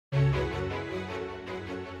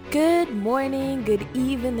Good morning, good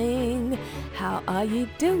evening. How are you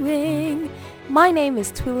doing? My name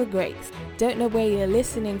is Twila Grace. Don't know where you're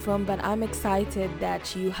listening from, but I'm excited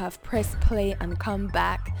that you have pressed play and come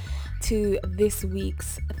back to this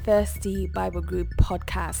week's Thirsty Bible Group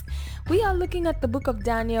podcast. We are looking at the book of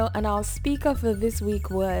Daniel, and our speaker for this week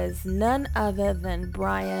was none other than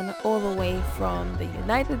Brian, all the way from the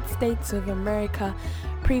United States of America.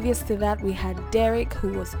 Previous to that, we had Derek,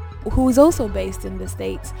 who is also based in the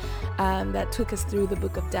States, that took us through the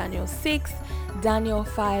book of Daniel 6. Daniel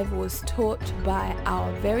 5 was taught by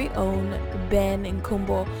our very own Ben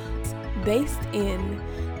Nkumbo, based in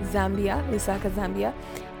Zambia, Lusaka, Zambia.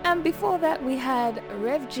 And before that, we had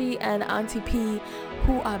Rev G and Auntie P,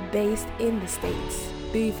 who are based in the States.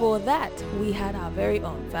 Before that, we had our very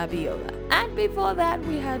own Fabiola. And before that,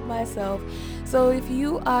 we had myself. So if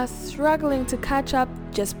you are struggling to catch up,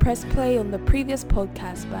 just press play on the previous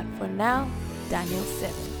podcast. But for now, Daniel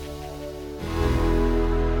 7.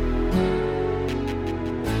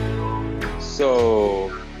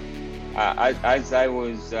 So, as I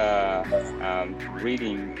was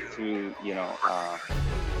reading through,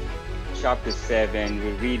 chapter 7,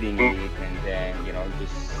 we're reading it, and then,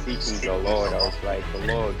 just seeking the Lord, I was like,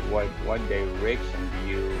 Lord, what direction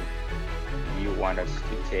do you want us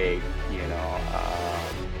to take,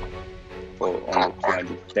 for on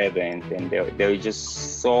the 27th? And there are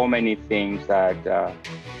just so many things that,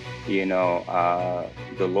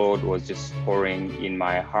 the Lord was just pouring in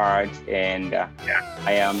my heart, and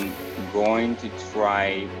I am going to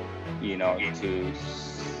try, to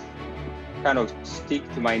kind of stick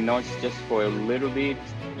to my notes just for a little bit,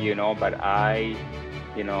 but I,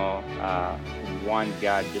 want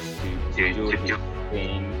God just to do His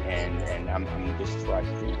thing, and I'm just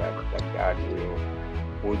trusting that God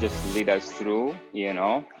will just lead us through,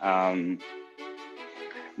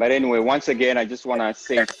 But anyway, once again, I just want to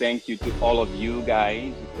say thank you to all of you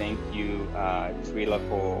guys. Thank you, Trilla,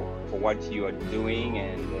 for what you are doing,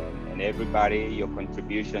 and everybody, your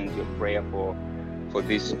contributions, your prayer for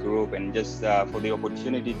this group, and just for the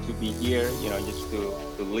opportunity to be here, just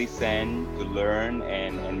to listen, to learn,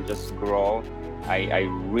 and just grow. I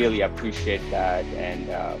really appreciate that, and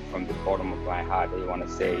from the bottom of my heart, I want to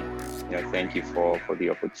say, thank you for the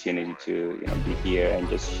opportunity to be here and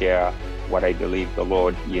just share what I believe the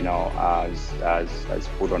Lord has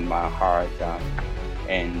put on my heart,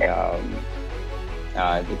 and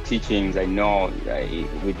the teachings I know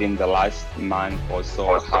within the last month or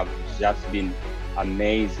so have just been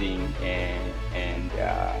amazing, and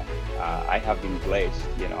I have been blessed.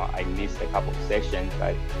 I missed a couple of sessions,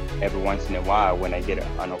 but every once in a while, when I get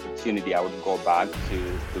an opportunity, I would go back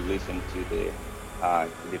to listen to the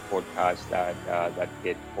podcast that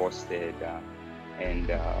get posted,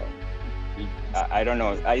 and I don't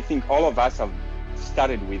know. I think all of us have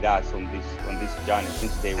started with us on this journey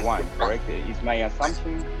since day one. Correct? Is my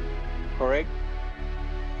assumption correct?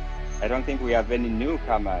 I don't think we have any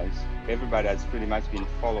newcomers. Everybody has pretty much been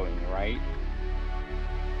following, right?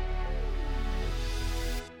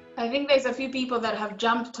 I think there's a few people that have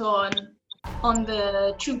jumped on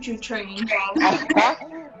the choo-choo train.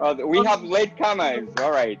 Well, we have latecomers.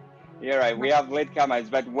 All right. You're right. We have latecomers.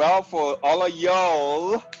 But for all of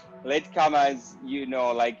y'all latecomers,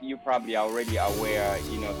 like you probably are already aware,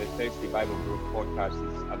 the Thirsty Bible Group podcast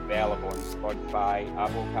is available on Spotify,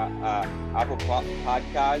 Apple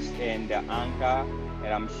Podcast, and Anchor.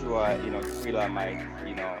 And I'm sure, Trilla might,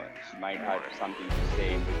 she might have something to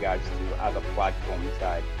say in regards to other platforms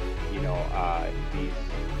that, these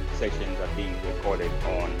sessions are being recorded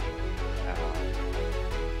on.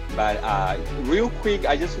 But real quick,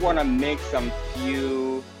 I just want to make some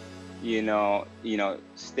few,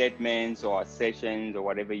 statements or sessions or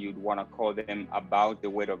whatever you'd want to call them about the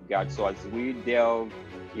Word of God. So as we delve,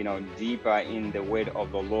 deeper in the Word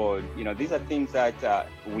of the Lord, these are things that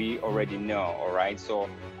we already know. All right. So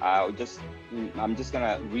I'm just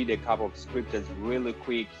gonna read a couple of scriptures really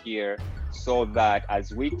quick here, so that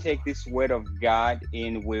as we take this Word of God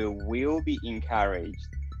in, we will be encouraged.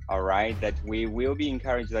 All right, that we will be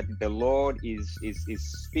encouraged that the Lord is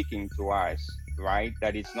speaking to us, right?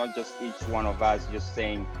 That it's not just each one of us just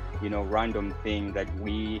saying, random thing, that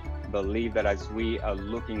we believe that as we are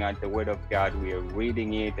looking at the Word of God, we are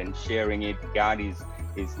reading it and sharing it, God is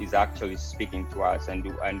actually speaking to us. And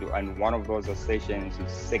one of those sessions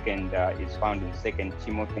is found in 2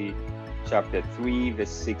 Timothy chapter 3, verse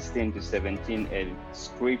 16 to 17, a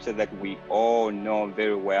scripture that we all know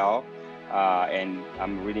very well. And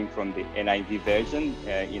I'm reading from the NIV version.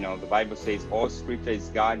 The Bible says all scripture is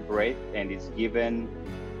God-breathed and is given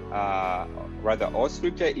all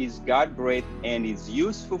scripture is God-breathed and is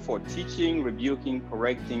useful for teaching, rebuking,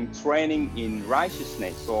 correcting, training in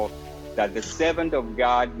righteousness, so that the servant of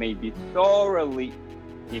God may be thoroughly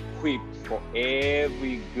equipped for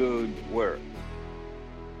every good work.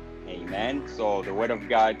 Amen. So the word of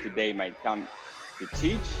God today might come to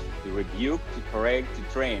teach, to rebuke, to correct, to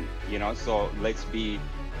train, so let's be,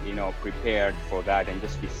 prepared for that and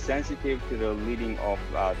just be sensitive to the leading of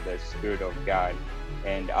the Spirit of God.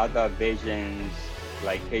 And other versions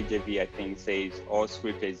like KJV, I think, says all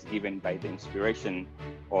scripture is given by the inspiration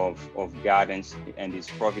of God and is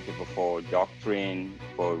profitable for doctrine,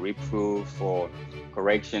 for reproof, for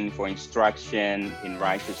correction, for instruction in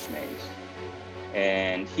righteousness.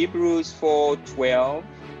 And Hebrews 4:12.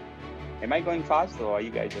 Am I going fast or are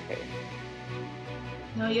you guys okay?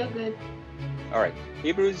 No, you're good. All right.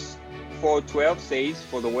 Hebrews 4:12 says,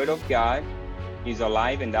 "For the word of God is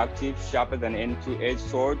alive and active, sharper than any two-edged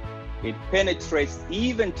sword. It penetrates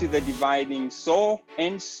even to the dividing soul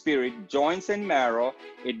and spirit, joints and marrow.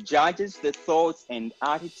 It judges the thoughts and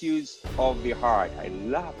attitudes of the heart." I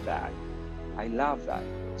love that.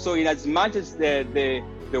 So in as much as the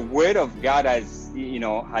word of God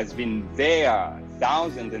has been there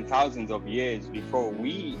thousands and thousands of years before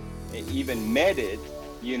we even met it,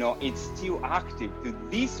 it's still active to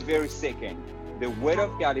this very second. The word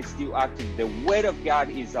of God is still active. The word of God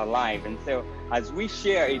is alive. And so as we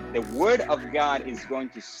share it, the word of God is going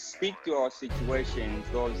to speak to our situations,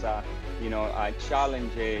 those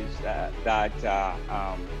challenges that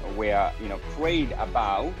were prayed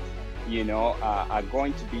about, are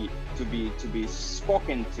going to be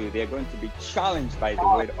spoken to. They're going to be challenged by the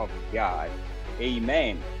word of God.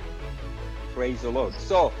 Amen. Praise the Lord.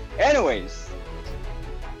 So anyways,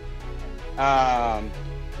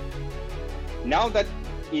 now that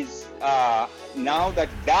is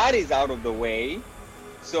out of the way,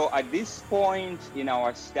 so at this point in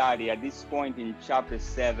our study, at this point in chapter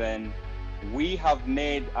 7, we have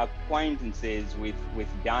made acquaintances with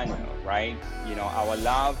Daniel, right? Our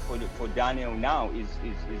love for Daniel now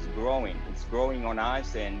is growing. It's growing on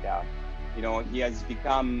us, and he has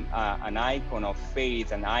become an icon of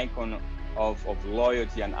faith, an icon of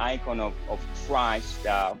loyalty, an icon of trust,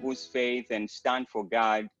 whose faith and stand for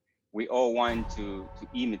God we all want to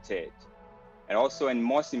imitate. And also, and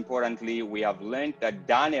most importantly, we have learned that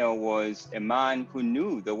Daniel was a man who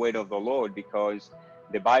knew the word of the Lord, because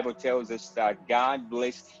the Bible tells us that God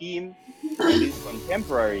blessed him and his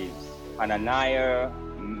contemporaries, Hananiah,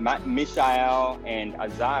 Mishael, and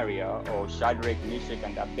Azariah, or Shadrach, Meshach,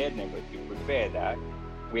 and Abednego, if you prefer that.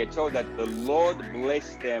 We are told that the Lord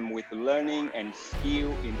blessed them with learning and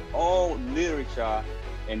skill in all literature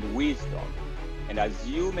and wisdom. And as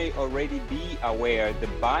you may already be aware, the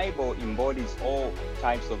Bible embodies all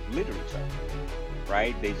types of literature,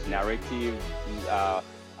 right? There's narrative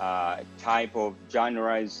type of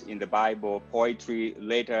genres in the Bible, poetry,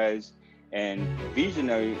 letters, and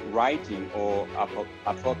visionary writing, or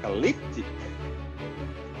apocalyptic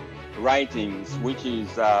writings, which is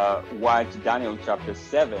what Daniel chapter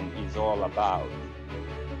 7 is all about.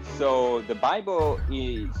 So the Bible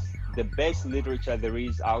is the best literature there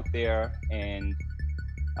is out there, and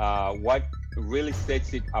what really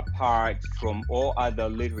sets it apart from all other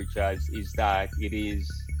literatures is that it is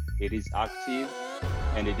active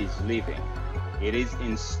and it is living. It is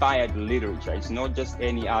inspired literature. It's not just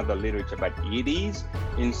any other literature, but it is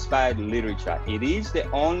inspired literature. It is the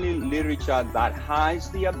only literature that has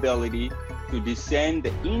the ability to discern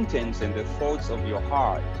the intents and the thoughts of your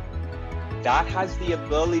heart. That has the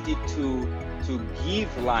ability to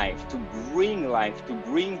give life, to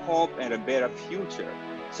bring hope and a better future.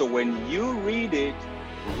 So when you read it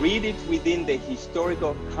within the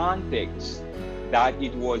historical context that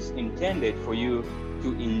it was intended for you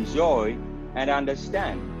to enjoy and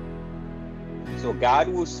understand. So God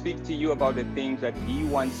will speak to you about the things that he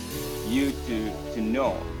wants you to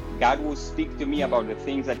know. God will speak to me about the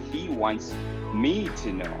things that he wants me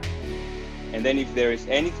to know. And then if there is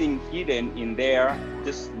anything hidden in there,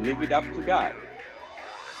 just leave it up to God.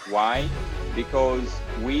 Why? Because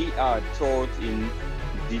we are taught in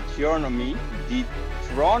Deuteronomy. These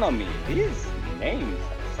names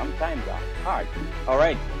sometimes are hard. All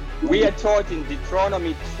right. We are taught in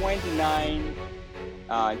Deuteronomy 29,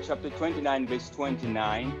 chapter 29, verse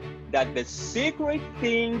 29, that the secret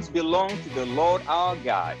things belong to the Lord our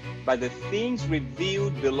God, but the things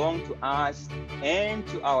revealed belong to us and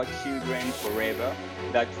to our children forever,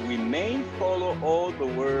 that we may follow all the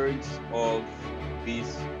words of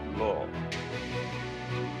this law.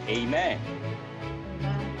 Amen.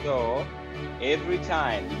 Amen. So every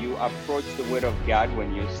time you approach the Word of God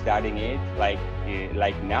when you're studying it, like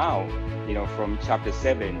now, from chapter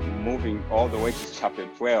 7, moving all the way to chapter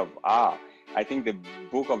 12, I think the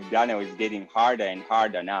book of Daniel is getting harder and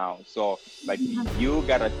harder now. So, but you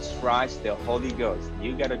gotta trust the Holy Ghost.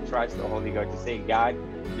 You gotta trust the Holy Ghost to say, God,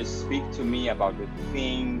 just speak to me about the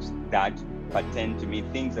things that pertain to me,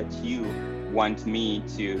 things that you want me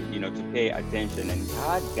to, to pay attention. And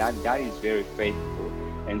God is very faithful.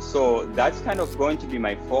 And so that's kind of going to be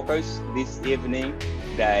my focus this evening,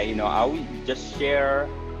 that, I will just share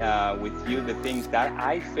with you the things that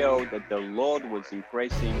I felt that the Lord was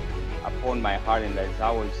impressing upon my heart and as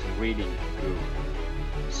I was reading through.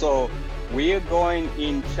 So we are going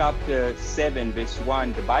in chapter 7, verse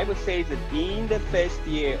 1. The Bible says that in the first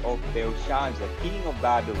year of Belshazzar, king of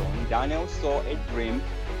Babylon, Daniel saw a dream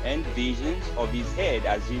and visions of his head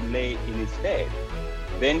as he lay in his bed.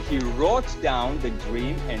 Then he wrote down the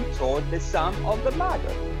dream and told the sum of the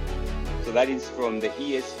matter. So that is from the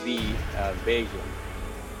ESV version.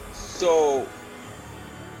 So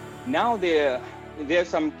now there are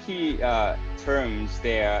some key terms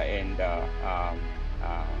there and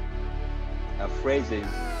phrases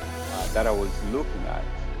that I was looking at.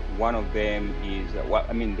 One of them is,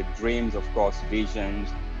 the dreams, of course, visions.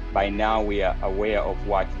 By now we are aware of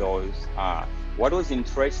what those are. What was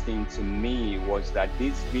interesting to me was that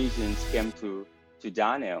these visions came to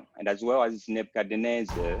Daniel and as well as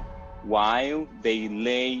Nebuchadnezzar while they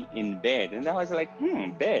lay in bed. And I was like,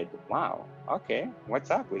 bed, wow, okay, what's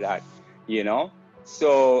up with that,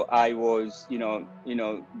 So I was,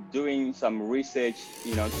 doing some research,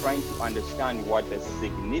 trying to understand what the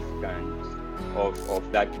significance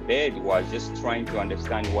of that bed was, just trying to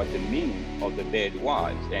understand what the meaning of the bed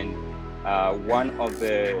was. And one of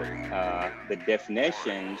the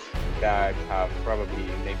definitions that have probably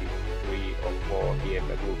maybe 3 or 4 here,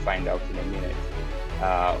 but we'll find out in a minute,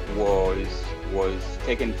 was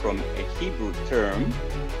taken from a Hebrew term.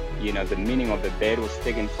 The meaning of the bed was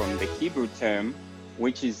taken from the Hebrew term,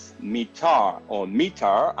 which is mitar or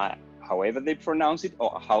mitar, however they pronounce it,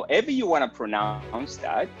 or however you want to pronounce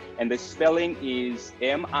that. And the spelling is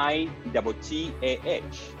Mittah.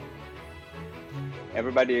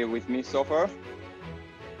 Everybody with me so far?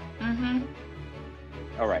 Mm-hmm.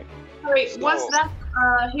 All right. Wait, what's that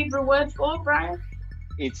Hebrew word for, Brian?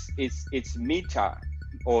 It's mitar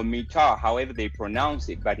or mitar, however they pronounce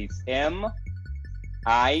it, but it's Mittah.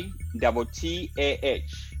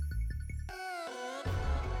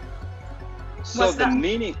 So what's the that?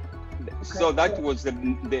 meaning. Okay. So that was the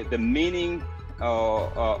meaning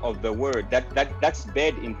of the word. That's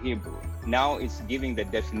bed in Hebrew. Now it's giving the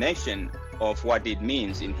definition of what it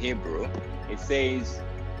means in Hebrew. It says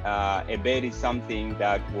a bed is something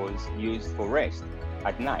that was used for rest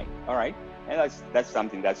at night. All right, and that's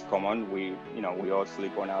something that's common. We all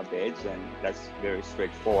sleep on our beds, and that's very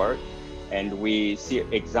straightforward. And we see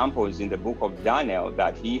examples in the book of Daniel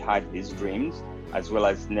that he had these dreams, as well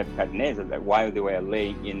as Nebuchadnezzar, that while they were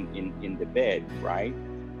laying in the bed, right?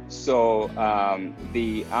 So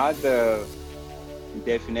the other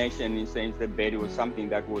definition is saying the bed was something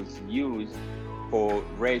that was used for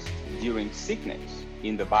rest during sickness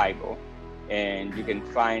in the Bible. And you can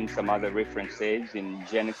find some other references in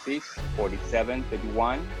Genesis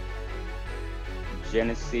 47:31,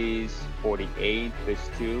 Genesis 48, verse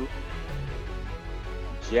 2,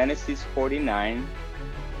 Genesis 49,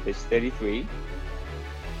 verse 33,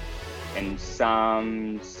 and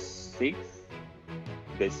Psalm 6,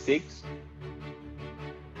 verse 6,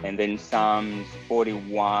 and then Psalms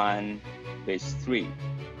 41, verse 3.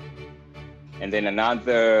 And then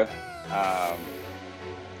another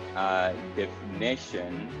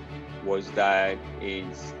definition was that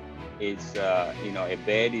it's a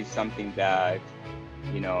bed is something that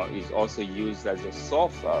is also used as a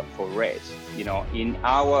sofa for rest. In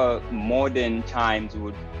our modern times, we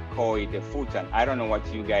would call it a futon. I don't know what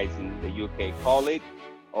you guys in the UK call it,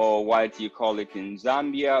 or what you call it in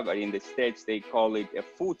Zambia, but in the States they call it a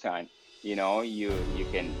futon. You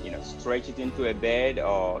can stretch it into a bed,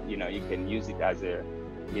 or you can use it as a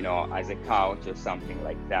couch or something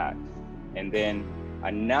like that. And then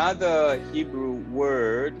another Hebrew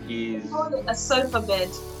word is a sofa bed,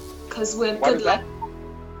 because we're what good like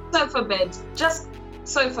sofa bed, just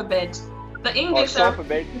sofa bed. The English sofa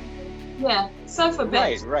bed. Yeah, sofa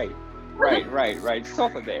bed. Right.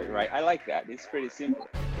 Sofa bed, right? I like that. It's pretty simple,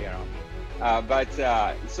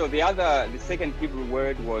 So the second Hebrew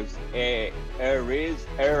word was eras,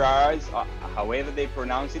 however they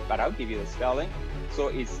pronounce it, but I'll give you the spelling. So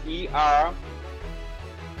it's ER''ES.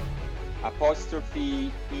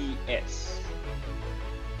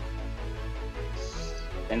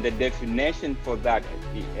 And the definition for that,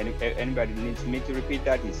 anybody needs me to repeat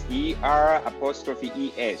that, is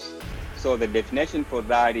ER'(ES). So the definition for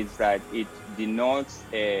that is that it denotes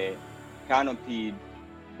a canopied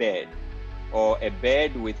bed or a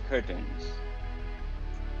bed with curtains.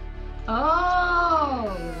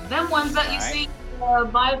 Oh, them ones that you Right. see in the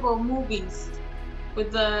Bible movies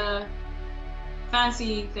with the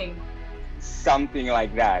fancy thing. Something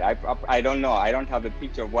like that. I don't know. I don't have a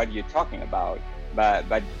picture of what you're talking about,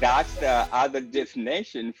 but that's the other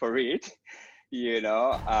definition for it, you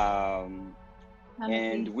know.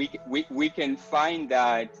 And we can find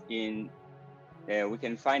that in we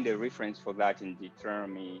can find a reference for that in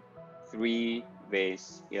Deuteronomy 3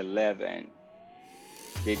 verse 11.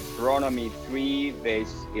 Deuteronomy 3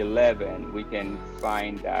 verse 11, we can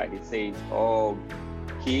find that it says, "Oh,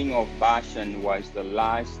 King of Bashan was the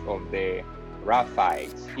last of the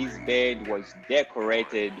Rephites. His bed was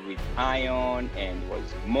decorated with iron and was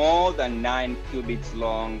more than 9 cubits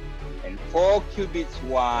long and 4 cubits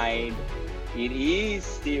wide. It is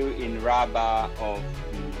still in Rabbah of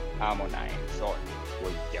the Ammonites." So it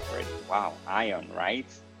was decorated. Wow, iron, right?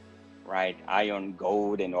 Right, iron,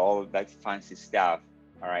 gold, and all that fancy stuff.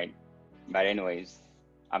 All right, but anyways,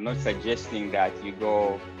 I'm not suggesting that you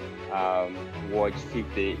go watch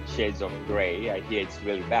 50 Shades of Grey. I hear it's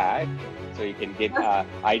really bad, so you can get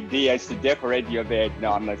ideas to decorate your bed.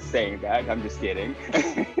 No, I'm not saying that. I'm just kidding.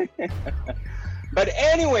 But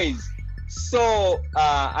anyways, so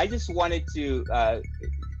I just wanted to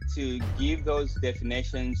give those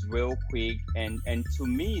definitions real quick, and to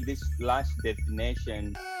me, this last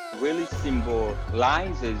definition really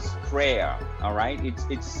symbolizes prayer. All right,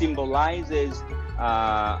 it symbolizes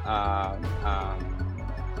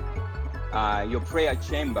your prayer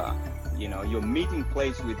chamber, you know, your meeting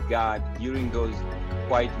place with God during those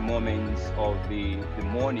quiet moments of the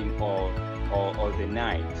morning or the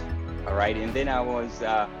night. All right, and then I was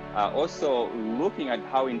also looking at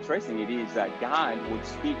how interesting it is that God would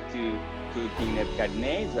speak to King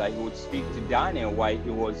Nebuchadnezzar. He would speak to Daniel while he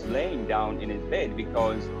was laying down in his bed,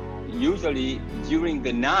 because usually during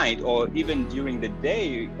the night or even during the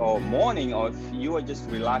day or morning, or if you are just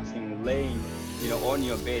relaxing, laying, you know, on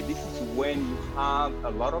your bed, this is when you have a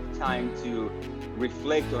lot of time to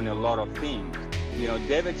reflect on a lot of things. You know,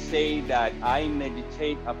 David said that I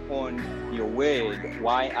meditate upon your word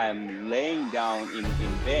while I'm laying down in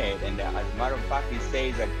bed. And as a matter of fact, he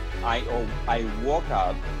says that I woke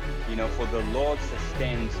up, you know, for the Lord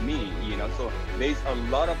sustains me, you know. So there's a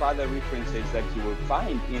lot of other references that you will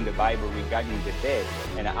find in the Bible regarding the bed.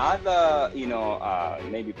 And other, you know,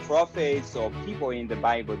 maybe prophets or people in the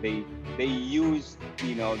Bible, they use,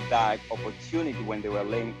 you know, that opportunity when they were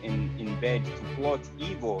laying in bed to plot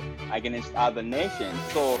evil against other nations.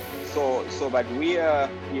 So but we are,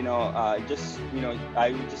 you know, just, you know,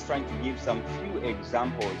 I was just trying to give some few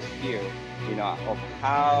examples here, you know, of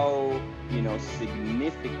how, you know,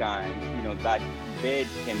 significant, you know, that bed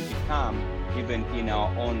can become even in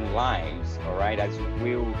our own lives. All right, as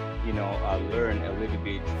we'll, you know, learn a little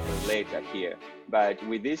bit later here. But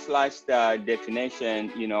with this last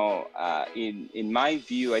definition, you know, in my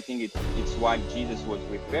view, I think it's what Jesus was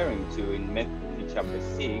referring to in Matthew chapter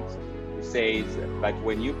 6. It says, "But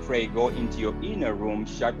when you pray, go into your inner room,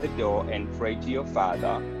 shut the door, and pray to your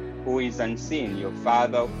Father who is unseen, your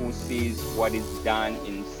Father who sees what is done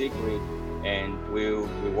in secret and will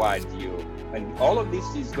reward you." And all of this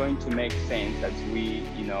is going to make sense as we,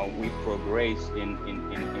 you know, we progress in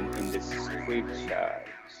the scriptures.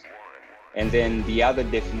 And then the other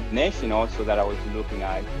definition also that I was looking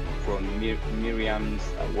at from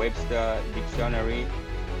Merriam-Webster dictionary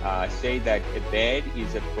say that a bed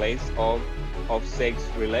is a place of sex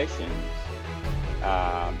relations.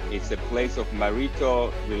 It's a place of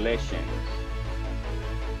marital relations.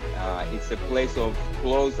 It's a place of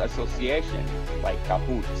close association, like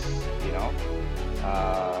cahoots, you know.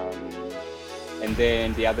 And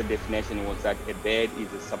then the other definition was that a bed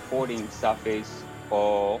is a supporting surface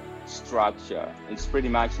or structure. It's pretty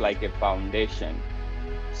much like a foundation.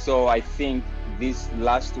 So I think this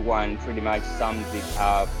last one pretty much sums it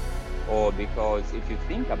up, or because if you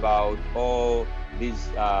think about all these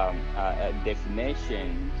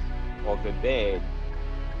definitions of a bed,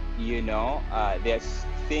 you know, there's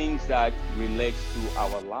things that relate to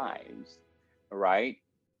our lives, right?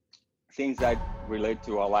 Things that relate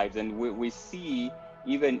to our lives, and we see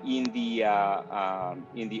even in the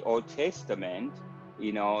Old Testament,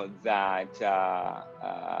 you know, that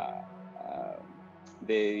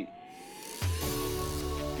the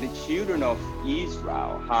children of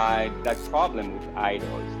Israel had that problem with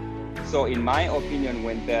idols. So in my opinion,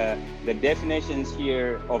 when the definitions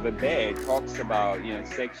here of a bed talks about,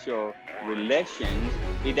 sexual relations,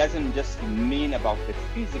 it doesn't just mean about the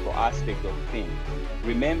physical aspect of things.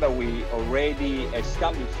 Remember, we already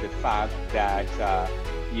established the fact that,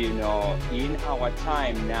 in our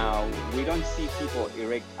time now, we don't see people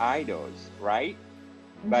erect idols, right?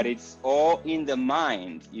 But it's all in the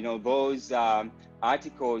mind, those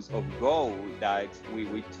articles of gold that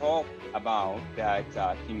we talk about that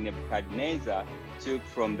King Nebuchadnezzar took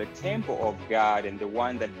from the temple of God, and the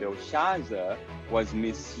one that Belshazzar was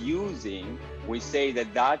misusing. We say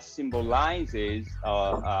that symbolizes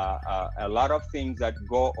a lot of things that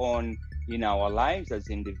go on in our lives as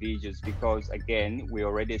individuals, because again, we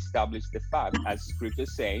already established the fact, as scripture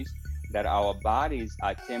says, that our bodies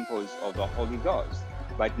are temples of the Holy Ghost.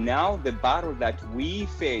 But now the battle that we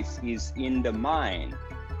face is in the mind,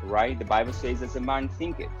 right? The Bible says, as a man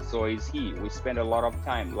thinketh, so is he. We spent a lot of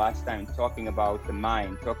time last time talking about the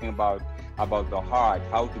mind, talking about the heart,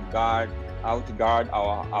 how to guard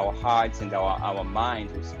our hearts and our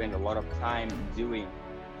minds. We spend a lot of time doing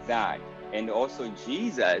that. And also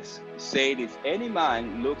Jesus said, if any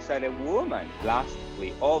man looks at a woman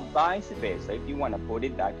lustfully, or vice versa, if you want to put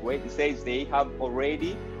it that way, it says they have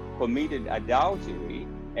already committed adultery.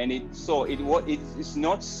 And it's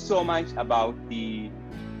not so much about the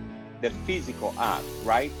physical act,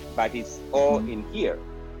 right? But it's all in here.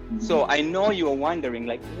 So I know you're wondering,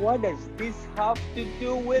 like, what does this have to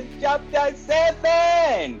do with chapter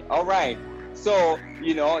 7? All right. So,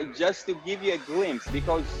 just to give you a glimpse,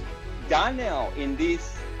 because Daniel, in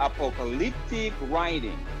this apocalyptic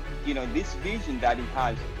writing, this vision that he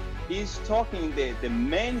has, he's talking the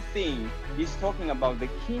main thing, he's talking about the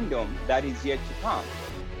kingdom that is yet to come,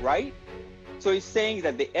 right? So he's saying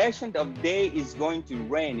that the Ancient of Days is going to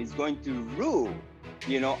reign, is going to rule,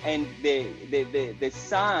 and the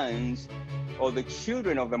sons or the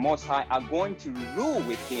children of the Most High are going to rule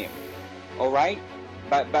with him, all right?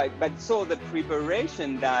 But so the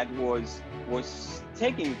preparation that was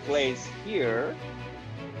taking place here,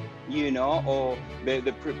 or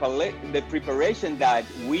the preparation that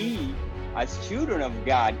we as children of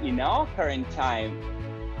God in our current time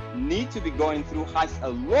need to be going through, has a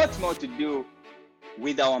lot more to do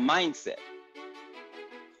with our mindset.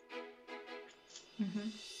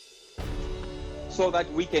 So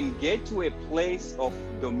that we can get to a place of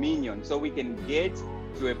dominion, so we can get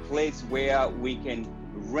to a place where we can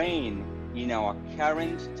reign in our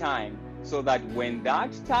current time, so that when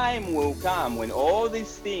that time will come, when all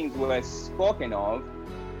these things were spoken of,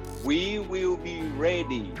 we will be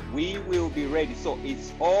ready. We will be ready. So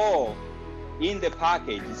it's all in the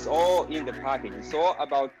package. It's all in the package. It's all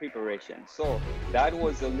about preparation. So that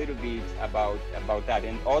was a little bit about that.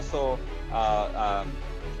 And also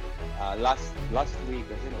last week,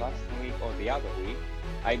 was it last week or the other week,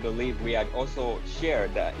 I believe we had also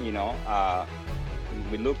shared that,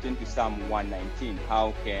 we looked into Psalm 119.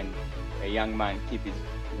 How can a young man keep his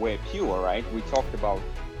way pure, right? We talked about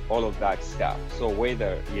all of that stuff. So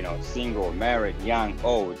whether, single, married, young,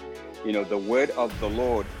 old, the word of the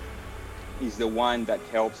Lord is the one that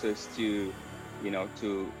helps us to,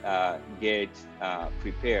 get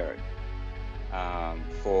prepared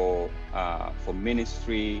for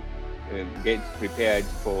ministry, get prepared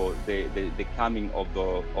for the coming of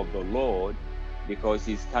the Lord, because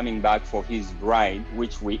he's coming back for his bride,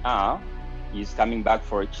 which we are. He's coming back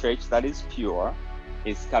for a church that is pure.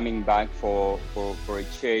 He's coming back for a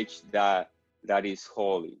church that is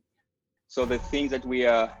holy. So the things that we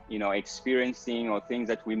are, experiencing, or things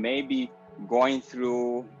that we may be going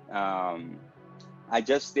through, are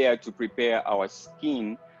just there to prepare our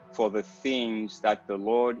skin for the things that the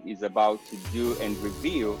Lord is about to do and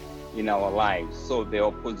reveal in our lives. So the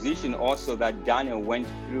opposition also that Daniel went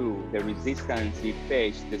through, the resistance he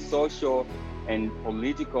faced, the social and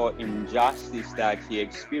political injustice that he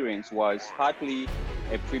experienced, was partly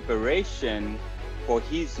a preparation for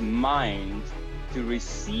his mind to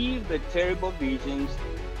receive the terrible visions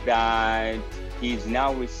that he's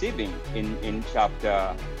now receiving in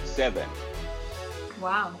chapter 7.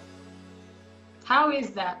 Wow. How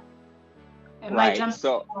is that? Right.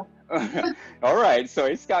 So, all right. So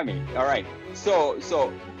it's coming. All right. So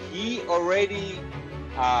he already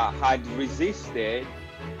had resisted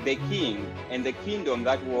the king and the kingdom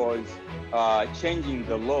that was changing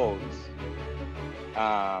the laws,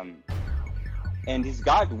 and his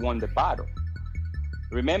God won the battle.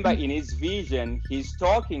 Remember, in his vision, he's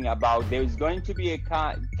talking about there is going to be a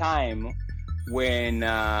time when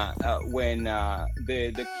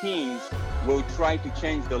the kings will try to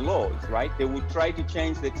change the laws, right? They will try to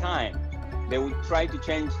change the time. They will try to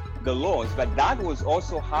change the laws, but that was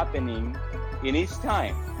also happening in his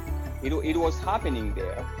time. It was happening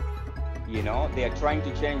there. You know, they are trying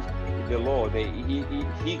to change the law.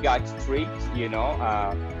 He got tricked. You know,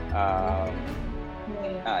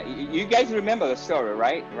 you guys remember the story,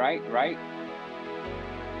 right?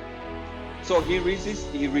 So he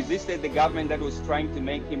resisted the government that was trying to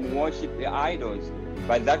make him worship the idols.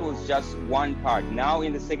 But that was just one part. Now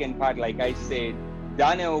in the second part, like I said,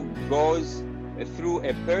 Daniel goes through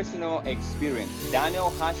a personal experience. Daniel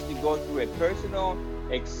has to go through a personal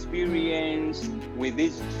experience with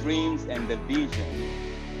his dreams and the vision.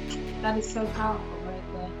 That is so powerful right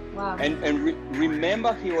there. Wow. And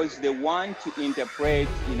remember, he was the one to interpret,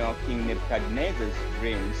 you know, King Nebuchadnezzar's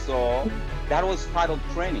dream. So that was part of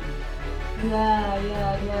training.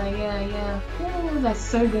 Yeah. Oh, that's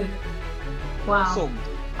so good. Wow. So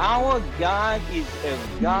our God is a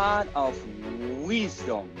God of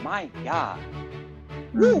wisdom. My God.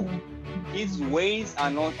 Woo. His ways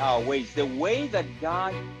are not our ways. The way that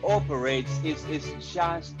God operates is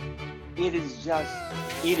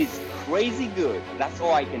crazy good. That's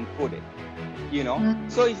all I can put it. You know?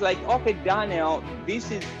 So it's like, okay, Daniel,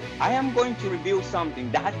 I am going to reveal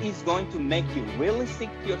something that is going to make you really sick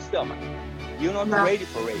to your stomach. You're not ready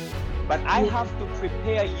for it. But I have to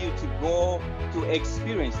prepare you to go to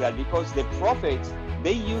experience that, because the prophets,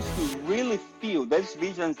 they used to really feel those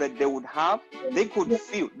visions that they would have. They could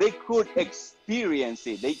feel, they could experience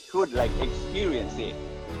it. They could experience it,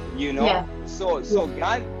 you know? Yeah. So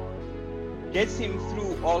God gets him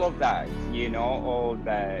through all of that, you know, all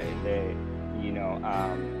the you know,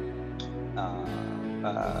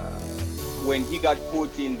 when he got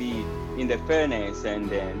put in the furnace and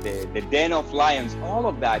then the den of lions, all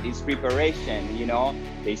of that is preparation, you know.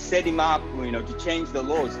 They set him up, you know, to change the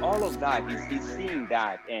laws. All of that he's seeing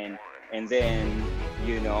that, and then,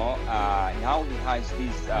 you know, now he has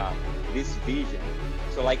this vision.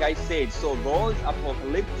 So like I said, so those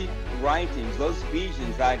apocalyptic writings, those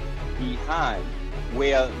visions that he had,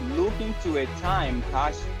 were looking to a time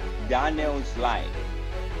past Daniel's life,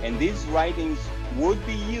 and these writings would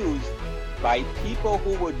be used by people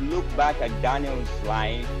who would look back at Daniel's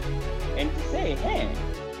life and to say, hey,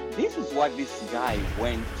 this is what this guy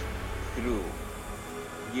went through,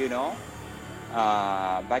 you know,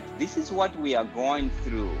 but this is what we are going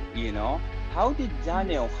through, you know. How did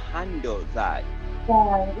Daniel handle that?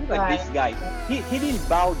 Look at this guy. He didn't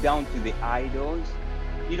bow down to the idols,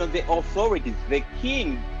 you know, the authorities. The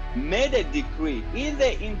king made a decree in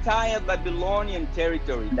the entire Babylonian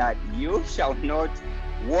territory that you shall not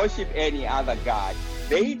worship any other god.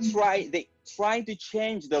 They tried to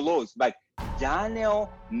change the laws, but Daniel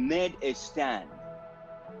made a stand.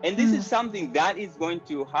 And this is something that is going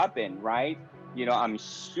to happen, right? You know, I'm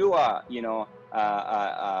sure, you know,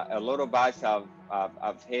 a lot of us have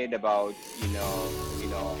heard about,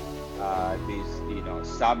 this, you know,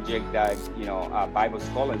 subject that, you know, Bible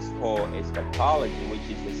scholars call eschatology, which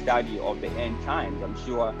is the study of the end times. I'm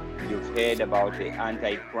sure you've heard about the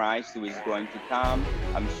Antichrist who is going to come.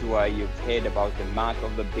 I'm sure you've heard about the mark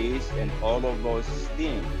of the beast and all of those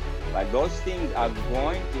things. But those things are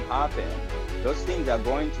going to happen. Those things are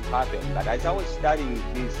going to happen. But as I was studying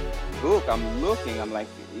this book, I'm like,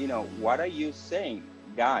 you know, what are you saying,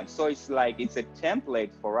 God? So it's like, it's a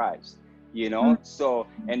template for us, you know. So,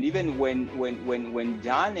 and even when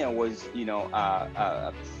Daniel was, you know,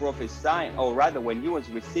 prophesying, or rather when he was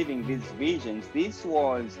receiving these visions, this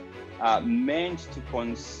was meant to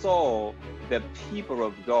console the people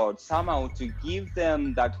of God, somehow to give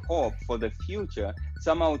them that hope for the future,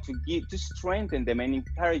 somehow to strengthen them and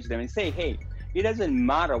encourage them and say, hey, it doesn't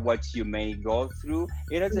matter what you may go through.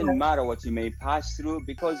 It doesn't matter what you may pass through,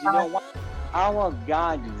 because you know what? Our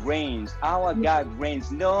God reigns. Our God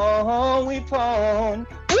reigns. No weapon.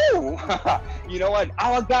 Woo! You know what?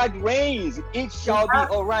 Our God reigns. It shall be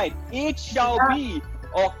all right. It shall be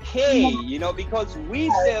okay. You know, because we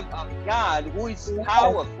serve a God who is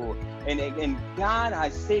powerful, and God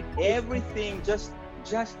has said everything.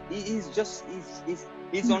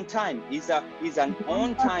 He's on time. He's an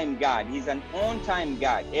on-time God. He's an on-time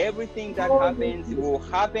God. Everything that happens will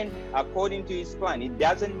happen according to his plan. It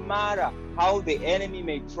doesn't matter how the enemy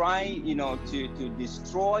may try, you know, to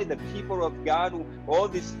destroy the people of God, all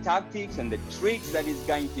these tactics and the tricks that he's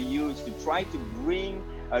going to use to try to bring,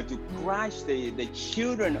 to crush the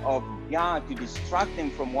children of God, to distract them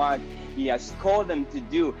from what he has called them to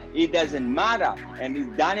do. It doesn't matter.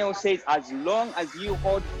 And Daniel says, as long as you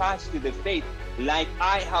hold fast to the faith, like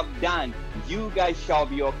I have done, you guys shall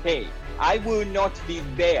be okay. I will not be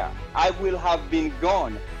there. I will have been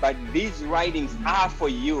gone. But these writings are for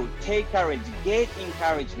you. Take courage. Get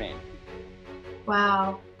encouragement.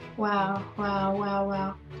 Wow.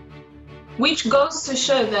 Wow. Which goes to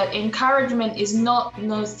show that encouragement is not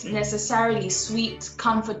necessarily sweet,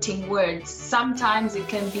 comforting words. Sometimes it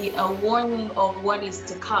can be a warning of what is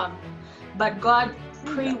to come. But God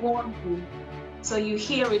pre-warned you, so you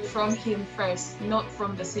hear it from Him first, not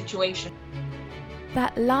from the situation.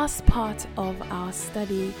 That last part of our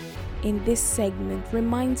study in this segment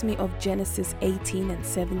reminds me of Genesis 18 and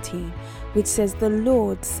 17, which says, "The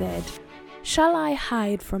Lord said, 'Shall I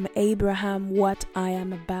hide from Abraham what I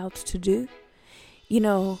am about to do?'" You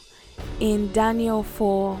know, in Daniel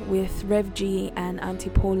 4 with Rev G and Auntie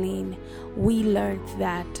Pauline, we learned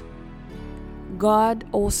that God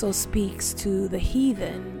also speaks to the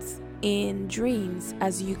heathens in dreams.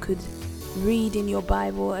 As you could read in your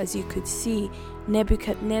Bible, as you could see,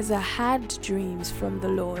 Nebuchadnezzar had dreams from the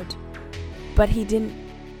Lord, but he didn't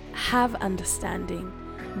have understanding.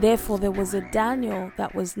 Therefore, there was a Daniel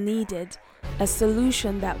that was needed, a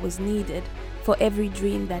solution that was needed for every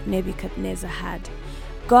dream that Nebuchadnezzar had.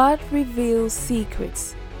 God reveals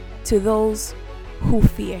secrets to those who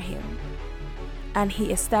fear Him, and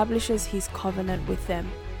He establishes His covenant with them,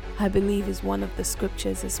 I believe is one of the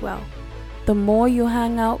scriptures as well. The more you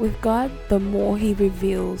hang out with God, the more He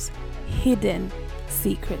reveals hidden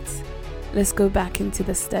secrets. Let's go back into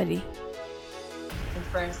the study.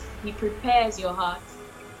 First, He prepares your heart.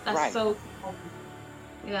 That's Right. so cool.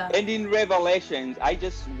 Yeah. And in Revelations, I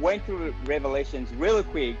just went through Revelations really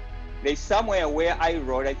quick. There's somewhere where I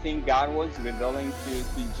wrote, I think God was revealing to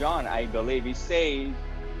John, I believe. He says,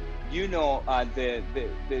 you know,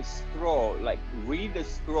 the scroll, like read the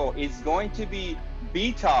scroll, it's going to be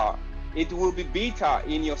bitter. It will be bitter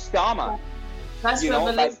in your stomach. That's You know,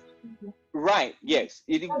 Revelation. Right, yes.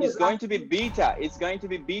 It is going to be bitter. It's going to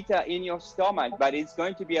be bitter in your stomach, but it's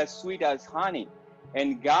going to be as sweet as honey.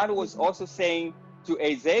 And God was also saying to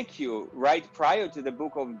Ezekiel, right prior to the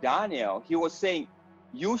book of Daniel, He was saying,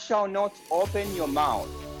 "You shall not open your mouth,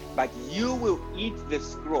 but you will eat the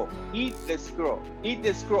scroll. Eat the scroll. Eat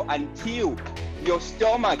the scroll until your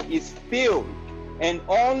stomach is filled. And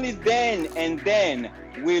only then and then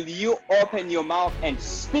will you open your mouth and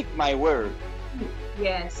speak my word."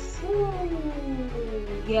 Yes.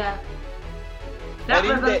 Yeah. But That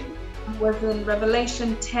in the- was in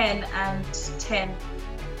Revelation 10 and 10.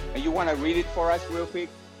 And you want to read it for us real quick?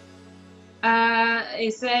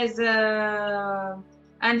 It says, and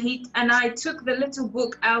I took the little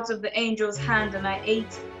book out of the angel's hand and I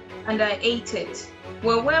ate it.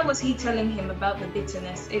 Well, where was he telling him about the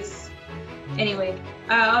bitterness? Anyway,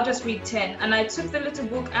 I'll just read 10. And I took the little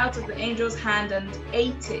book out of the angel's hand and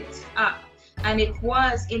ate it up. And it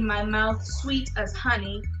was in my mouth sweet as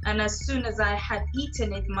honey. And as soon as I had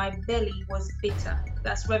eaten it, my belly was bitter.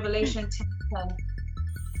 That's Revelation 10:10.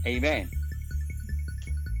 Amen.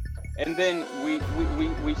 And then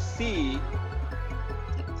we see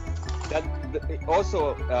that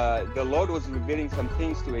also the Lord was revealing some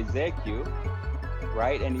things to Ezekiel,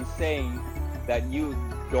 right? And He's saying that you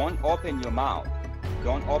don't open your mouth.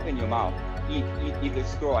 Don't open your mouth. Eat the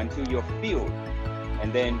scroll until you're filled.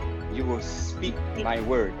 And then you will speak my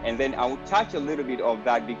word. And then I will touch a little bit of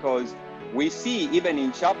that, because we see even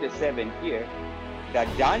in chapter 7 here that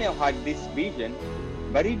Daniel had this vision,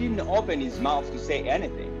 but he didn't open his mouth to say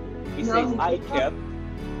anything. He says,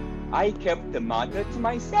 I kept the matter to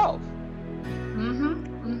myself.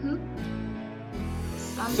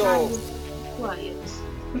 So quiet.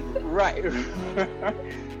 Right.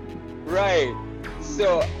 Right.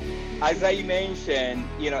 So as I mentioned,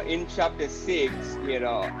 in chapter 6,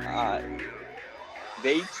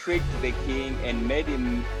 they tricked the king and made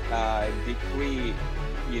him decree,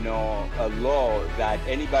 a law that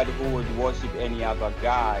anybody who would worship any other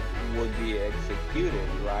god would be executed,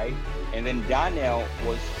 right? And then Daniel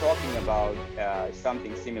was talking about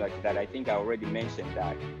something similar to that. I think I already mentioned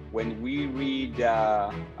that. When we read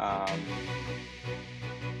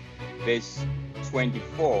verse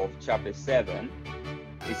 24 of chapter 7,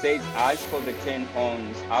 it says, as for the 10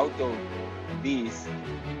 horns, out of this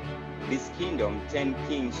kingdom 10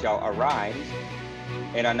 kings shall arise,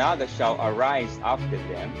 and another shall arise after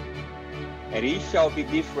them, and he shall be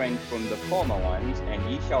different from the former ones, and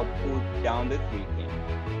he shall put down the 3 kings.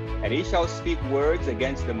 And he shall speak words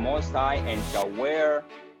against the Most High, and shall wear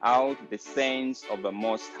out the saints of the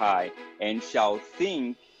Most High, and shall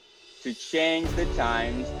think to change the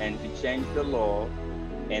times and to change the law,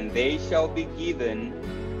 and they shall be given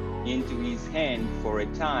into his hand for a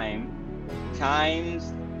time,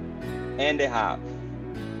 times and a half.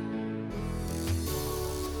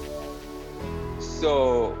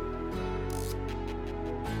 So,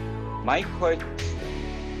 my question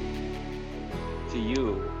to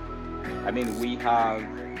you, we have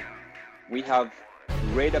We have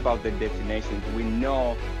read about the definitions. We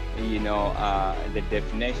know, the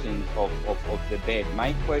definitions of the bed.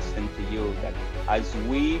 My question to you that as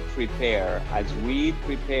we prepare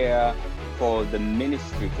for the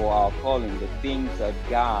ministry, for our calling, the things that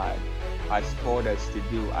God has called us to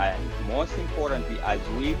do, and most importantly, as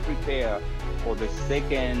we prepare for the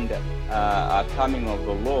second coming of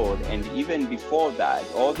the Lord, and even before that,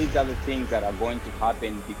 all these other things that are going to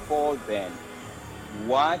happen before then,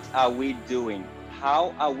 what are we doing?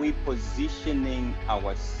 How are we positioning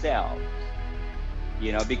ourselves?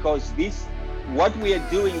 Because what we are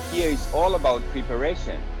doing here is all about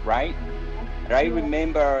preparation, right? And I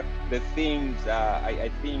remember the things, I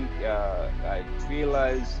think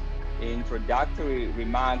Twila's introductory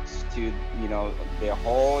remarks to, the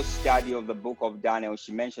whole study of the book of Daniel.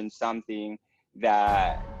 She mentioned something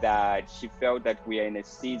that she felt that we are in a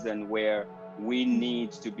season where we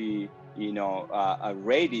need to be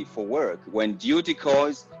ready for work. When duty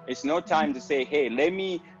calls, it's no time to say, hey, let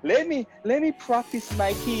me practice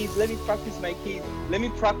my keys, let me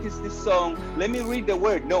practice this song, let me read the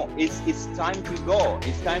word. No, it's time to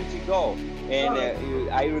go. And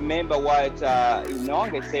I remember what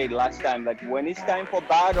Nonga said last time, that when it's time for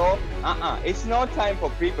battle, it's not time for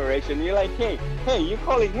preparation. You're like, hey, you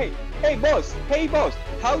calling, hey boss,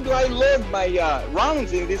 how do I load my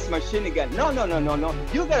rounds in this machine gun? No.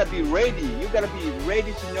 You gotta be ready. You gotta be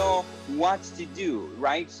ready to know what to do,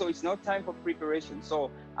 right? So it's not time for preparation. So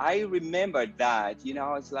I remember that,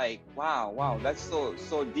 I was like, wow, that's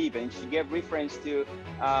so deep. And she gave reference to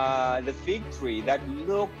the fig tree that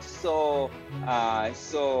looked so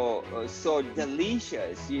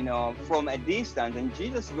delicious, from a distance. And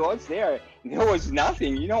Jesus goes there was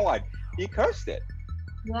nothing. You know what? He cursed it.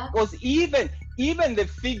 Yeah. Because even the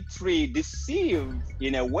fig tree deceived,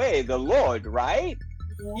 in a way, the Lord, right?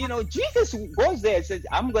 Yeah. Jesus goes there and says,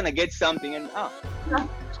 I'm going to get something, and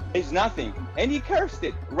there's nothing. And he cursed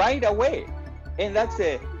it right away. And that's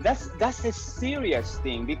a serious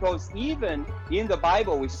thing, because even in the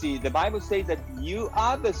Bible, we see the Bible says that you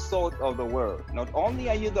are the salt of the world. Not only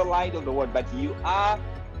are you the light of the world, but you are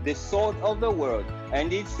the salt of the world.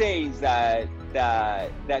 And it says that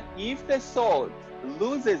if the salt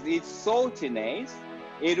loses its saltiness,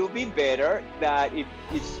 it will be better that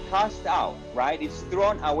it's cast out, right? It's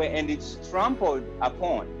thrown away and it's trampled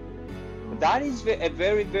upon. That is a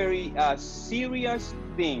very, very serious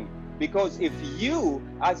thing, because if you,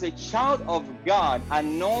 as a child of God, are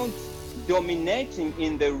not dominating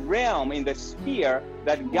in the realm, in the sphere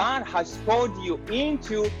that God has called you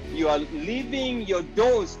into, you are leaving your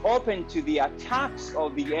doors open to the attacks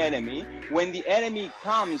of the enemy. When the enemy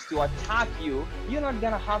comes to attack you, you're not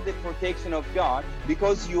going to have the protection of God,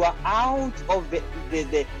 because you are out of the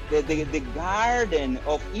garden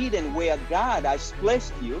of Eden where God has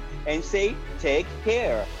placed you, and say, take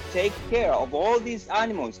care of all these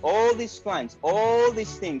animals, all these plants, all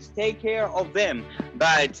these things, take care of them.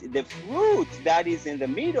 But the fruit that is in the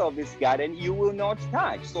middle of this garden, you will not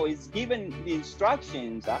touch. So it's given the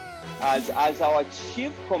instructions as our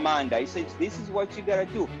chief commander. He says, this is what you gotta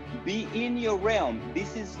do. Be in your realm.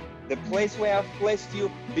 This is the place where I've placed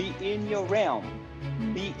you. Be in your realm.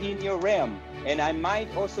 Be in your realm. And I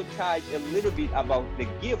might also touch a little bit about the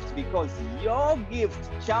gift, because your gift,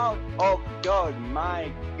 child of God,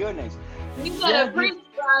 my goodness. You gotta preach,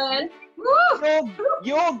 Brian.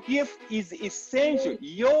 Your gift is essential.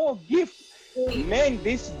 Your gift. Man,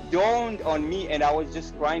 this dawned on me, and I was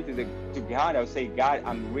just crying to God. I was saying, God,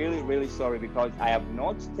 I'm really, really sorry, because I have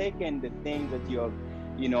not taken the things that you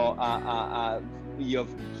have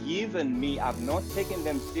given me. I've not taken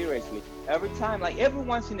them seriously. Every time, like every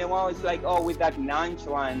once in a while, it's like, with that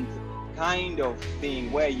nonchalant kind of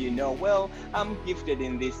thing where, well, I'm gifted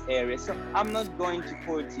in this area, so I'm not going to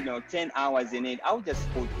put, 10 hours in it. I'll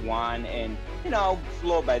just put 1 and, I'll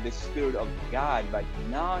flow by the Spirit of God. But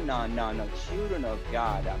no, children of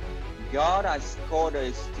God. God has called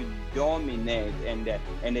us to dominate, and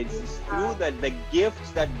it's through the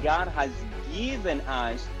gifts that God has given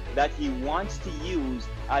us that he wants to use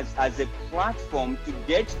as a platform to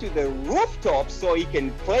get to the rooftop, so he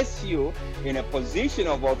can place you in a position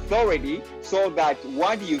of authority, so that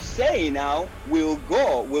what you say now will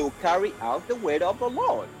carry out the word of the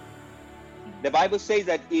Lord. The Bible says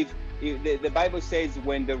that the Bible says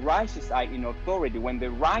when the righteous are in authority, when the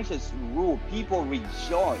righteous rule, people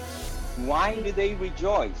rejoice. Why do they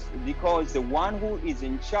rejoice? Because the one who is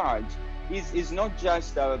in charge is not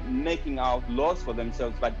just making out laws for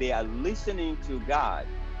themselves, but they are listening to God.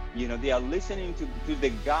 They are listening to the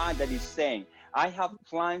God that is saying, I have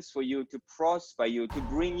plans for you to prosper you, to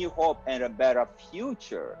bring you hope and a better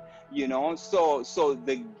future. So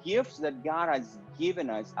the gifts that God has given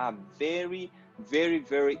us are very, very,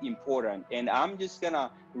 very important. And I'm just gonna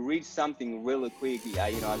read something really quickly,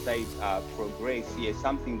 as I progress here,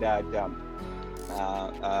 something that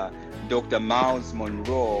Dr. Miles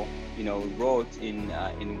Monroe, wrote in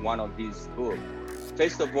one of his books.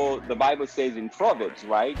 First of all, the Bible says in Proverbs,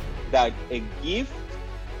 right, that a gift,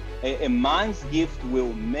 a man's gift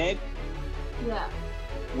will make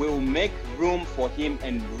room for him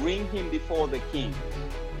and bring him before the king.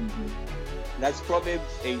 That's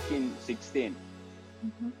Proverbs 18:16.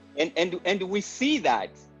 And we see that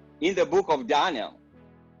in the book of Daniel.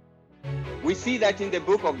 We see that in the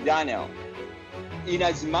book of Daniel. In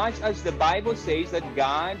as much as the Bible says that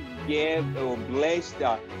God gave or blessed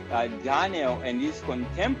Daniel and his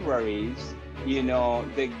contemporaries,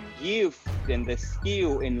 the gift and the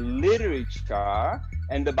skill in literature,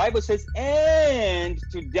 and the Bible says, and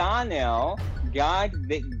to Daniel, God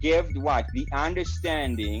gave what? The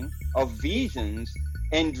understanding of visions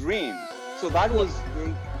and dreams. So that was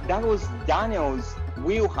Daniel's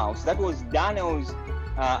wheelhouse. That was Daniel's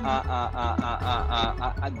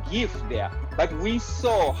a gift there. But we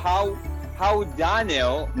saw how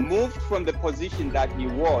Daniel moved from the position that he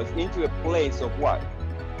was into a place of what?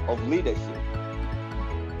 Of leadership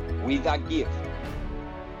with that gift.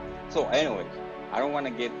 So anyway, I don't want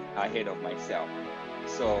to get ahead of myself.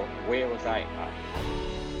 So where was I at?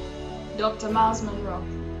 Dr. Miles Monroe.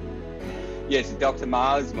 Yes, Dr.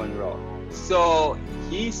 Miles Monroe. So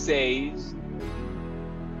he says,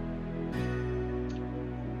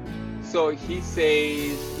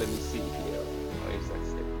 let me see here. Where is that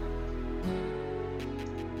statement?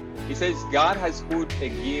 He says, God has put a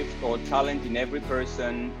gift or talent in every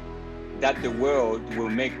person that the world will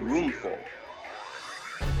make room for.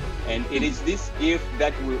 And it is this gift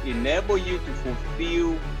that will enable you to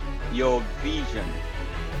fulfill your vision.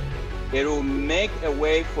 It will make a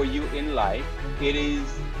way for you in life. It is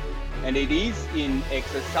in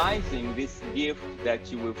exercising this gift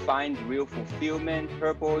that you will find real fulfillment,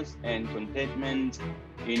 purpose, and contentment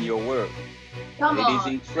in your work.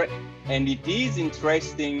 And it is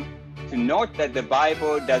interesting to note that the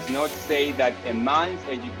Bible does not say that a man's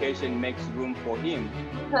education makes room for him,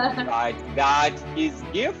 but that his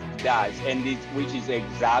gift does, which is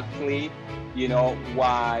exactly,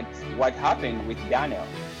 what happened with Daniel.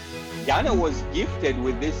 Daniel was gifted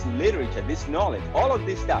with this literature, this knowledge, all of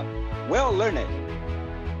this stuff, well learned.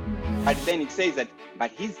 But then it says that, but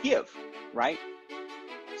his gift, right?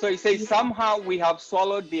 So it says, somehow we have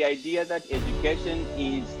swallowed the idea that education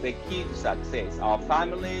is the key to success. Our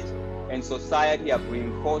families and society have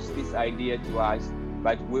reinforced this idea to us,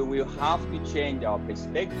 but we will have to change our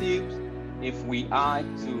perspectives if we are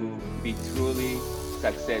to be truly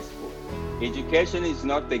successful. Education is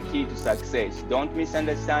not the key to success. Don't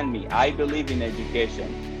misunderstand me. I believe in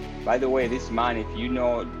education. By the way, this man, if you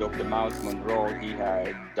know Dr. Miles Monroe, he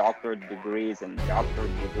had doctorate degrees,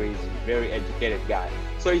 very educated guy.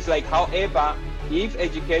 So it's like, however, if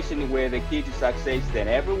education were the key to success, then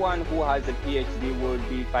everyone who has a PhD would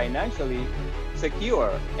be financially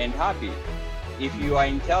secure and happy. If you are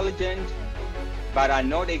intelligent but are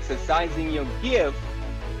not exercising your gift,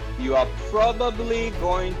 you are probably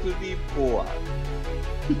going to be poor.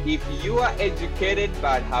 If you are educated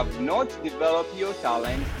but have not developed your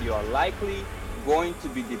talent, you are likely going to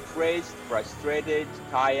be depressed, frustrated,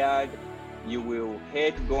 tired. You will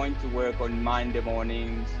hate going to work on Monday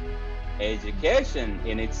mornings. Education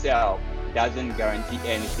in itself doesn't guarantee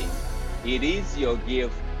anything. It is your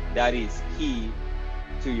gift that is key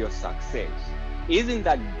to your success. Isn't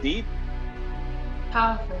that deep?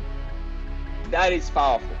 Powerful. That is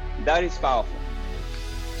powerful. That is powerful.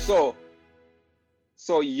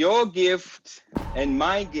 So your gift and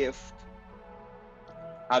my gift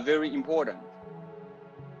are very important.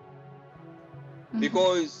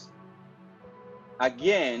 Because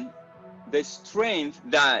again, the strength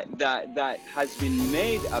that has been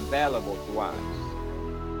made available to us,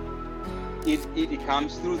 it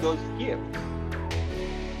comes through those gifts.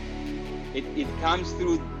 It comes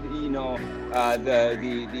through,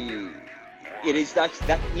 it is that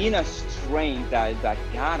inner strength that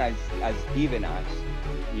God has given us,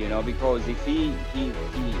 because if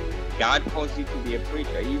God calls you to be a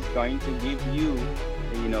preacher, he's going to give you,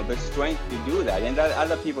 the strength to do that. And that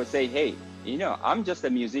other people say, hey, I'm just a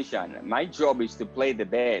musician. My job is to play the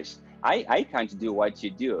bass. I can't do what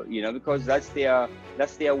you do, because that's their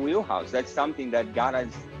wheelhouse. That's something that God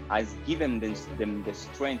has given them the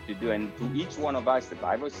strength to do. And to each one of us, the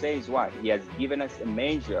Bible says what? He has given us a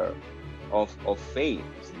measure of faith.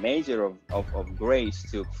 It's a measure of grace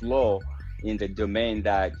to flow in the domain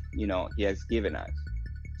that, you know, he has given us.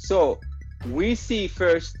 So we see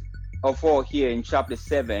first of all here in chapter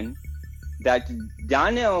 7 that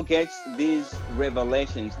Daniel gets these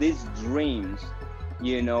revelations, these dreams,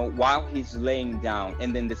 you know, while he's laying down.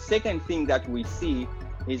 And then the second thing that we see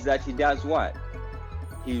is that he does what?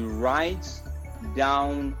 He writes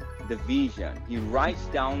down the vision. He writes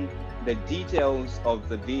down the details of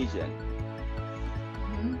the vision.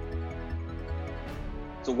 Mhm.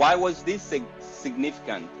 So why was this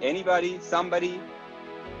significant? Anybody? Somebody?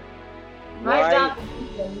 Write down the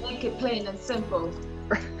vision, make it plain and simple.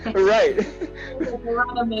 Right. The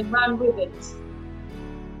runner may run with it.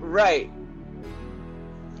 Right.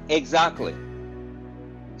 Exactly.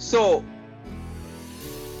 So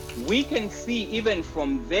we can see even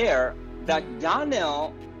from there that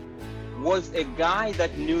Daniel was a guy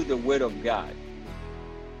that knew the word of God.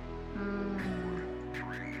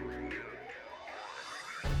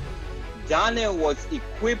 Daniel was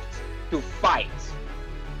equipped to fight.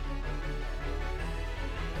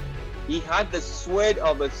 He had the sword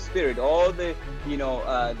of the spirit. All the, you know,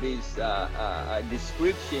 these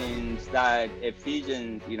descriptions that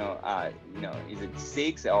Ephesians, is it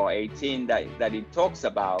 6 or 18 that it talks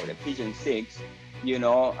about, Ephesians 6, you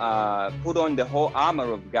know, put on the whole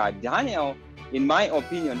armor of God. Daniel, in my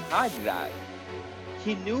opinion, had that.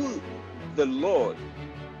 He knew the Lord.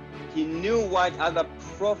 He knew what other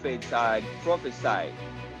prophets had prophesied.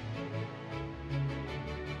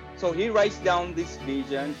 So he writes down this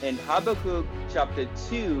vision, and Habakkuk chapter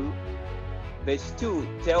 2, verse 2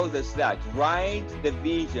 tells us that, write the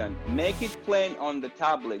vision, make it plain on the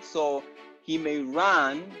tablet, so he may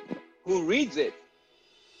run who reads it.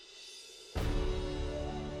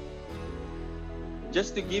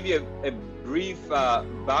 Just to give you a brief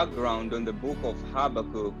background on the book of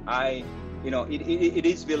Habakkuk, it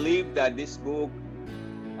is believed that this book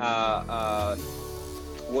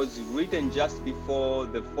was written just before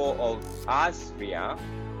the fall of Assyria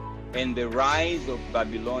and the rise of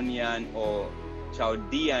Babylonian or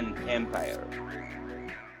Chaldean Empire.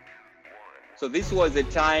 So this was a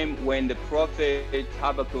time when the prophet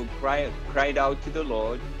Habakkuk cried out to the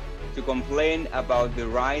Lord to complain about the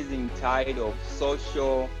rising tide of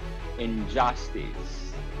social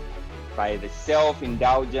injustice by the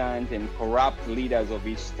self-indulgent and corrupt leaders of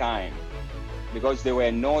his time, because there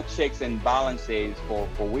were no checks and balances for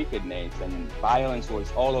wickedness, and violence was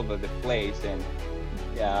all over the place. And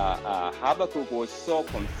Habakkuk was so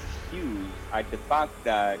confused at the fact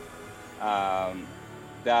that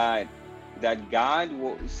that God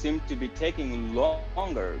seemed to be taking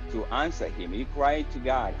longer to answer him. He cried to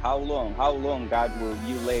God, how long, God, will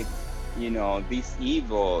you let, you know, this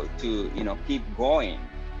evil to, you know, keep going?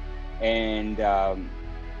 And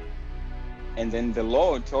then the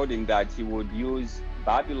Lord told him that he would use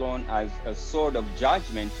Babylon as a sword of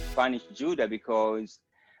judgment to punish Judah, because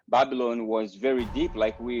Babylon was very deep,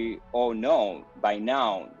 like we all know by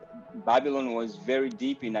now. Babylon was very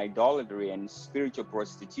deep in idolatry and spiritual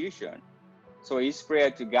prostitution. So his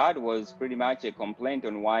prayer to God was pretty much a complaint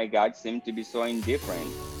on why God seemed to be so indifferent,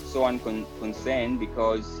 so unconcerned,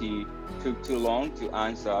 because he took too long to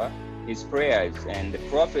answer his prayers. And the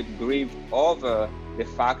prophet grieved over the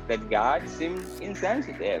fact that God seemed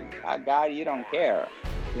insensitive. God, you don't care.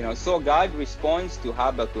 You know, so God responds to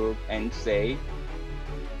Habakkuk and say,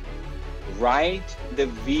 write the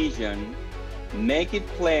vision, make it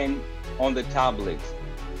plain on the tablets,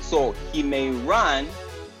 so he may run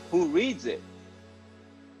who reads it.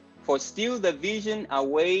 For still the vision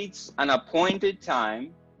awaits an appointed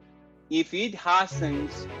time. If it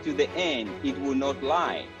hastens to the end, it will not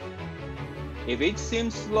lie. If it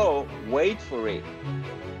seems slow, wait for it.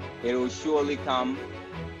 It will surely come.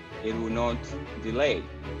 It will not delay.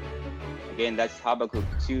 Again, that's Habakkuk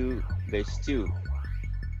 2, verse 2.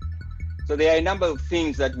 So there are a number of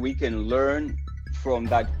things that we can learn from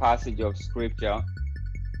that passage of scripture.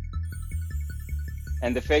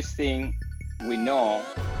 And the first thing we know,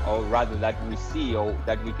 or rather that we see, or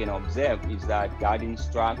that we can observe, is that God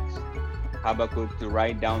instructs Habakkuk to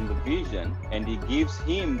write down the vision, and he gives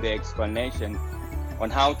him the explanation on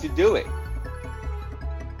how to do it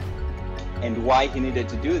and why he needed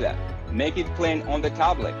to do that. Make it plain on the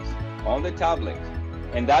tablets.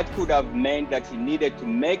 And that could have meant that he needed to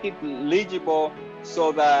make it legible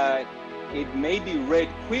so that it may be read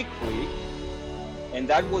quickly. And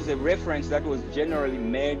that was a reference that was generally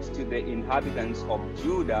made to the inhabitants of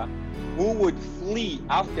Judah, who would flee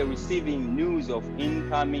after receiving news of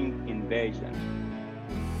incoming invasion.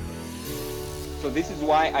 So this is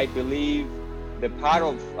why I believe the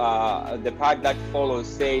part that follows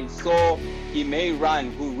says, so he may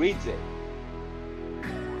run who reads it.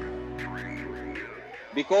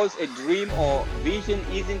 Because a dream or vision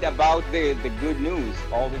isn't about the good news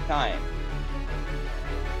all the time.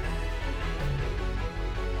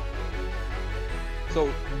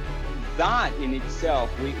 So that in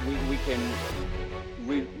itself, we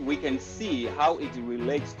can see how it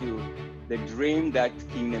relates to the dream that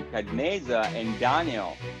King Nebuchadnezzar and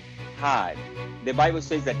Daniel had. The Bible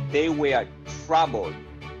says that they were troubled,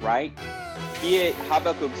 right? Here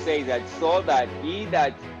Habakkuk says that so that he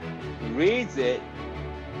that reads it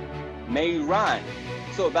may run.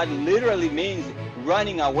 So that literally means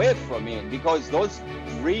running away from it, because those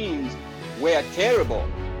dreams were terrible.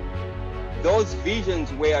 Those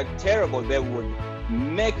visions were terrible. They would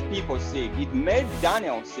make people sick. It made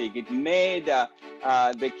Daniel sick. It made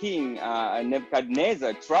the king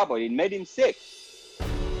Nebuchadnezzar troubled. It made him sick.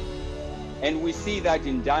 And we see that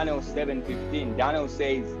in Daniel 7:15. Daniel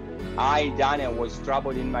says, I, Daniel, was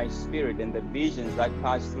troubled in my spirit, and the visions that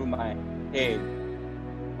passed through my head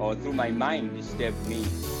or through my mind disturbed me.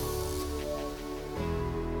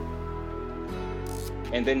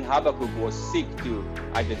 And then Habakkuk was sick too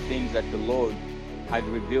at the things that the Lord had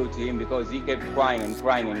revealed to him, because he kept crying and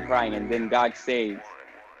crying and crying. And then God says,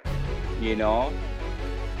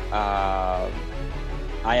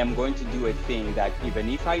 I am going to do a thing that even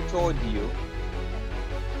if I told you,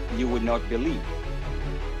 you would not believe.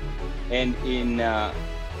 And in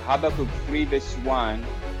Habakkuk 3 verse 1,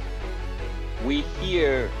 we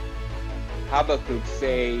hear Habakkuk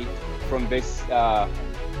say from verse,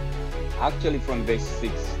 from verse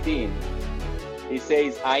 16, he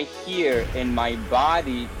says, I hear and my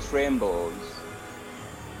body trembles.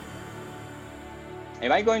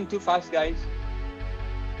 Am I going too fast, guys?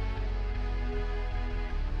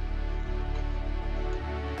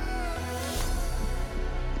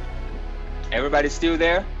 Everybody still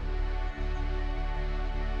there?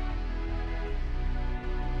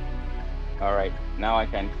 All right, now I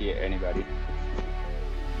can't hear anybody.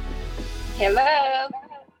 Hello.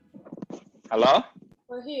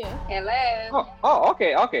 We're here. Hello. Oh,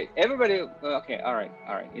 okay. Everybody, okay, all right.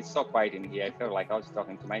 It's so quiet in here. I felt like I was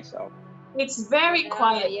talking to myself. It's very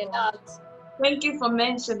quiet. You're not. Thank you for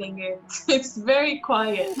mentioning it. It's very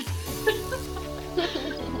quiet.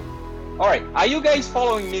 All right, are you guys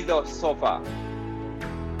following me though so far?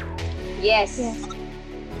 Yes.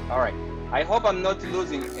 All right. I hope I'm not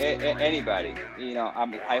losing anybody.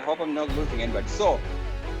 I hope I'm not losing anybody. So,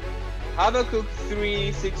 Habakkuk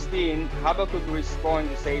 3:16, Habakkuk responds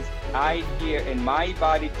and says, I hear and my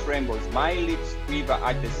body trembles, my lips quiver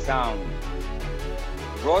at the sound.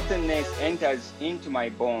 Rottenness enters into my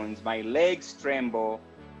bones, my legs tremble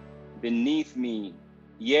beneath me.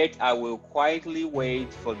 Yet I will quietly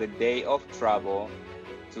wait for the day of trouble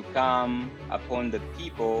to come upon the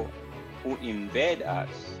people who invade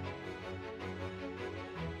us.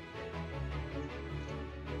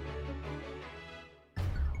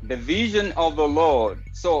 The vision of the Lord.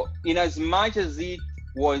 So, in as much as it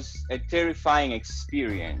was a terrifying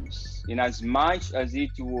experience, in as much as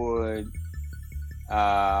it would,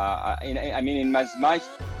 in as much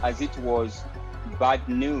as it was bad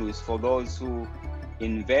news for those who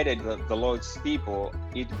invaded the Lord's people,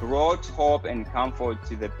 it brought hope and comfort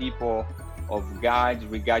to the people of God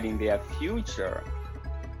regarding their future.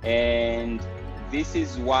 And this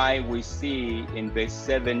is why we see in verse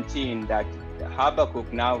 17 that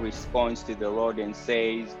Habakkuk now responds to the Lord and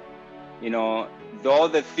says, though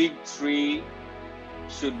the fig tree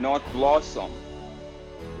should not blossom,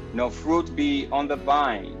 no fruit be on the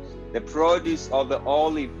vines, the produce of the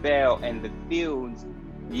olive fail, and the fields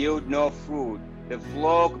yield no fruit, the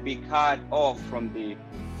flock be cut off from the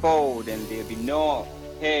fold, and there be no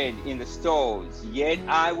head in the stalls, yet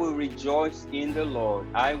I will rejoice in the Lord.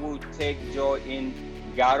 I will take joy in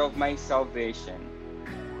God of my salvation.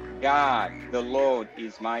 God, the Lord,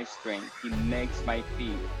 is my strength. He makes my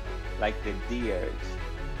feet like the deer's.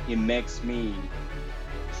 He makes me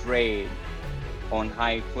tread on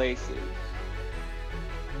high places.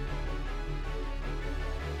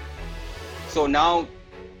 So now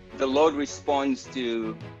the Lord responds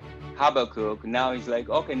to Habakkuk. Now he's like,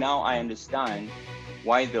 okay, now I understand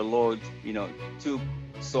why the Lord, took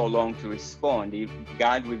so long to respond. If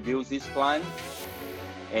God reveals his plan,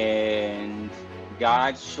 and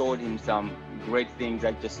God showed him some great things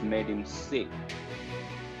that just made him sick.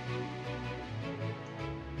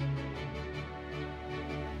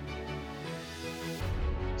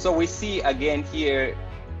 So we see again here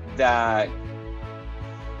that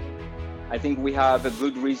I think we have a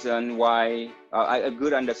good reason why, a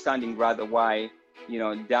good understanding rather, why,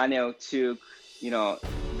 Daniel took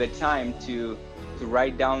the time to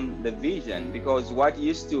write down the vision, because what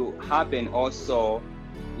used to happen also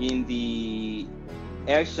in the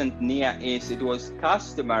ancient Near East, it was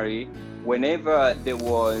customary whenever there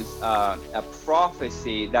was a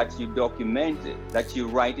prophecy that you documented, that you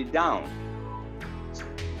write it down.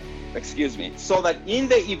 Excuse me. So that in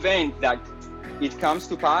the event that it comes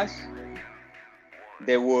to pass,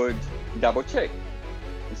 they would double check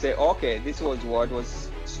and say, okay, this was what was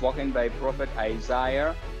spoken by Prophet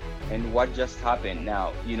Isaiah and what just happened.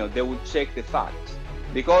 Now, they would check the facts,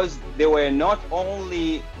 because they were not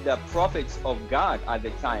only the prophets of God at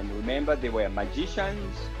the time. Remember, they were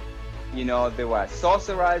magicians, they were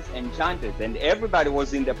sorcerers, enchanters, and everybody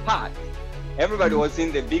was in the part. Everybody was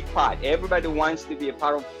in the big part. Everybody wants to be a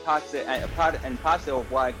part and parcel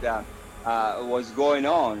of what was going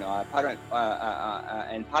on,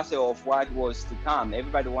 and parcel of what was to come.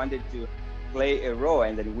 Everybody wanted to play a role,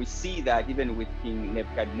 and then we see that even with King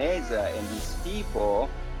Nebuchadnezzar and his people,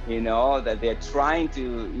 that they're trying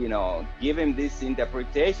to, give him this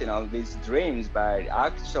interpretation of these dreams, but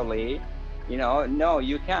actually, no,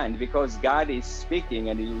 you can't, because God is speaking,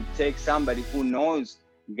 and you take somebody who knows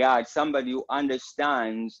God, somebody who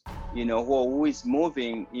understands, who is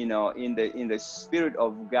moving, in the spirit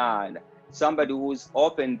of God, somebody who's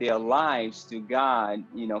opened their lives to God,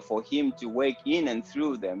 for Him to work in and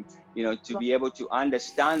through them, to be able to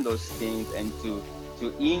understand those things and to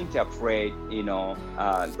interpret,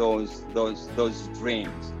 those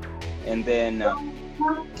dreams. And then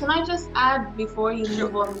can I just add before you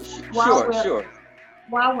move on? Sure.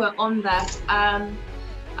 While we're on that,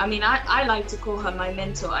 I like to call her my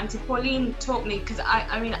mentor. Auntie Pauline taught me, because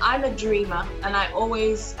I'm a dreamer, and I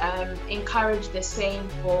always encourage the same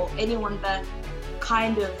for anyone that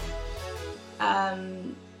kind of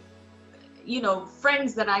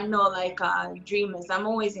friends that I know like dreamers. I'm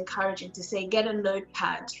always encouraging to say, get a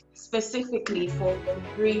notepad specifically for the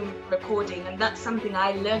dream recording, and that's something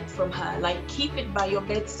I learned from her. Like, keep it by your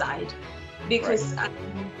bedside, because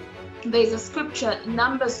there's a scripture,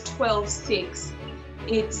 Numbers 12:6.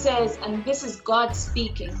 It says, and this is God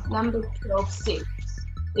speaking, Numbers 12:6.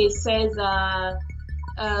 It says,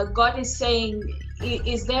 God is saying,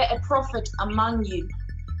 is there a prophet among you?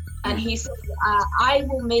 And he said, I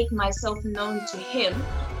will make myself known to him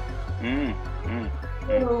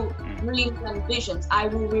through dreams and visions. I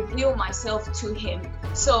will reveal myself to him.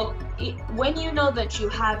 So when you know that you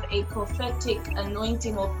have a prophetic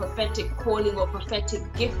anointing or prophetic calling or prophetic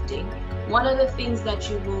gifting, one of the things that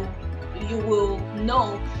you will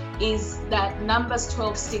know is that Numbers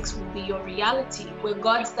 12:6 will be your reality, where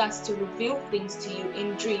God starts to reveal things to you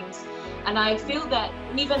in dreams. And I feel that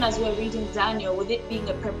even as we're reading Daniel, with it being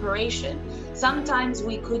a preparation, sometimes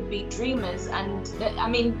we could be dreamers. And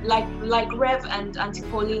like Rev and Auntie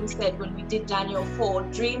Pauline said when we did Daniel 4,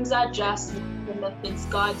 dreams are just the methods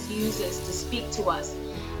God uses to speak to us.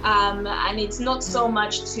 And it's not so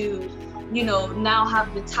much to now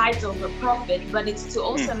have the title of a prophet, but it's to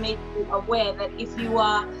also make you aware that if you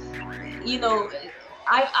are,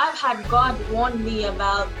 I've had God warn me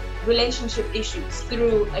about relationship issues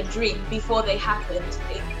through a dream before they happened.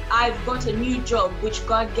 I've got a new job, which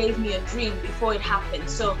God gave me a dream before it happened.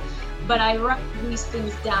 So, but I write these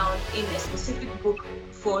things down in a specific book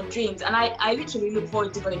for dreams, and I literally look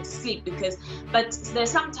forward to going to sleep but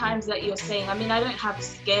there's some times that you're saying, I don't have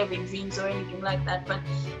scary dreams or anything like that, but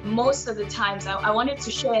most of the times I wanted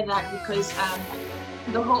to share that because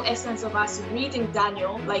the whole essence of us reading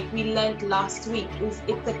Daniel, like we learned last week, is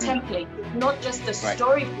it's a template. It's not just a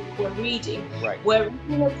story book we're reading. We're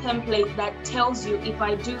reading a template that tells you, if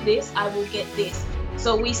I do this, I will get this.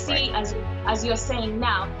 So we see, as you're saying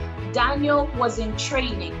now, Daniel was in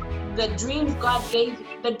training. The dreams God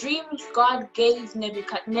gave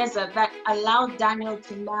Nebuchadnezzar that allowed Daniel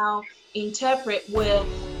to now interpret were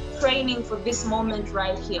training for this moment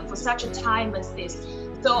right here, for such a time as this.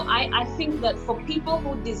 So I think that for people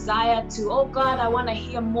who desire to, oh God, I want to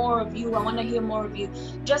hear more of you,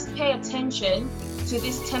 just pay attention to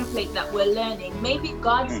this template that we're learning. Maybe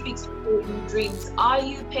God speaks to you in dreams. Are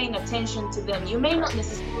you paying attention to them? You may not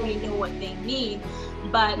necessarily know what they mean,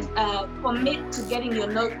 but commit to getting your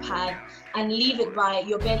notepad and leave it by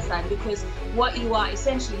your bedside, because what you are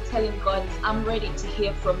essentially telling God is, I'm ready to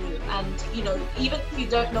hear from you. And even if you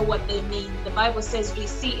don't know what they mean, the Bible says we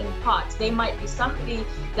see in parts. They might be somebody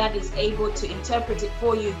that is able to interpret it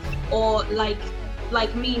for you, or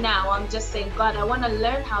like me now, I'm just saying, God, I want to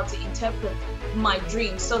learn how to interpret my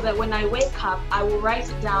dreams, so that when I wake up, I will write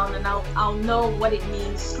it down and I'll know what it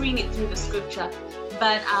means, screen it through the scripture.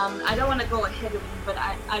 But I don't want to go ahead of you, but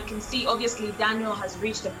I can see obviously Daniel has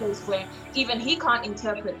reached a place where even he can't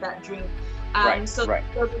interpret that dream. Right, So, right.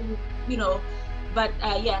 you know, but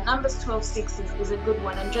yeah, Numbers 12:6 is a good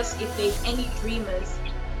one. And just if there's any dreamers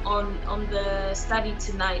on the study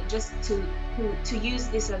tonight, just to use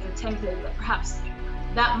this as a template, that perhaps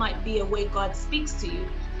that might be a way God speaks to you,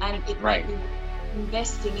 and it Right. might be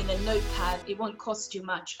investing in a notepad. It won't cost you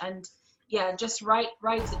much, and yeah, just write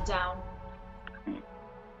it down.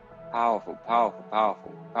 Powerful, powerful,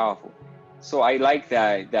 powerful, powerful. So I like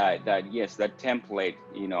that yes, that template,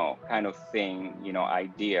 kind of thing,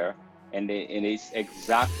 idea, and it's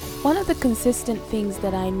exact. One of the consistent things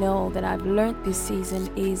that I know that I've learned this season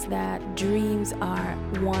is that dreams are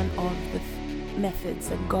one of the methods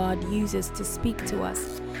that God uses to speak to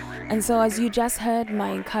us. And so, as you just heard,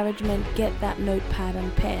 my encouragement, get that notepad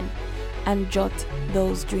and pen and jot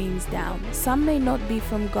those dreams down. Some may not be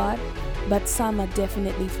from God, but some are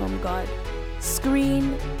definitely from God.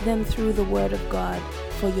 Screen them through the Word of God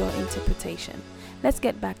for your interpretation. Let's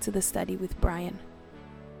get back to the study with Brian.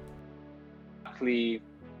 Exactly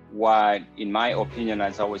what, in my opinion,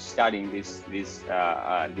 as I was studying this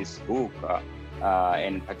book,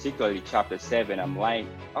 and particularly chapter 7, I'm like,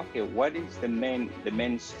 okay, what is the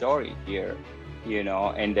main story here?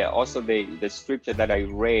 And also the scripture that I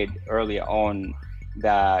read earlier on,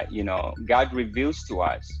 that God reveals to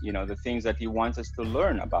us the things that he wants us to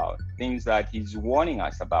learn about, things that he's warning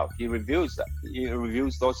us about. He reveals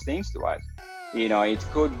those things to us. It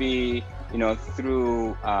could be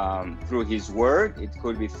through his word. It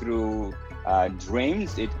could be through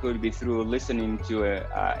dreams. It could be through listening to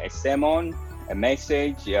a sermon, a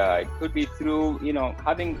message. It could be through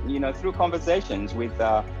having through conversations with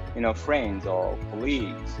friends or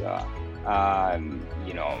colleagues,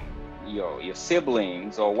 your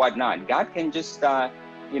siblings or whatnot. God can just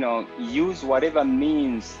use whatever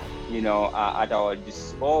means at our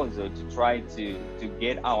disposal to try to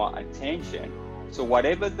get our attention. So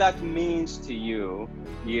whatever that means to you,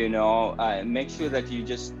 make sure that you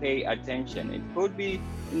just pay attention. It could be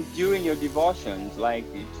during your devotions, like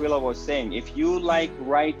Twila was saying. If you like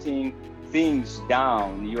writing things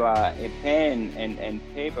down, you are a pen and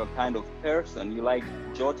paper kind of person, you like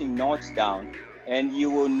jotting notes down, and you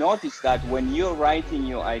will notice that when you're writing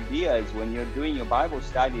your ideas, when you're doing your Bible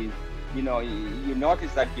studies, you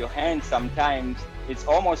notice that your hand sometimes, it's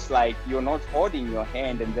almost like you're not holding your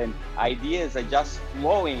hand, and then ideas are just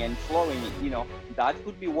flowing and flowing. That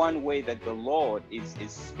could be one way that the Lord is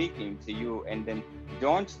speaking to you. And then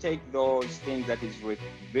don't take those things that he's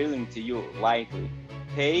revealing to you lightly.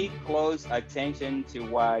 Pay close attention to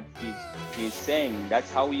what he's saying.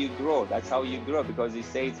 That's how you grow. Because he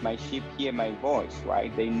says, my sheep hear my voice,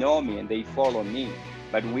 right? They know me and they follow me.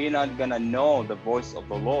 But we're not gonna know the voice of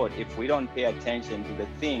the Lord if we don't pay attention to the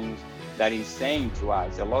things that he's saying to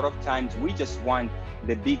us. A lot of times we just want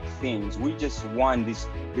the big things. We just want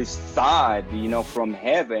this thought, from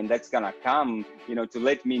heaven that's gonna come, to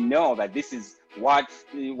let me know that this is what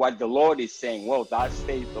the Lord is saying. Well, that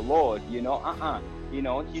says the Lord.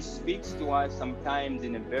 He speaks to us sometimes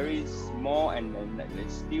in a very small and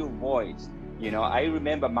still voice. I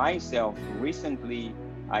remember myself recently,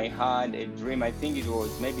 I had a dream. I think it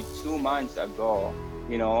was maybe 2 months ago.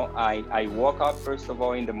 I woke up first of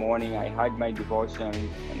all in the morning. I had my devotion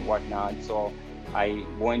and whatnot. So I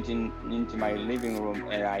went into my living room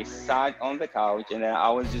and I sat on the couch, and then I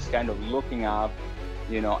was just kind of looking up,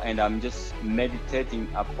 and I'm just meditating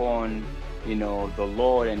upon, the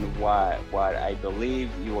Lord and what I believe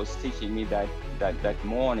he was teaching me that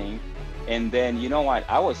morning. And then,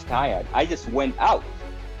 I was tired. I just went out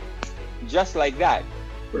just like that.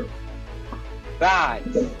 But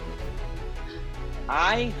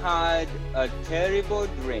I had a terrible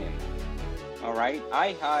dream. All right,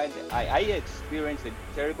 I experienced a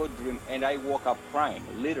terrible dream, and I woke up crying,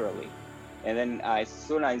 literally. And then as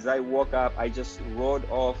soon as I woke up, I just rolled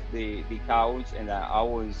off the couch, and I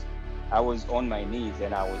was on my knees,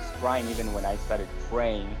 and I was crying even when I started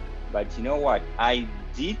praying. But you know what? I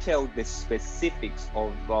detailed the specifics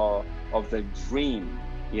of the dream,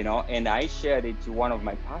 and I shared it to one of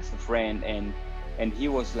my pastor friend, and he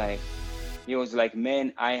was like,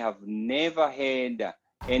 man, I have never heard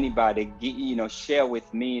anybody share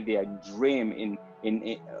with me their dream in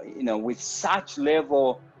with such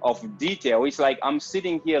level of detail. It's like I'm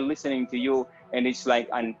sitting here listening to you, and it's like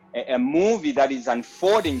a movie that is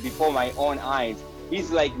unfolding before my own eyes. It's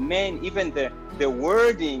like, man, even the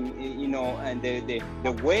wording, and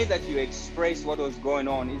the way that you express what was going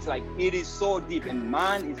on, it's like it is so deep. And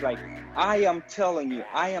man, it's like I am telling you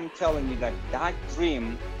that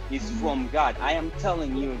dream is from God. I am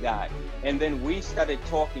telling you that. And then we started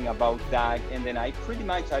talking about that, and then I pretty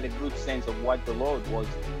much had a good sense of what the Lord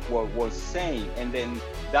was saying. And then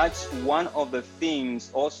that's one of the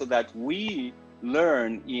things also that we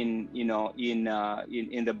learn in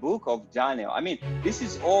the book of Daniel. I mean, this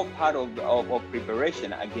is all part of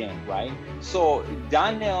preparation again, right? So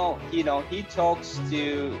Daniel, he talks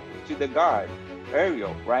to the guard,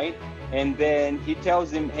 Ariel, right? And then he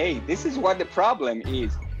tells him, hey, this is what the problem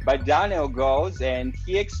is. But Daniel goes and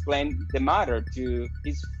he explained the matter to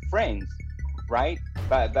his friends, right?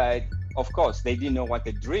 But of course, they didn't know what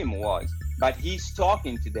the dream was. But he's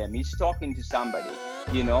talking to them. He's talking to somebody,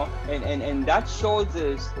 and that shows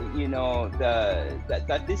us,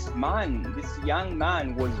 that this young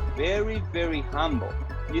man was very, very humble.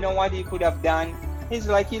 You know what he could have done? He's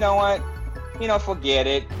like, you know what? Forget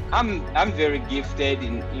it. I'm very gifted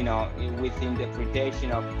in, with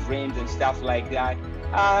interpretation of dreams and stuff like that.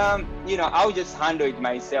 I'll just handle it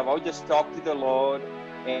myself. I'll just talk to the Lord,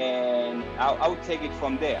 and I'll take it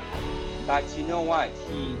from there. But you know what?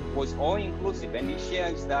 He was all inclusive, and he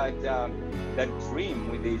shares that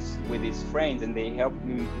dream with his friends, and they help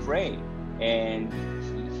him pray. And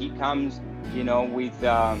he comes, with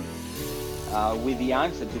the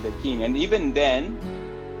answer to the king. And even then,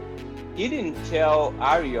 he didn't tell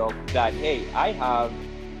Arioch that, hey, I have,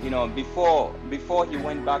 before he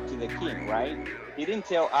went back to the king, right? He didn't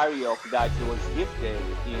tell Arioch that he was gifted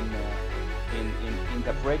in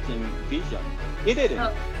interpreting vision. He didn't.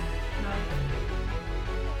 No.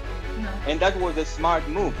 And that was a smart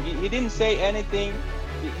move. He didn't say anything.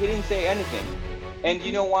 He didn't say anything. And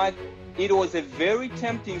you know what? It was a very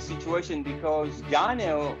tempting situation, because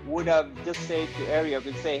Daniel would have just said to Arioch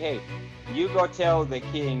and say, hey, you go tell the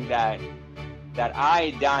king that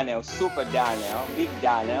I, Daniel, Super Daniel, Big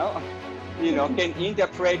Daniel, can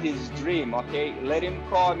interpret his dream, okay? Let him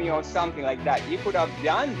call me or something like that. He could have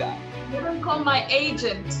done that. Let him call my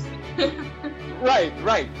agent. Right.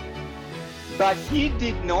 But he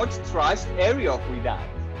did not trust Arioch with that.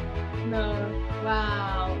 No.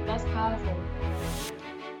 Wow, that's powerful.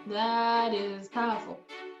 That is powerful.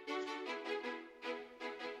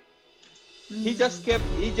 He just kept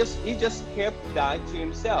that to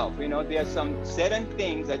himself. There are some certain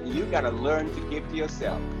things that you gotta learn to keep to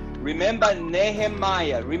yourself. Remember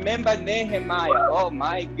Nehemiah. Oh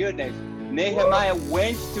my goodness. Nehemiah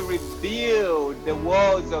went to rebuild the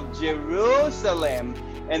walls of Jerusalem.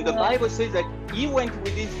 And the Bible says that he went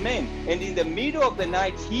with his men, and in the middle of the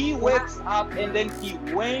night, he wakes up and then he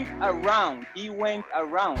went around.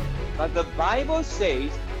 But the Bible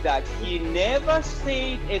says that he never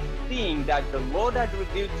said a thing that the Lord had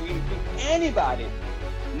revealed to him to anybody,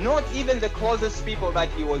 not even the closest people that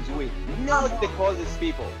he was with, not the closest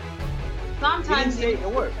people. Sometimes he didn't say a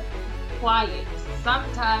word. Quiet.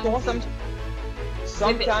 Sometimes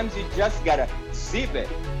you just gotta zip it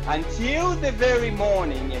until the very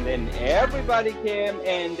morning, and then everybody came,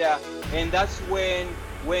 and that's when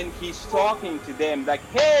he's talking to them like,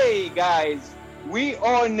 hey guys, we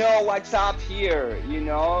all know what's up here.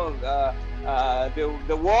 The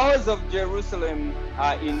walls of Jerusalem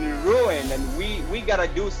are in ruin, and we gotta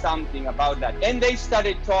do something about that. And they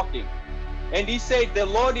started talking, and he said, the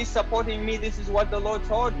Lord is supporting me. This is what the Lord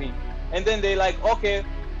told me. And then they're like, okay,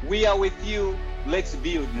 we are with you. Let's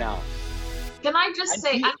build now. Can I just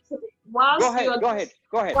say, actually, whilst go ahead.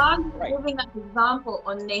 While you're giving an example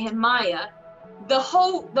on Nehemiah, the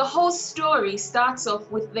whole story starts off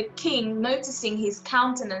with the king noticing his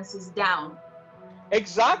countenance is down.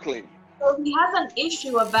 Exactly. So he has an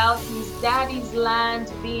issue about his daddy's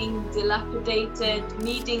land being dilapidated,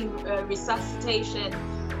 needing resuscitation,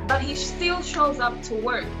 but he still shows up to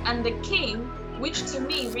work. And the king, which to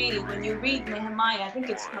me, really, when you read Nehemiah, I think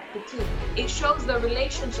it's chapter 2, it shows the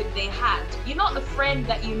relationship they had. You're not the friend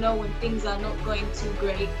that you know when things are not going too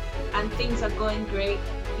great and things are going great,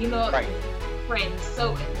 right. Friends.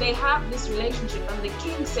 So they have this relationship, and the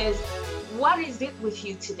king says, what is it with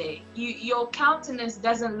you today? Your countenance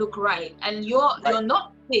doesn't look right, and you're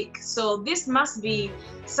not sick, so this must be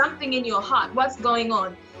something in your heart. What's going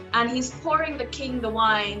on? And he's pouring the king the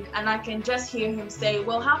wine, and I can just hear him say,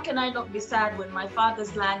 well, how can I not be sad when my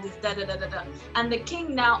father's land is da-da-da-da-da? And the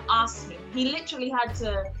king now asks him. He literally had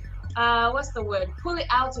to, pull it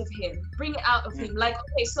out of him, bring it out of him. Like,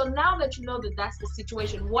 okay, so now that you know that that's the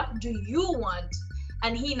situation, what do you want?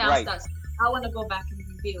 And he now starts, I want to go back and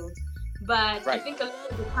rebuild. But I think a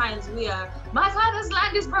lot of the times we are, my father's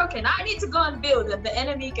land is broken, I need to go and build, and the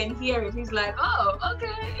enemy can hear it. He's like, oh,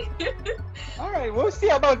 okay. All right, we'll see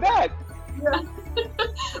about that. Yeah.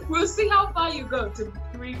 We'll see how far you go to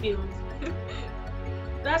rebuild.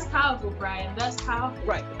 That's powerful, Brian. That's powerful.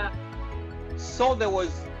 Right. So there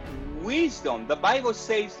was wisdom. The Bible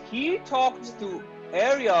says he talked to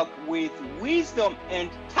Arioch with wisdom and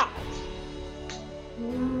tact.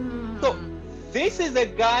 So this is a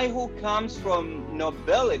guy who comes from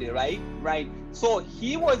nobility, right? So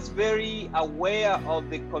he was very aware of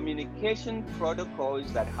the communication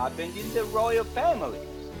protocols that happened in the royal families.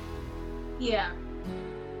 Yeah.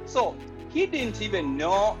 So he didn't even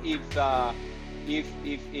know if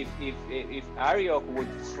Arioch would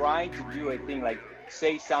try to do a thing like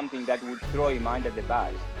say something that would throw him under the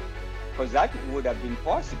bus, because that would have been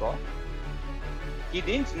possible. He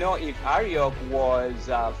didn't know if Arioch was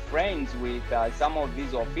friends with some of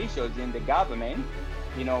these officials in the government.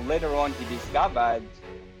 Later on he discovered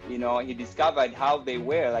how they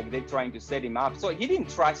were, like they're trying to set him up. So he didn't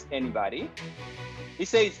trust anybody. He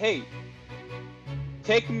says, hey,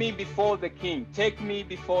 take me before the king. Take me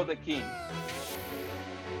before the king.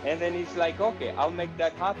 And then he's like, okay, I'll make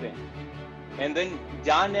that happen. And then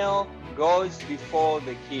Daniel goes before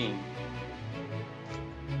the king.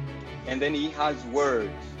 And then he has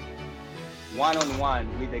words,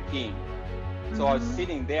 one-on-one with the king. So I was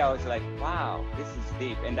sitting there, I was like, wow, this is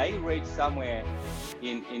deep. And I read somewhere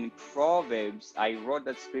in Proverbs, I wrote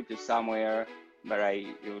that scripture somewhere, but it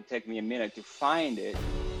will take me a minute to find it.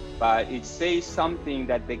 But it says something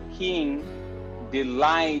that the king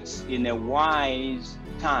delights in a wise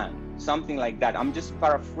tongue, something like that. I'm just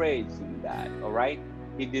paraphrasing that, all right?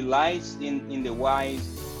 He delights in the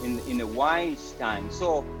wise, in a wise tongue.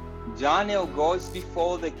 So Daniel goes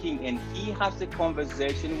before the king and he has a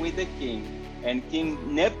conversation with the king. And King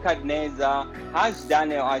Nebuchadnezzar has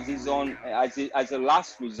Daniel as his own, as a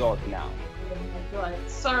last resort now. Oh my God.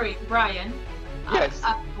 Sorry, Brian. Yes.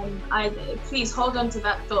 Please hold on to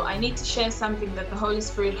that thought. I need to share something that the Holy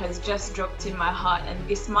Spirit has just dropped in my heart, and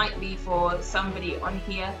this might be for somebody on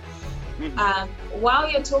here.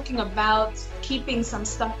 While you're talking about keeping some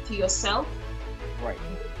stuff to yourself, right?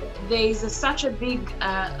 There's such a big.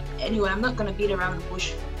 Anyway, I'm not going to beat around the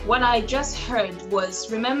bush. What I just heard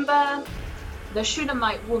was, remember the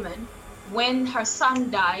Shunammite woman, when her son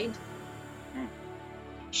died,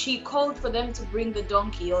 she called for them to bring the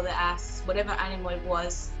donkey or the ass, whatever animal it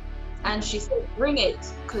was, and she said, bring it,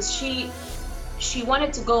 because she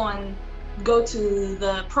wanted to go to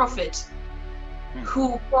the prophet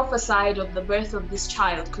who prophesied of the birth of this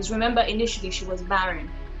child, because remember initially she was barren.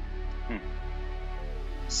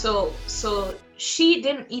 So she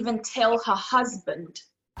didn't even tell her husband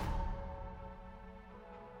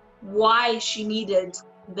why she needed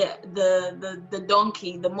the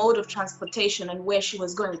donkey, the mode of transportation, and where she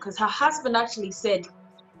was going, because her husband actually said,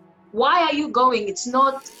 why are you going?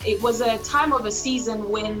 It was a time of a season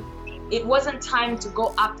when it wasn't time to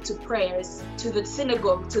go up to prayers, to the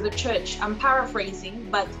synagogue, to the church. I'm paraphrasing,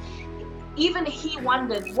 but even he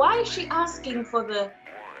wondered, why is she asking for the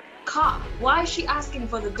car? Why is she asking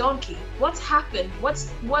for the donkey? What's happened?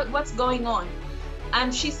 What's going on?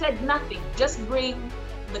 And she said, nothing, just bring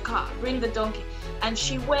the car, bring the donkey. And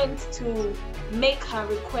she went to make her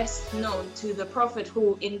request known to the prophet,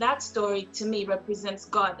 who in that story to me represents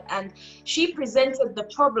God. And she presented the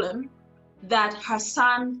problem that her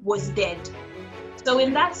son was dead. So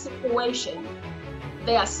in that situation,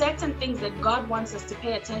 there are certain things that God wants us to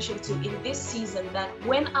pay attention to in this season, that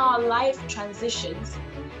when our life transitions,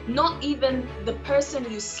 not even the person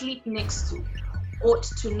you sleep next to ought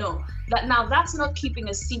to know. That now, that's not keeping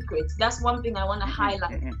a secret. That's one thing I want to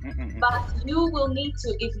highlight. But you will need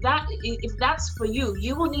to, if that's for you,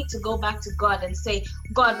 you will need to go back to God and say,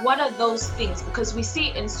 God, what are those things? Because we see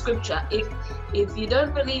in scripture, if you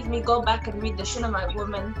don't believe me, go back and read the Shunammite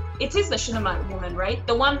woman. It is the Shunammite woman, right?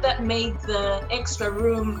 The one that made the extra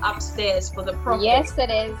room upstairs for the prophet. Yes,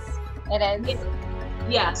 it is. It is.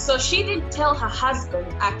 Yeah, so she didn't tell her husband,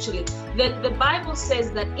 actually. The Bible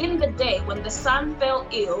says that in the day when the son fell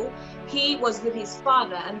ill, he was with his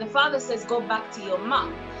father, and the father says, go back to your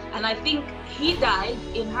mom. And I think he died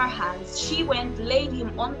in her hands. She went, laid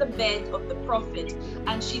him on the bed of the prophet,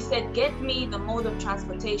 and she said, get me the mode of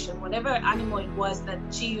transportation, whatever animal it was that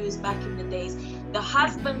she used back in the days. The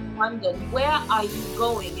husband wondered, where are you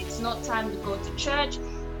going? It's not time to go to church.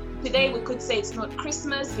 Today we could say it's not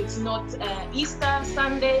Christmas, it's not Easter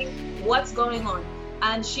Sunday, what's going on?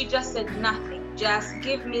 And she just said nothing, just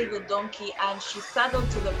give me the donkey. And she saddled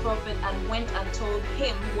to the prophet and went and told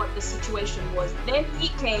him what the situation was. Then he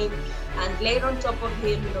came and laid on top of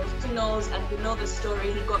him, nose to nose, and we know the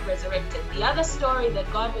story, he got resurrected. The other story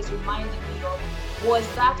that God was reminding me of was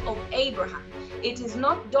that of Abraham. it is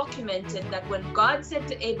not documented that when God said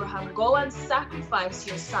to Abraham, go and sacrifice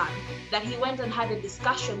your son, that he went and had a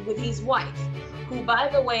discussion with his wife, who, by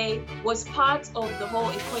the way, was part of the whole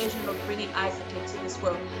equation of bringing Isaac into this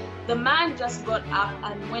world. The man just got up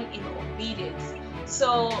and went in obedience.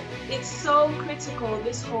 So it's so critical,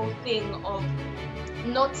 this whole thing of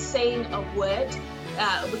not saying a word,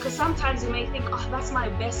 because sometimes you may think, oh, that's my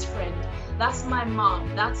best friend, that's my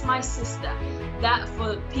mom, that's my sister. That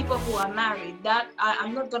for people who are married, that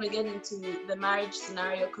I'm not going to get into the marriage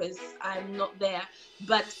scenario because I'm not there,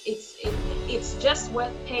 but it's just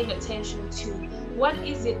worth paying attention to what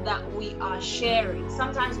is it that we are sharing.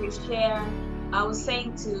 Sometimes we share. I was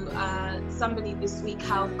saying to somebody this week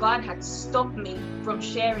how God had stopped me from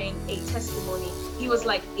sharing a testimony. He was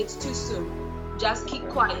like, it's too soon, just keep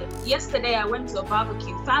quiet. Yesterday I went to a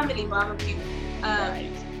barbecue, family barbecue.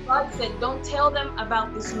 God said, don't tell them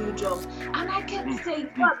about this new job. And I kept saying,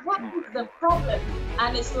 what is the problem?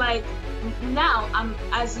 And it's like, now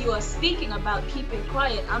as you are speaking about keeping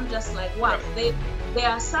quiet, I'm just like, wow, there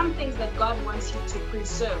are some things that God wants you to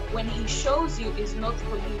preserve. When he shows you, is not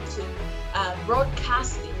for you to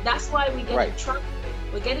broadcast it. That's why we get in trouble.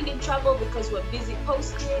 We're getting in trouble because we're busy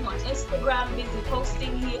posting on Instagram, busy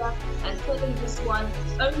posting here and telling this one.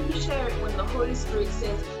 Only share it when the Holy Spirit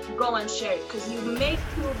says, go and share it, because you may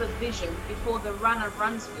kill the vision before the runner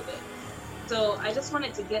runs with it. So I just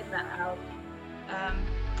wanted to get that out.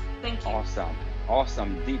 Thank you.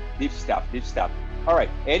 Awesome. Deep stuff. All right.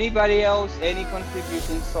 Anybody else? Any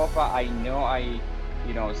contributions so far? I know I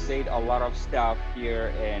said a lot of stuff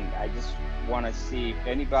here, and I just want to see if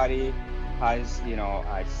anybody has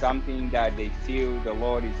something that they feel the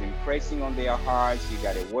Lord is impressing on their hearts. You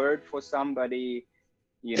got a word for somebody,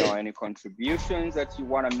 any contributions that you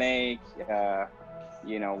want to make.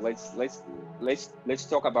 Let's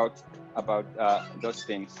talk about those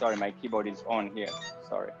things. Sorry, my keyboard is on here.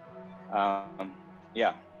 Sorry.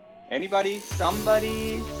 Yeah. Anybody?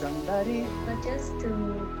 Somebody? But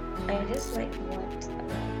I just like what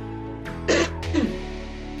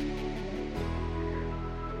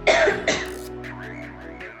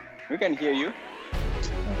we can hear you.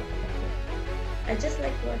 I just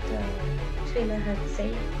like what Trina had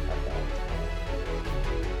said about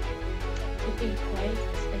keeping quiet,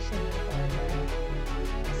 especially on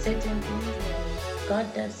certain things. When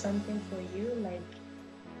God does something for you, like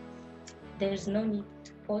there's no need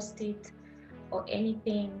to post it or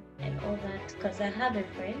anything and all that. Because I have a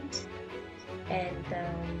friend, and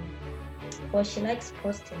she likes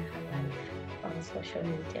posting her life on social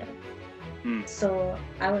media. So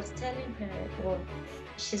I was telling her,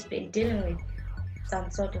 she's been dealing with some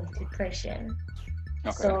sort of depression.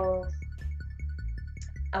 Okay. So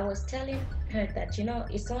I was telling her that,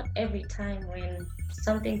 it's not every time when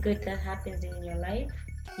something good that happens in your life,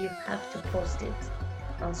 you have to post it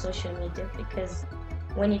on social media, because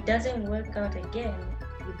when it doesn't work out again,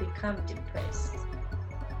 you become depressed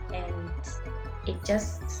and it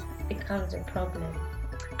just becomes a problem.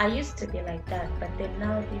 I used to be like that, but then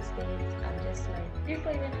now these days I'm just like,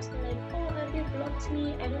 people even ask me like, oh, have you blocked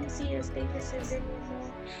me? I don't see your statuses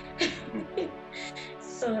anymore.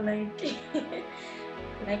 So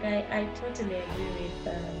I totally agree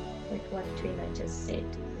with what Trina just said.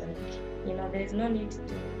 Like, there's no need to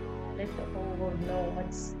let the whole world know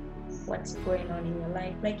what's going on in your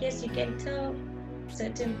life. Like, yes, you can tell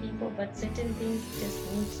certain people, but certain things just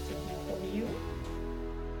need to be for you,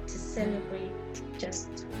 to celebrate just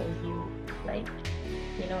for you,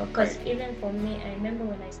 because even for me, I remember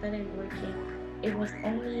when I started working, it was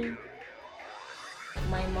only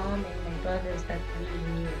my mom and my brothers that really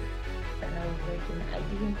knew that I was working. I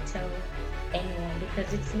didn't tell anyone,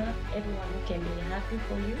 because it's not everyone who can be happy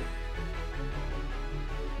for you,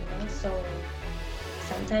 so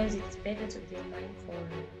sometimes it's better to be mindful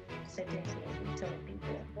of certain things we tell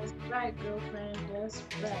people. That's right, girlfriend, that's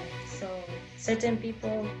right. So certain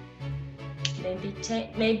people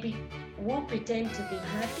maybe will pretend to be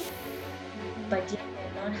happy, but yet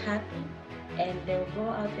they're not happy, and they'll go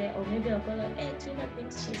out there, or maybe I'll go like, hey, Trina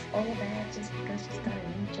thinks she's all that just because she's got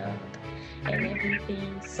a new job and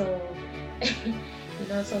everything. So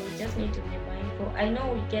so we just need to be mindful. I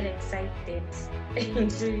know we get excited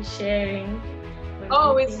into sharing.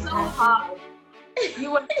 Oh, it's so hard.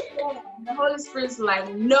 You were the Holy Spirit's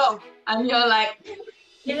like, no, and you're like,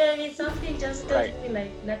 even if something just tells me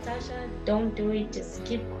like, Natasha, don't do it, just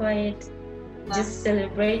keep quiet, just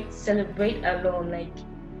celebrate alone, like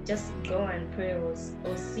just go and pray or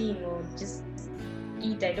sing or just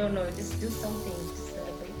eat, I don't know, just do something to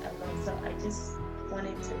celebrate alone. So I just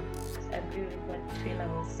wanted to agree with what Trina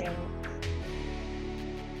was saying.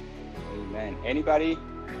 Amen. Anybody?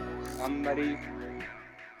 Somebody?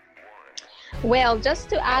 Well, just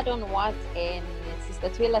to add on what Sister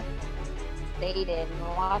Twila stated and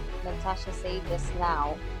what Natasha said just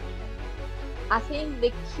now, I think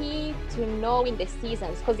the key to knowing the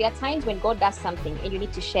seasons, because there are times when God does something and you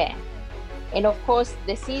need to share. And of course,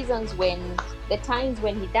 the times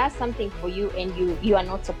when He does something for you and you are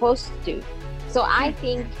not supposed to. So I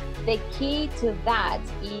think the key to that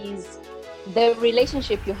is the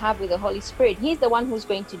relationship you have with the Holy Spirit. He's the one who's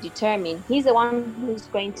going to determine. He's the one who's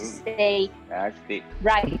going to say, That's it.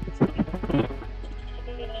 right.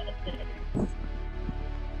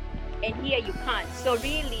 And here you can't. So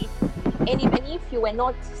really, and even if you were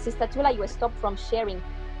not, Sister Twila, you were stopped from sharing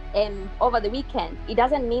over the weekend, it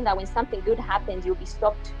doesn't mean that when something good happens, you'll be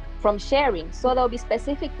stopped from sharing. So there'll be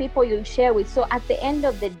specific people you share with. So at the end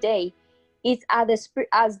of the day, it's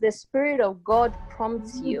as the Spirit of God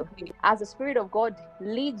prompts you, as the Spirit of God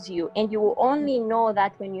leads you, and you will only know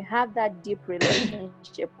that when you have that deep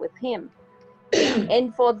relationship with Him.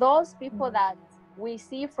 And for those people that we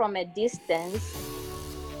see from a distance,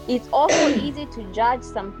 it's also easy to judge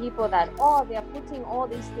some people that, they are putting all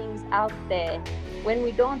these things out there when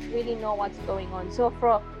we don't really know what's going on. So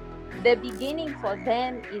for the beginning for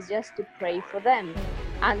them is just to pray for them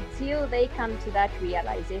until they come to that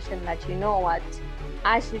realization that, you know what,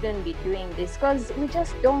 I shouldn't be doing this, because we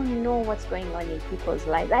just don't know what's going on in people's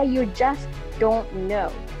lives. You just don't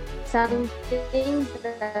know. Some things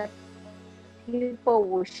that people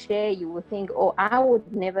will share, you will think, I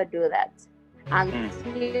would never do that.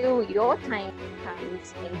 Until your time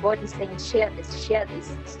comes and God is saying, share this.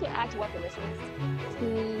 Just to add to what the listeners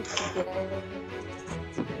say,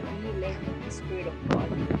 to be led by the Spirit of God,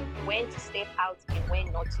 when to step out and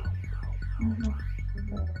when not to.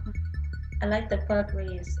 I like the part where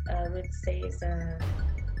it says there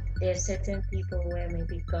are certain people where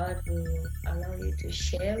maybe God will allow you to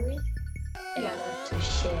share with and not to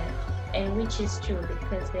share, and which is true,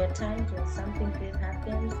 because there are times when something good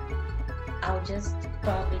happens, I'll just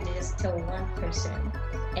probably just tell one person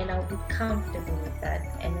and I'll be comfortable with that,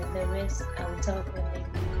 and then the rest I'll tell them. Maybe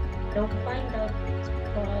they'll find out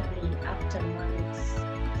probably after months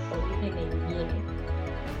or even a year.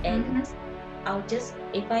 And I'll just,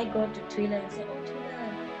 if I go to Twila and say,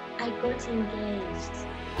 Twila, I got engaged,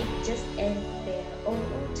 it just ends there.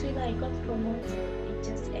 Twila, I got promoted, it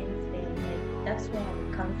just ends there. Like, that's why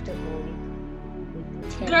I'm comfortable with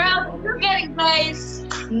the Girl, you're getting nice.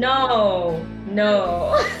 No.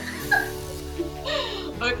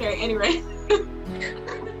 Okay, anyway.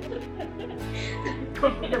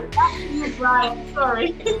 Right,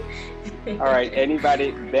 sorry. All right,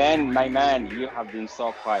 anybody? Ben, my man, you have been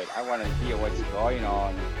so quiet. I want to hear what's going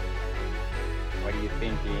on. What are you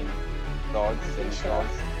thinking? Thoughts and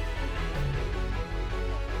thoughts?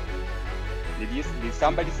 Did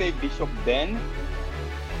somebody say Bishop Ben?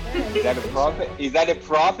 Is that a prophet? Is that a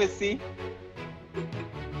prophecy?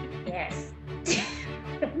 Yes.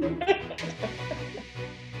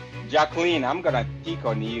 Jacqueline, I'm gonna pick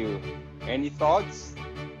on you. Any thoughts?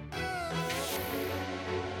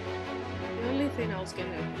 The only thing I was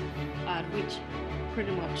gonna add, which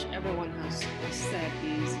pretty much everyone has said,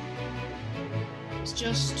 is it's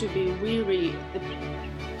just to be wary,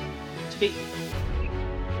 to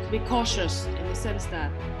be cautious in the sense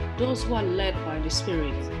that those who are led by the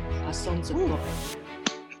Spirit are sons of God.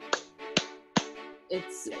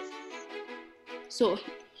 It's so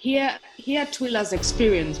here Twila's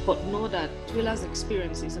experience, but know that Twila's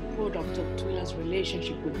experience is a product of Twila's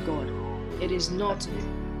relationship with God. It is not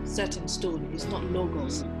set in stone. It's not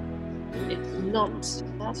logos. It's not.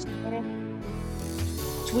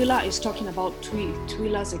 Twila is talking about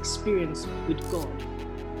Twila's experience with God.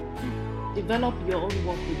 Develop your own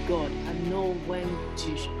walk with God and know when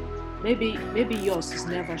to. Maybe yours is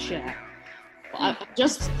never shared. I'm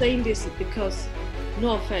just saying this because,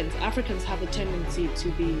 no offense, Africans have a tendency to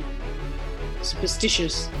be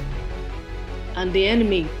superstitious, and the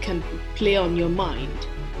enemy can play on your mind.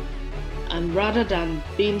 And rather than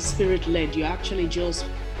being spirit-led, you're actually just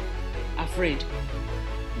afraid.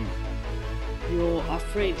 You're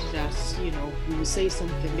afraid that, you will say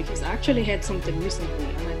something, because I actually heard something recently,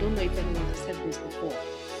 and I don't know if anyone has said this before,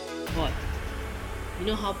 but you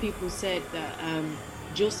know how people said that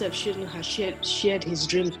Joseph shouldn't have shared his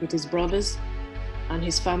dreams with his brothers and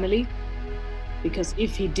his family, because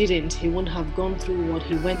if he didn't, he wouldn't have gone through what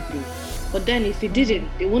he went through. But then if he didn't,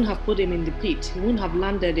 they wouldn't have put him in the pit. He wouldn't have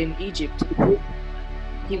landed in Egypt.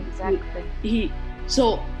 Exactly.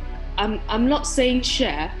 So I'm not saying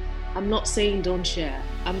share. I'm not saying don't share.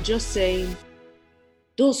 I'm just saying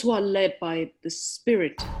those who are led by the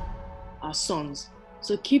Spirit are sons.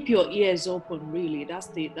 So keep your ears open, really. That's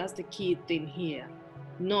the key thing here.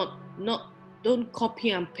 Don't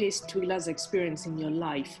copy and paste Twila's experience in your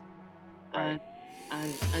life, Right.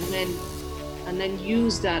 and then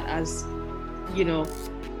use that as, you know,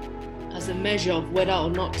 as a measure of whether or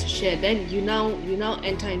not to share. Then you now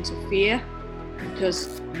enter into fear,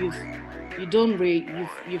 because you've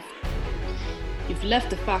left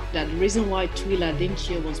the fact that the reason why Twila didn't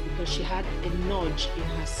share was because she had a nudge in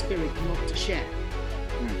her spirit not to share.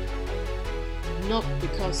 Not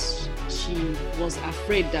because she was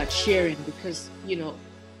afraid that sharing, because, you know,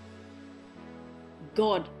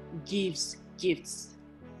 God gives gifts,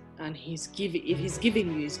 and if he's giving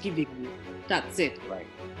you, he's giving you. That's it.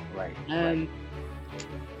 Right.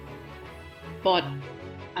 But,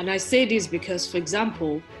 and I say this because, for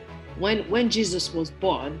example, when Jesus was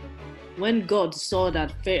born, when God saw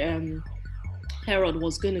that Herod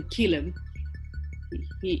was going to kill him,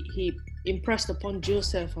 he impressed upon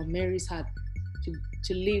Joseph and Mary's heart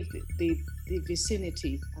to leave the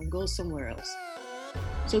vicinity and go somewhere else.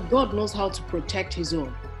 So God knows how to protect his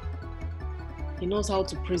own. He knows how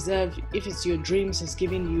to preserve. If it's your dreams he's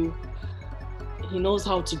giving you, he knows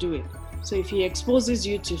how to do it. So if he exposes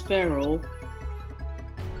you to Pharaoh,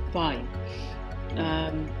 fine.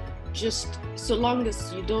 Just so long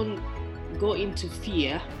as you don't go into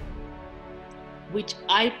fear, which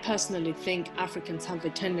I personally think Africans have a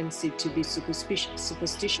tendency to be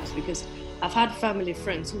superstitious, because I've had family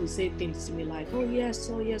friends who will say things to me like, oh yes,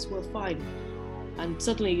 we're fine. And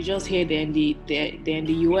suddenly you just hear they're in the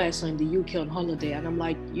US or in the UK on holiday, and I'm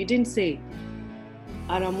like, you didn't say.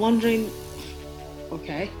 And I'm wondering,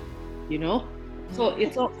 okay, you know? So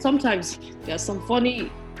it's sometimes there's some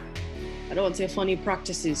funny, I don't want to say funny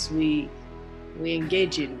practices we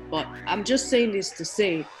engage in, but I'm just saying this to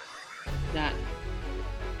say that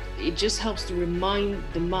it just helps to remind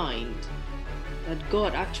the mind that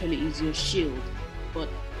God actually is your shield. But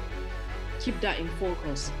keep that in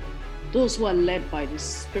focus. Those who are led by the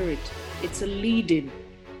Spirit, it's a leading,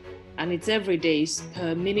 and it's every day,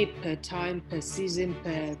 per minute, per time, per season,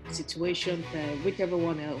 per situation, per whichever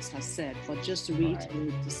one else has said. But just to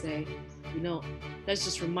reiterate, to say, you know, let's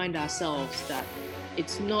just remind ourselves that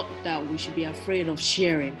it's not that we should be afraid of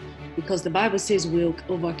sharing, because the Bible says we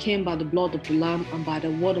overcame by the blood of the Lamb and by the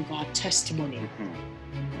word of our testimony.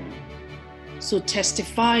 So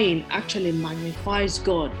testifying actually magnifies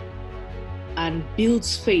God and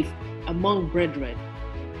builds faith among brethren.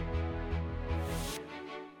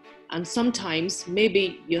 And sometimes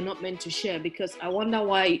maybe you're not meant to share, because I wonder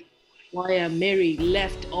why Mary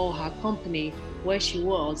left all her company where she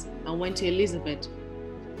was and went to Elizabeth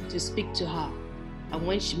to speak to her. And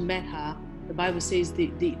when she met her, the Bible says the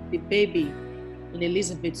baby in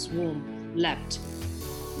Elizabeth's womb leapt.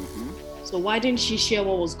 So why didn't she share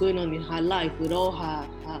what was going on in her life with all her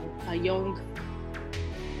young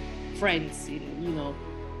friends, you know,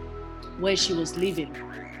 where she was living?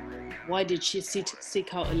 Why did she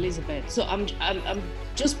seek out Elizabeth? So I'm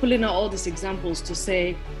just pulling out all these examples to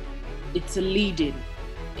say it's a leading.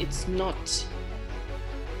 It's not.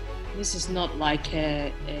 This is not like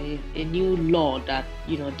a new law that,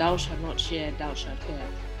 you know, thou shalt not share, thou shalt share.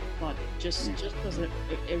 But just as a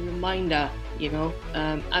reminder, you know,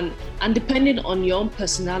 and depending on your own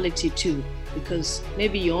personality too, because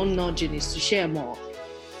maybe your own nudging is to share more,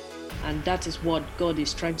 and that is what God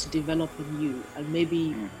is trying to develop in you, and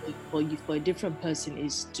maybe for a different person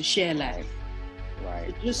is to share less.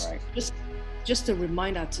 Right. Just a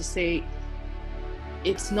reminder to say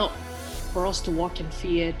it's not for us to walk in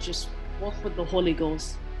fear. Just walk with the Holy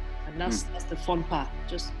Ghost, and that's the fun part.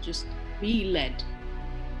 Just be led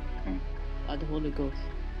by the Holy Ghost.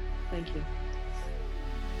 Thank you.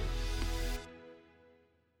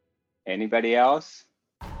 Anybody else?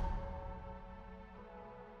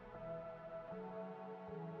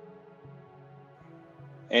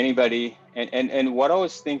 Anybody? And what I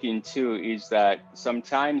was thinking too is that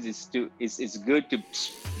sometimes it's good to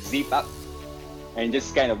zip up and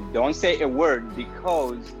just kind of don't say a word,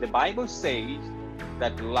 because the Bible says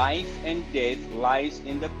that life and death lies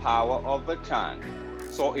in the power of the tongue.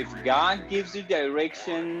 So if God gives you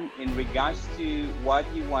direction in regards to what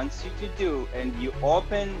he wants you to do, and you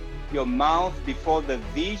open your mouth before the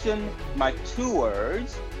vision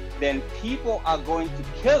matures, then people are going to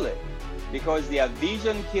kill it, because they are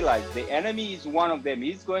vision killers. The enemy is one of them.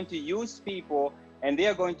 He's going to use people, and they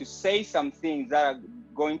are going to say some things that are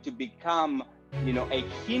going to become, you know, a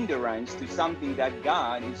hindrance to something that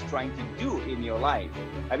God is trying to do in your life.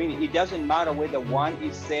 I mean, it doesn't matter whether one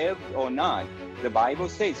is saved or not. The Bible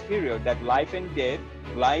says, period, that life and death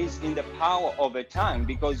lies in the power of a tongue,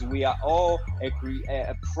 because we are all a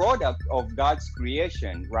product of God's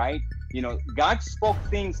creation, right? You know, God spoke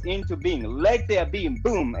things into being. Let there be,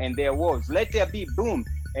 boom, and there was. Let there be, boom,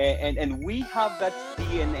 and we have that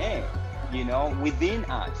DNA, you know, within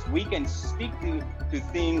us. We can speak to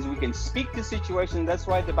things, we can speak to situations. That's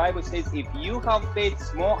why the Bible says, if you have faith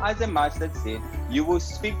small as a mustard seed, you will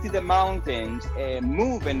speak to the mountains,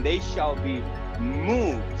 move, and they shall be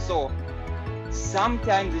moved. So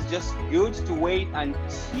sometimes it's just good to wait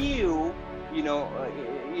until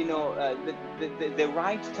the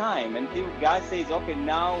right time, until God says, okay,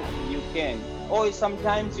 now you can. Or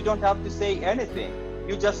sometimes you don't have to say anything.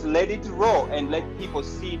 You just let it roll and let people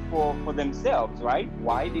see it for themselves, right?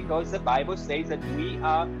 Why? Because the Bible says that we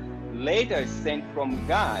are later sent from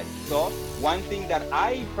God. So one thing that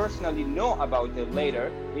I personally know about the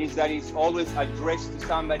later is that it's always addressed to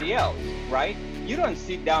somebody else, right? You don't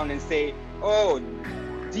sit down and say, oh,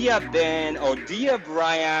 dear Ben or dear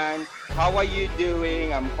Brian, how are you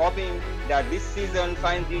doing? I'm hoping that this season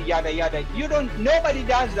finds you, yada yada. Nobody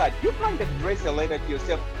does that. You can't address a letter to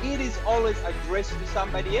yourself. It is always addressed to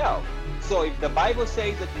somebody else. So if the Bible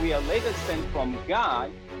says that we are later sent from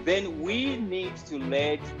God, then we need to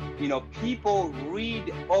let people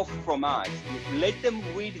read off from us. Let them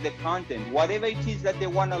read the content, whatever it is that they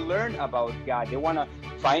want to learn about God. They want to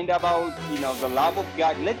find about the love of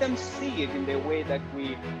God. Let them see it in the way that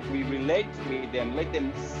we relate with them. Let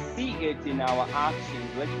them see it in our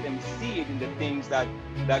actions. Let them see it in the things that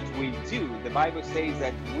we do. The Bible says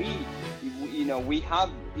that we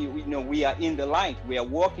are in the light. We are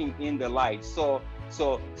walking in the light. So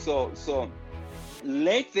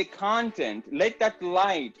let the content, let that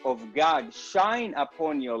light of God shine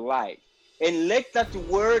upon your life, and let that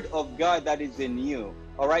word of God that is in you,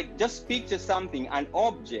 all right, just picture something, an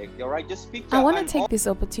object, all right, just picture. I want to take this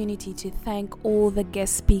opportunity to thank all the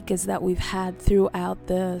guest speakers that we've had throughout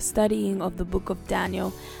the studying of the book of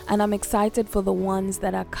Daniel, and I'm excited for the ones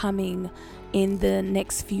that are coming in the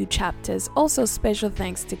next few chapters. Also, special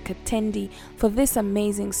thanks to Katendi for this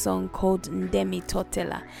amazing song called Ndemi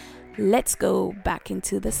Totela. Let's go back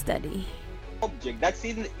into the study. Object that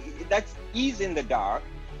is in the dark,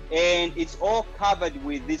 and it's all covered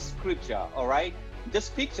with this scripture, all right?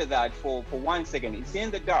 Just picture that for 1 second. It's in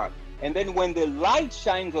the dark, and then when the light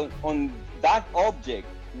shines on that object,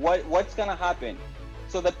 what's gonna happen?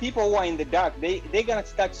 So the people who are in the dark, they're gonna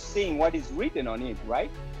start seeing what is written on it, right?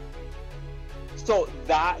 So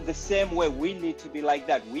that the same way we need to be like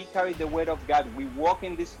that. We carry the word of God. We walk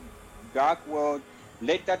in this dark world.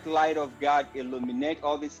 Let that light of God illuminate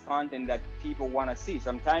all this content that people want to see.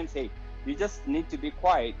 Sometimes, hey, you just need to be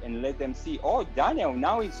quiet and let them see. Oh, Daniel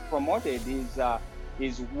now is promoted.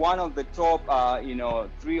 He's one of the top,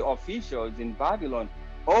 3 officials in Babylon.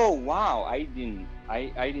 Oh wow, I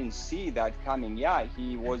didn't see that coming. Yeah,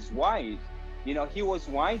 he was wise. He was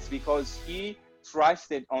wise because he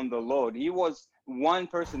trusted on the Lord. He was one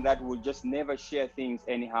person that would just never share things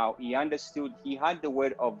anyhow. He understood, he had the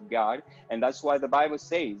word of God, and that's why the Bible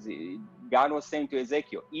says, God was saying to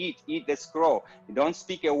Ezekiel, eat the scroll. Don't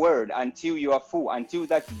speak a word until you are full, until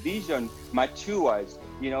that vision matures.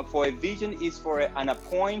 For a vision is for an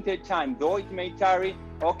appointed time, though it may tarry.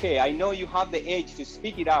 Okay, I know you have the age to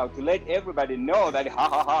speak it out, to let everybody know that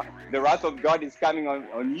the wrath of God is coming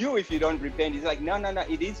on you if you don't repent. It's like, no,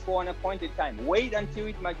 it is for an appointed time. Wait until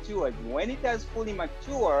it matures. When it has fully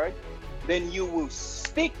matured, then you will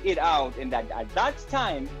speak it out, and that at that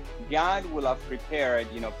time God will have prepared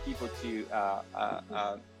people to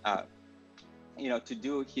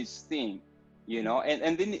do his thing,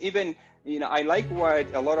 and then even I like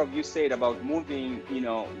what a lot of you said about moving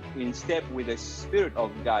in step with the Spirit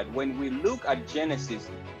of God. When we look at Genesis,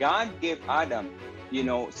 God gave Adam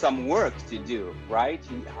some work to do, right?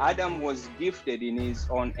 Adam was gifted in his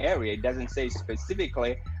own area. It doesn't say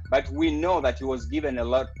specifically, but we know that he was given a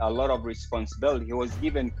lot of responsibility. He was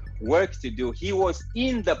given work to do. He was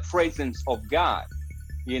in the presence of God.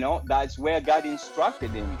 That's where God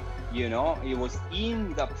instructed him. He was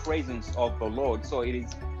in the presence of the Lord. So it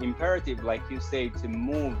is imperative, like you say, to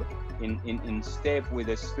move in step with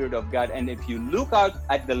the Spirit of God. And if you look out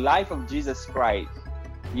at the life of Jesus Christ,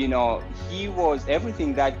 he was,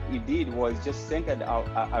 everything that he did was just centered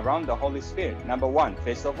around the Holy Spirit. Number one,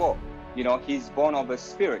 first of all, he's born of the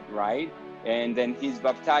Spirit, right? And then he's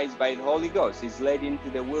baptized by the Holy Ghost. He's led into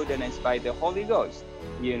the wilderness by the Holy Ghost.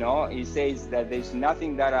 He says that there's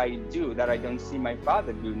nothing that I do that I don't see my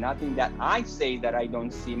Father do, nothing that I say that I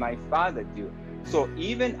don't see my Father do. So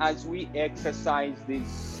even as we exercise these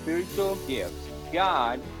spiritual gifts,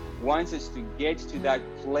 God wants us to get to that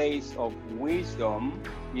place of wisdom,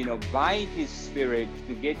 by His Spirit,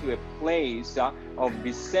 to get to a place of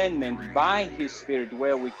discernment by His Spirit,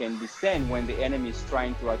 where we can discern when the enemy is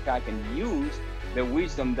trying to attack, and use the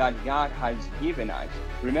wisdom that God has given us.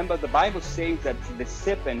 Remember, the Bible says that the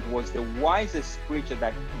serpent was the wisest creature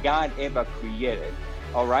that God ever created.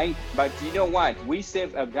 All right, but you know what? We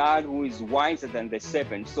serve a God who is wiser than the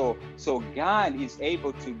serpent. So God is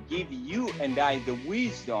able to give you and I the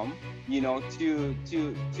wisdom, to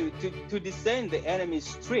discern the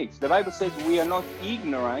enemy's tricks. The Bible says we are not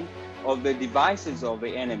ignorant of the devices of the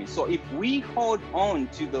enemy. So if we hold on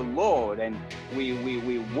to the Lord and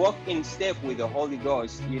we walk in step with the Holy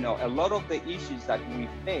Ghost, a lot of the issues that we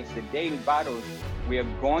face, the daily battles, we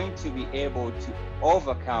are going to be able to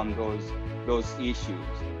overcome those issues.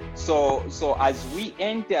 So as we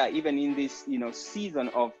enter even in this season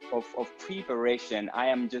of preparation,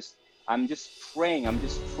 I'm just praying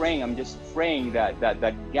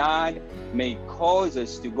that God may cause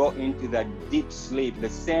us to go into that deep sleep, the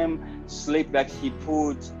same sleep that He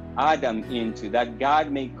put Adam into, that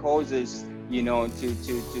God may cause us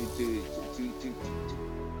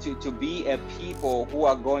to be a people who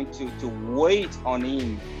are going to wait on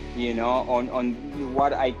Him, on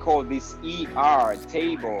what I call this ER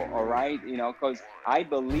table, all right, because I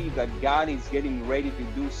believe that God is getting ready to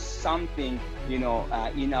do something, in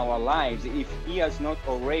our lives, if He has not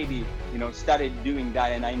already, started doing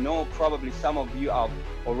that. And I know probably some of you have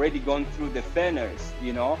already gone through the furnace,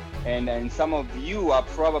 and some of you are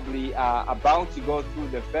probably about to go through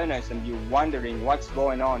the furnace, and you're wondering what's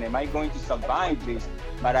going on. Am I going to survive this?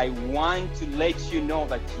 But I want to let you know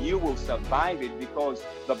that you will survive it, because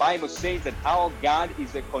the Bible says that our God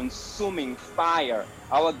is a consuming fire.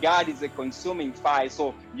 Our God is a consuming fire.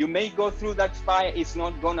 So you may go through that fire. It's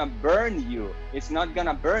not going to burn you. It's not going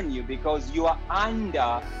to burn you, because you are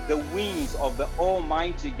under the wings of the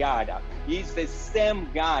Almighty God. He's the same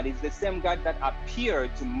God. He's the same God that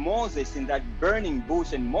appeared to Moses in that burning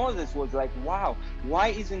bush. And Moses was like, wow, why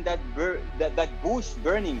isn't that bush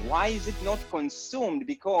burning? Why is it not consumed?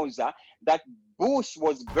 Because that bush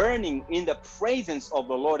was burning in the presence of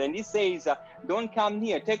the Lord. And He says, don't come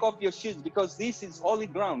near, take off your shoes, because this is holy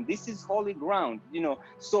ground. This is holy ground,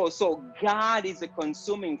 So God is a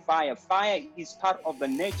consuming fire. Fire is part of the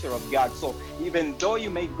nature of God. So even though you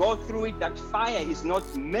may go through it, that fire is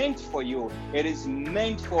not meant for you. It is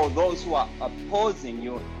meant for those who are opposing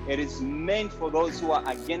you. It is meant for those who are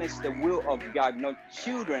against the will of God, not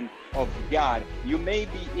children of God. You may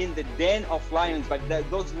be in the den of lions, but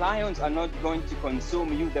those lions are not going to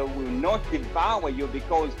consume you. They will not devour you,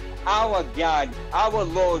 because our God, our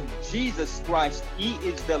Lord Jesus Christ, He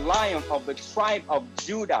is the Lion of the tribe of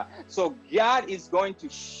Judah. So God is going to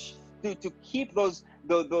keep those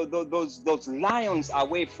lions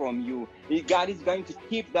away from you. God is going to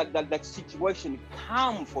keep that situation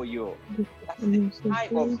calm for you. That's the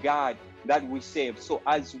type of God that we serve. So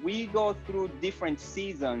as we go through different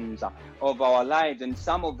seasons of our lives, and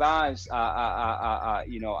some of us are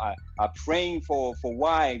praying for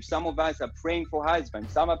wives, some of us are praying for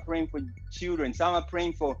husbands, some are praying for children, some are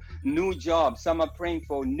praying for new jobs, some are praying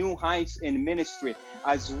for new heights in ministry.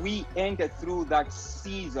 As we enter through that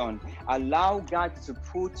season, allow God to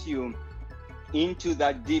put you into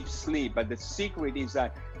that deep sleep. But the secret is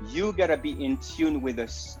that you gotta be in tune with the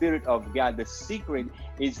Spirit of God. The secret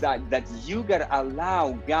is that you gotta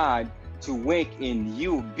allow God to work in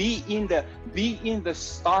you. Be in the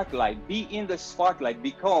spotlight. Be in the spotlight,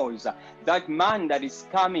 because that man that is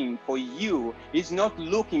coming for you is not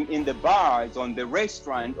looking in the bars, on the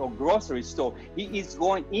restaurant or grocery store. He is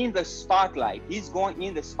going in the spotlight. He's going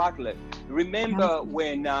in the spotlight. Remember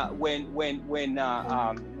when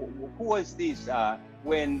who was this?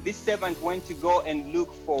 When this servant went to go and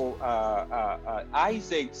look for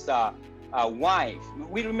Isaac's wife.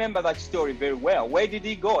 We remember that story very well. Where did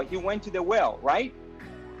he go? He went to the well, right?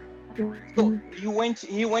 So he went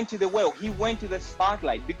to the well. He went to the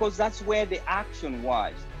spotlight, because that's where the action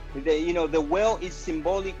was. The well is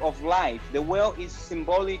symbolic of life. The well is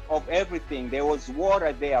symbolic of everything. There was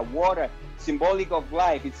water there. Water, symbolic of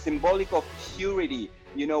life. It's symbolic of purity.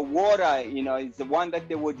 Water, is the one that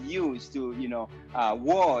they would use to,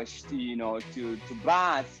 wash, to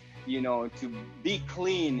bath, to be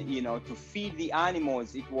clean, to feed the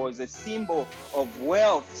animals. It was a symbol of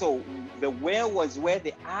wealth. So the well was where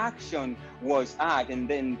the action was at. And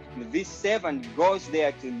then this servant goes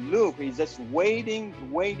there to look. He's just waiting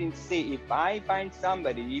to see if I find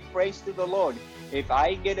somebody. He prays to the Lord. If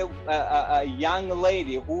I get a young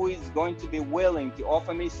lady who is going to be willing to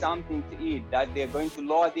offer me something to eat, that they're going to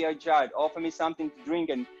lower their jar, offer me something to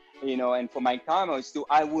drink, and for my camels too,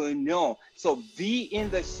 I will know. So be in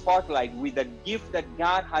the spotlight with the gift that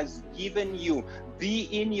God has given you. Be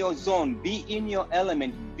in your zone, be in your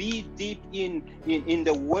element, be deep in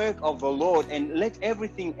the work of the Lord, and let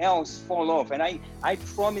everything else fall off. And I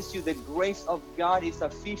promise you, the grace of God is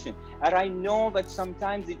sufficient. And I know that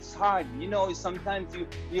sometimes it's hard. Sometimes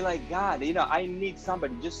you're like, God, I need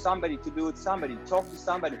somebody, just somebody to be with somebody, talk to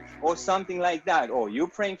somebody, or something like that. Or you're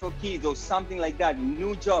praying for kids or something like that,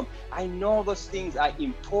 new job. I know those things are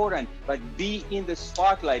important, but be in the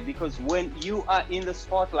spotlight, because when you are in the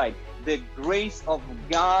spotlight, the grace of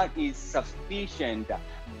God is sufficient.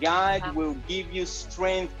 God will give you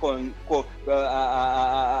strength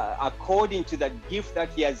according to the gift that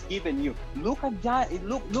He has given you. Look at that.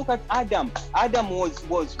 Look at Adam. Adam was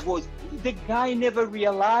the guy never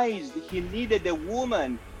realized he needed a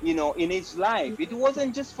woman, in his life. It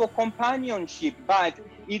wasn't just for companionship, but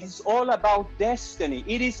it is all about destiny.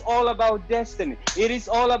 It is all about destiny. It is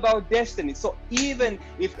all about destiny. So even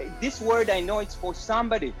if this word, I know it's for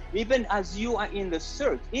somebody, even as you are in the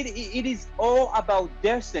search, it is all about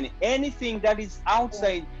destiny. Anything that is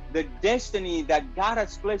outside the destiny that God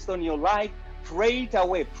has placed on your life, pray it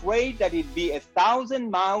away. Pray that it be 1,000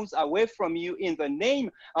 miles away from you in the name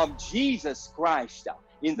of Jesus Christ.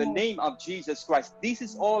 In the name of Jesus Christ. This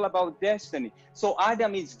is all about destiny. So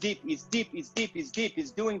Adam is deep,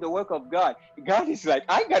 is doing the work of God. God is like,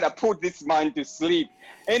 I gotta put this man to sleep.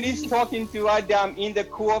 And he's talking to Adam in the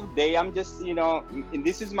cool of day. I'm just, and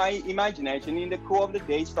this is my imagination. In the cool of the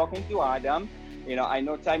day, he's talking to Adam. I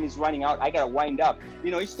know time is running out. I gotta wind up.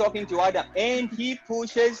 He's talking to Adam, and he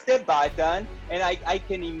pushes the button, and I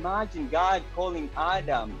can imagine God calling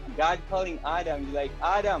Adam. He's like,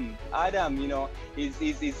 Adam,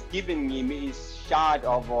 is giving him his shot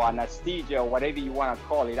of anesthesia or whatever you want to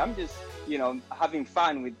call it. I'm just having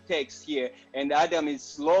fun with text here, and Adam is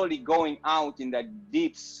slowly going out in that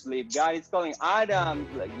deep sleep. God is calling Adam.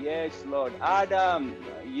 He's like, yes, Lord. Adam,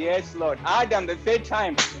 yes, Lord. Adam, the third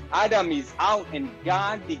time, Adam is out, and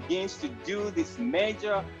God begins to do this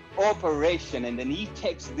major operation, and then He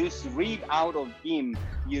takes this rib out of him,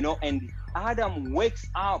 and Adam wakes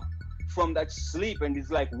up from that sleep and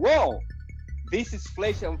is like, whoa, this is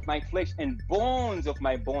flesh of my flesh and bones of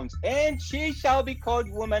my bones, and she shall be called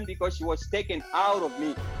woman because she was taken out of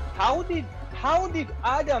me. How did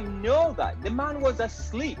Adam know that? The man was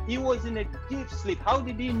asleep. He was in a deep sleep. How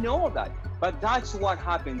did he know that? But that's what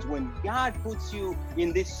happens when God puts you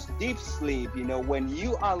in this deep sleep, when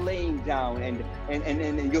you are laying down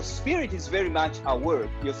and your spirit is very much awake.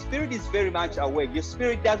 Your spirit is very much awake. Your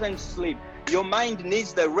spirit doesn't sleep. Your mind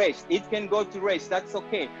needs the rest. It can go to rest. That's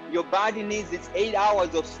okay. Your body needs its 8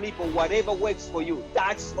 hours of sleep or whatever works for you.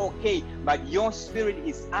 That's okay. But your spirit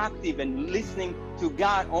is active and listening to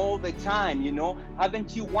God all the time,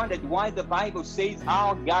 Haven't you wondered why the Bible says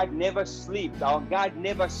our God never sleeps, our God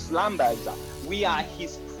never slumbers? We are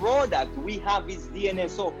His product. We have His DNA.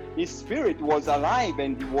 So His spirit was alive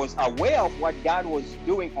and He was aware of what God was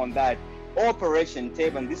doing on that operation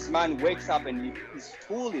table. And this man wakes up and he's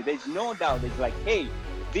fully, there's no doubt, it's like, hey,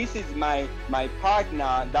 this is my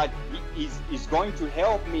partner that is going to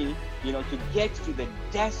help me, to get to the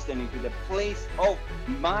destiny, to the place of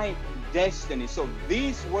my destiny. So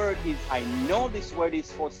this word is, I know this word is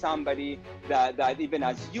for somebody that even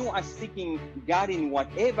as you are seeking God in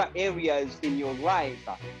whatever areas in your life,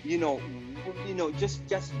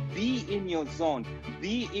 just be in your zone,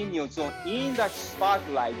 in that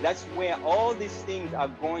spotlight. That's where all these things are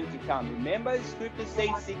going to come. Remember, the scripture says,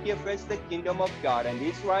 seek ye first the kingdom of God and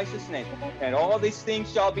His righteousness, and all these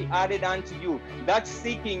things shall be added unto you. That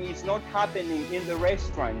seeking is not happening in the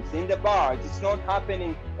restaurants, in the bars. It's not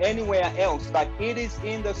happening anywhere else, but it is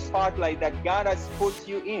in the spotlight that God has put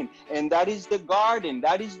you in, and that is the garden.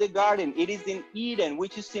 It is in Eden,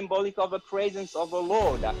 which is symbolic of the presence of the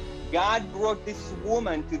Lord. God brought this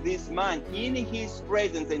woman to this man in His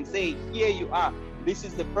presence and said, here you are. This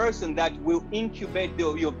is the person that will incubate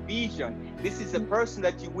your vision. This is the person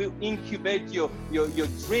that you will incubate your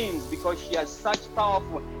dreams, because she has such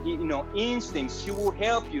powerful, instincts. She will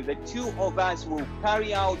help you. The two of us will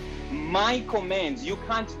carry out my commands. You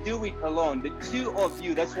can't do it alone. The two of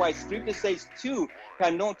you. That's why Scripture says two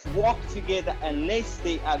cannot walk together unless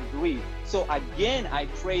they agree. So again, I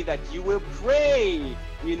pray that you will pray,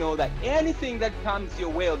 that anything that comes your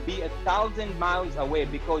way will be 1,000 miles away,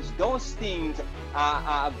 because those things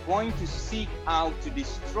are going to seek out to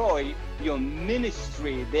destroy your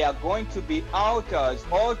ministry. They are going to be altars,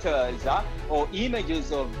 or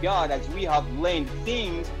images of God, as we have learned,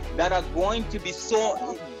 things that are going to be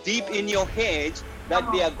so deep in your head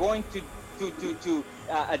that they are going to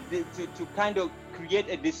to kind of create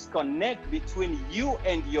a disconnect between you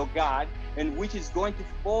and your God, and which is going to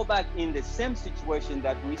fall back in the same situation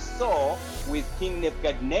that we saw with King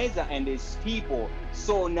Nebuchadnezzar and his people.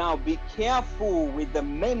 So now be careful with the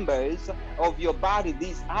members of your body,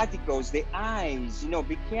 these articles, the eyes,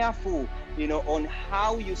 be careful, on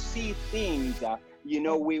how you see things.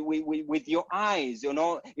 With your eyes,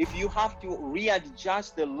 if you have to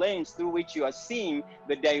readjust the lens through which you are seeing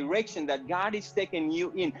the direction that God is taking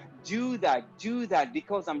you in, do that,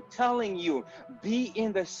 because I'm telling you, be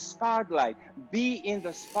in the spotlight.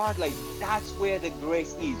 That's where the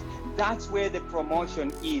grace is. That's where the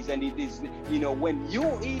promotion is. And it is, when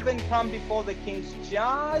you even come before the kings,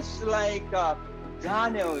 just like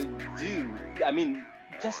Daniel did,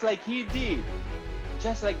 just like he did.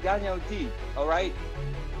 Just like Daniel did, all right?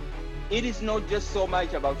 It is not just so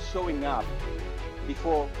much about showing up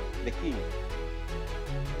before the king.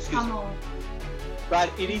 Come on.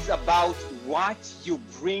 But it is about what you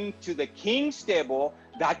bring to the king's table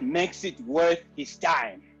that makes it worth his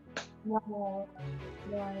time.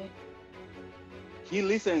 Right. He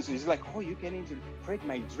listens. He's like, oh, you can interpret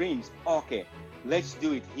my dreams. Okay, let's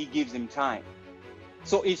do it. He gives him time.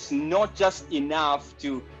 So it's not just enough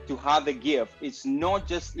to have a gift. It's not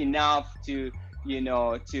just enough to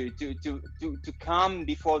come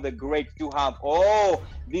before the great, to have all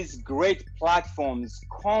these great platforms,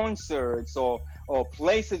 concerts, or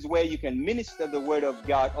places where you can minister the word of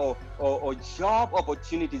God, or job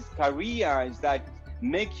opportunities, careers that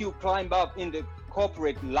make you climb up in the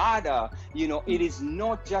corporate ladder. It is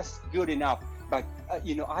not just good enough. But at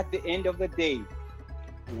the end of the day,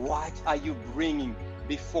 what are you bringing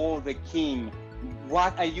before the king?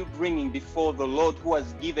 What are you bringing before the Lord who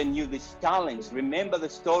has given you these talents? Remember the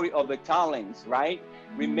story of the talents, right?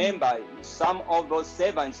 Remember, some of those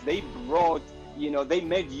servants, they brought, they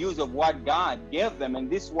made use of what God gave them. And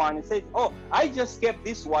this one says, oh, I just kept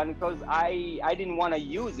this one because I didn't want to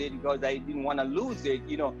use it, because I didn't want to lose it.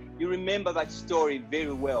 You remember that story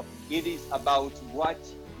very well. It is about what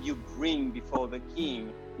you bring before the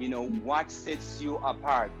king. What sets you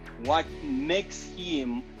apart, what makes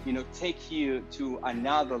him, take you to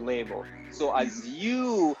another level. So as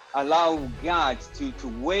you allow God to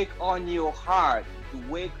work on your heart,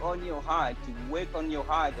 on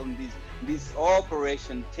this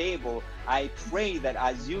operation table, I pray that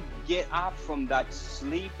as you get up from that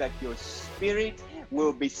sleep, that your spirit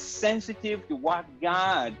will be sensitive to what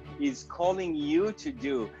God is calling you to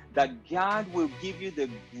do, that God will give you the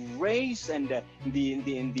grace and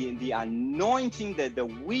the anointing, the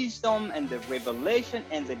wisdom and the revelation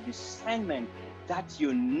and the discernment that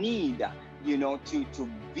you need, to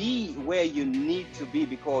be where you need to be,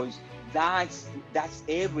 because that's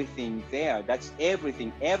everything there. That's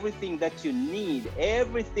everything that you need.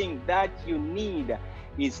 Everything that you need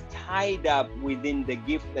is tied up within the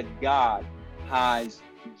gift that God has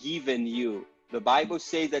given you. The Bible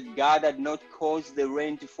says that God had not caused the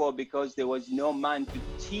rain to fall because there was no man to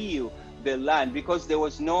till the land, because there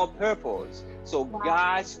was no purpose. So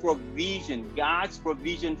God's provision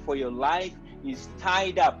for your life is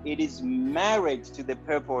tied up. It is married to the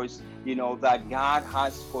purpose, that God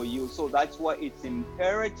has for you. So that's why it's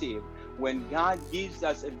imperative, when God gives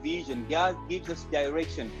us a vision, God gives us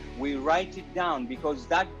direction, we write it down, because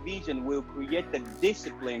that vision will create the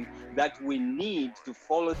discipline that we need to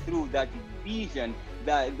follow through that vision.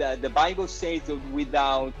 The Bible says that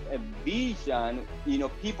without a vision,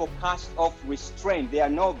 people cast off restraint. There are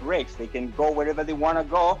no brakes. They can go wherever they want to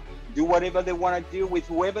go, do whatever they want to do with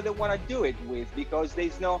whoever they want to do it with, because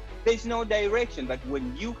there's no direction. But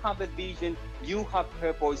when you have a vision, you have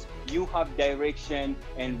purpose, you have direction,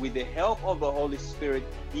 and with the help of the Holy Spirit,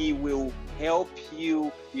 He will help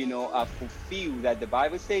you, fulfill that. The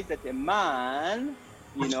Bible says that a man,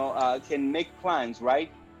 can make plans, right?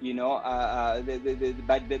 But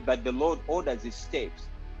the Lord orders his steps,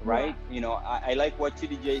 right? I like what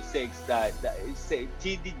TDJ says,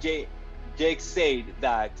 TDJ Jake said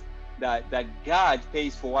that God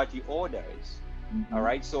pays for what He orders. Mm-hmm. All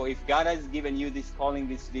right. So if God has given you this calling,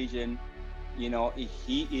 this vision,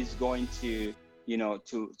 He is going to,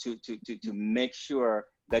 to make sure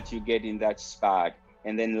that you get in that spot.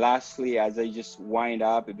 And then lastly, as I just wind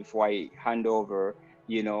up before I hand over,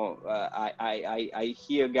 I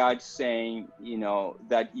hear God saying,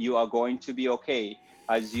 that you are going to be okay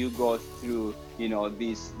as you go through,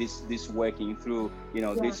 this working through,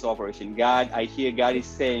 this operation. I hear God is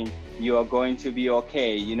saying you are going to be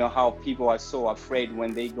okay. You know how people are so afraid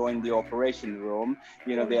when they go in the operation room,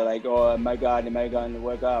 they're like, oh my God, am I going to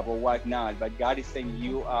wake up or what not? But God is saying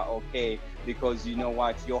you are okay, because you know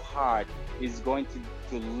what, your heart is going to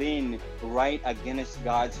lean right against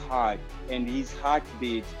God's heart, and his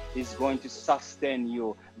heartbeat is going to sustain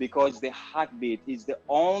you, because the heartbeat is the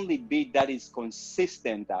only beat that is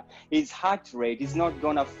consistent. His heart rate is not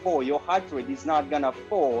gonna fall. Your heart rate is not gonna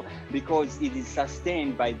fall, because it is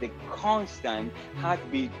sustained by the constant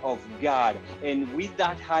heartbeat of God. And with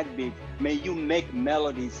that heartbeat, may you make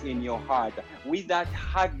melodies in your heart. With that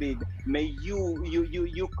heartbeat, may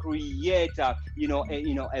you create a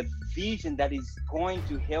vision that is going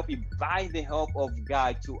to help you, by the help of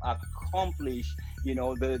God, to accomplish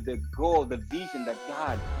the goal, the vision that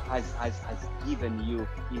God has given you,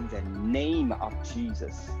 in the name of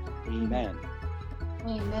Jesus. Amen.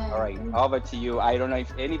 Amen. All right, over to you. I don't know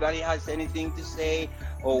if anybody has anything to say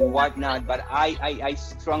or whatnot, but I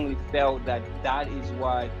strongly felt that is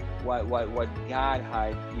what God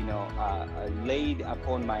had laid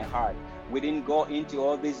upon my heart. We didn't go into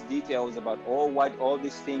all these details about what all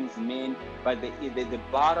these things mean, but the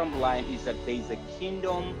bottom line is that there is a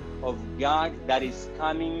kingdom of God that is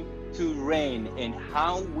coming to reign, and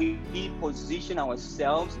how we position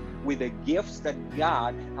ourselves with the gifts that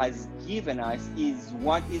God has given us is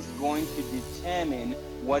what is going to determine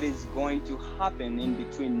what is going to happen in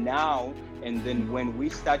between now and then, when we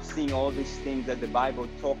start seeing all these things that the Bible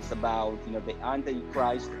talks about. The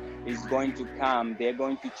Antichrist is going to come. They're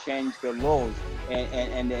going to change the laws,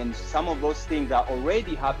 and some of those things are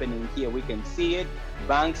already happening here. We can see it.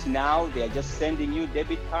 Banks now, they're just sending you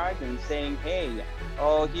debit cards and saying, hey,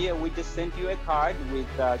 here we just sent you a card with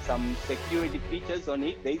some security features on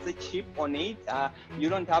it. There's a chip on it. You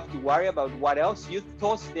don't have to worry about what else. You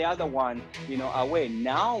toss the other one away.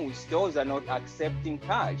 Now stores are not accepting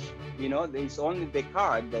cash. There's only the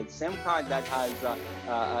card, the same card that has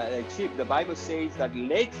a chip. The Bible says that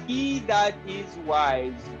let he that is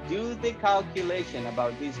wise do the calculation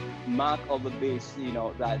about this mark of the beast,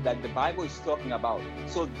 that the Bible is talking about.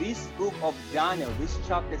 So this book of Daniel, this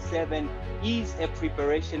chapter 7, is a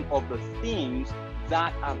preparation of the things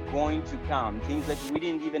that are going to come, things that we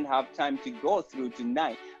didn't even have time to go through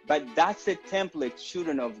tonight. But that's a template,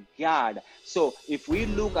 children of God. So if we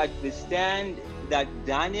look at the stand that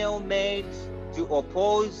Daniel made to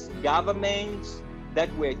oppose governments that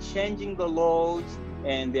were changing the laws,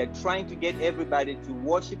 and they're trying to get everybody to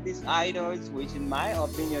worship these idols, which in my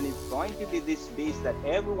opinion is going to be this beast that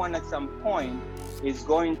everyone at some point is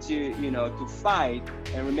going to to fight.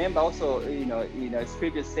 And remember also,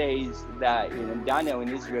 scripture says that Daniel in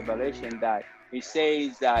his revelation, that it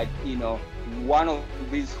says that one of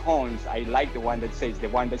these horns, I like the one that says, the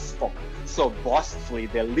one that spoke so boastfully,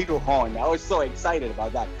 the little horn. I was so excited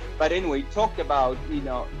about that. But anyway, it talked about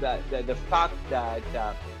the fact that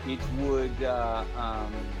it would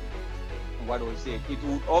it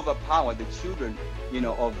would overpower the children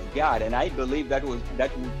of God. And I believe that would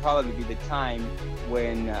probably be the time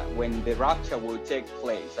when the rapture will take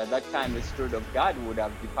place. At that time the Spirit of God would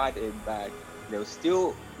have departed, but there will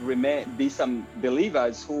still be some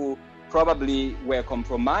believers who probably were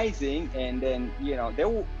compromising, and then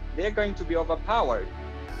they're going to be overpowered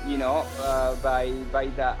by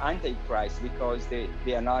the Antichrist, because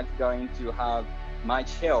they are not going to have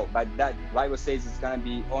much help. But that Bible says it's going to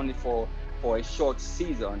be only for a short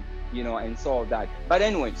season, and so that. But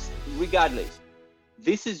anyways, regardless,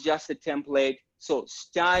 this is just a template. So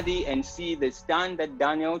study and see the stand that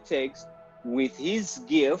Daniel takes with his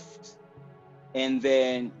gift, and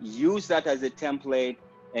then use that as a template,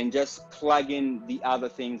 and just plug in the other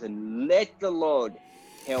things, and let the Lord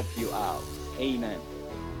help you out. Amen.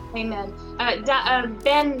 Amen.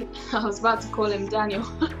 Ben, I was about to call him Daniel.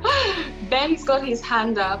 Ben's got his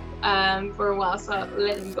hand up for a while, so I'll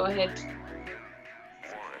let him go ahead.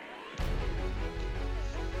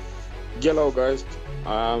 Hello, guys.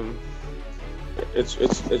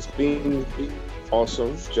 It's been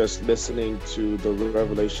awesome just listening to the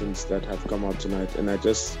revelations that have come out tonight, and I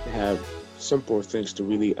just have simple things to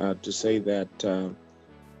really add, to say that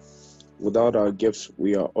without our gifts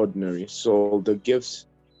we are ordinary. So the gifts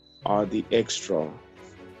are the extra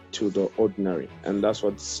to the ordinary, and that's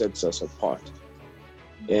what sets us apart.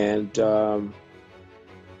 And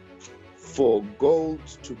for gold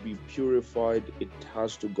to be purified, it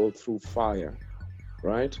has to go through fire,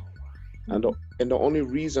 right? And the only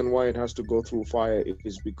reason why it has to go through fire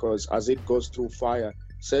is because as it goes through fire,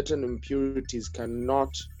 certain impurities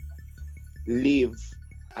cannot live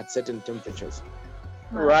at certain temperatures.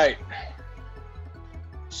 Right.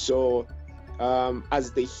 So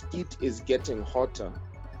as the heat is getting hotter,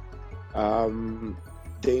 the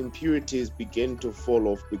impurities begin to fall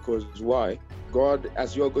off. Because why? God,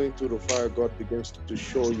 as you're going through the fire, God begins to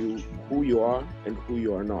show you who you are and who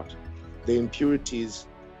you are not. The impurities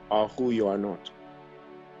are who you are not.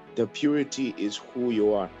 The purity is who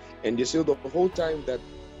you are. And you see, the whole time that,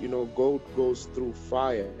 gold goes through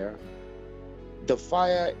fire, the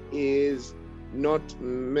fire is not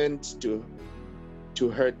meant to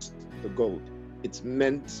hurt the gold. It's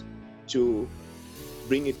meant to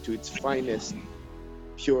bring it to its finest,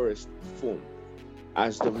 purest form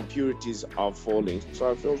as the impurities are falling.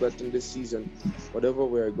 So I feel that in this season, whatever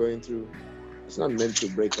we are going through, it's not meant to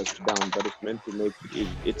break us down, but it's meant to make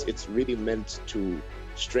it's really meant to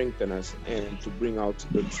strengthen us and to bring out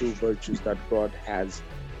the true virtues that God has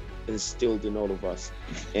instilled in all of us.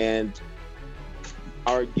 And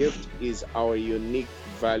our gift is our unique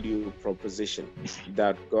value proposition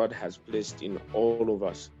that God has placed in all of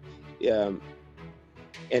us. And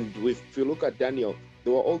if you look at Daniel,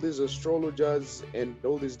 there were all these astrologers and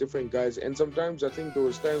all these different guys. And sometimes I think there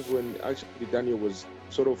was times when actually Daniel was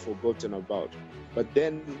sort of forgotten about. But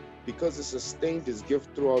then because he sustained his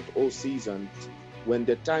gift throughout all seasons, when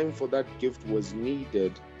the time for that gift was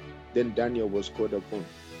needed, then Daniel was called upon.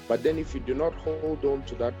 But then if you do not hold on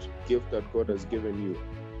to that gift that God has given you,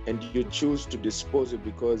 and you choose to dispose it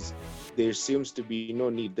because there seems to be no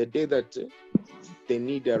need, the day that the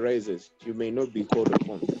need arises, you may not be called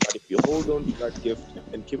upon. But if you hold on to that gift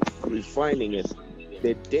and keep refining it,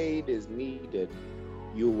 the day it is needed,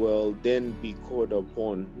 you will then be called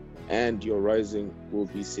upon and your rising will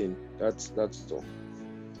be seen. That's all.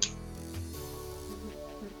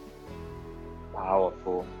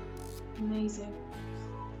 Powerful. Amazing.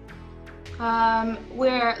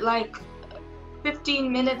 We're like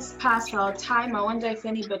 15 minutes past our time. I wonder if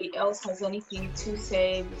anybody else has anything to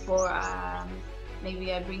say before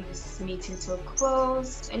maybe I bring this meeting to a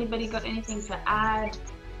close. Anybody got anything to add,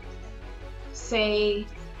 say,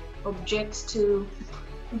 object to?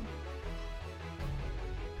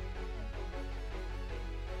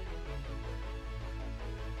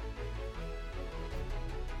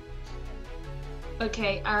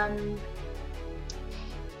 Okay,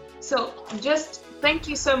 so just thank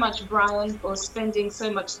you so much, Brian, for spending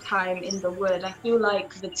so much time in the Word. I feel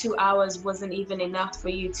like the 2 hours wasn't even enough for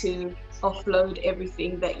you to offload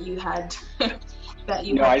everything that you had.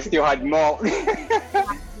 I still had more.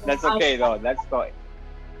 That's okay though. That's fine.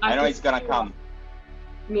 I know it's gonna come.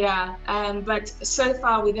 Yeah, but so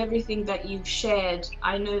far with everything that you've shared,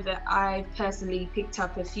 I know that I personally picked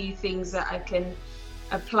up a few things that I can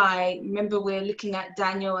apply. Remember, we're looking at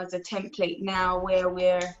Daniel as a template now, where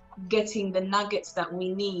we're getting the nuggets that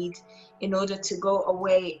we need in order to go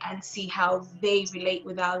away and see how they relate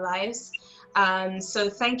with our lives. So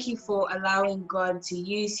thank you for allowing God to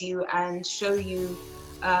use you and show you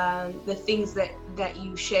the things that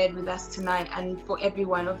you shared with us tonight, and for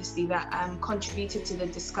everyone obviously that contributed to the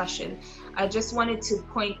discussion. I just wanted to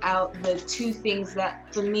point out the two things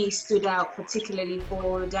that for me stood out, particularly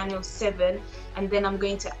for Daniel 7, and then I'm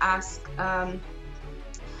going to ask,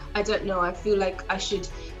 I don't know, I feel like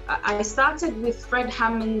I started with Fred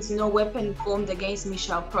Hammond's "No weapon formed against me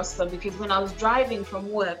shall prosper," because when I was driving from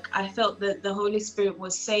work, I felt that the Holy Spirit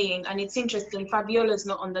was saying, and it's interesting, Fabiola's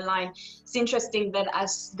not on the line. It's interesting that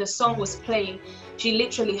as the song was playing, she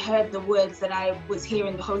literally heard the words that I was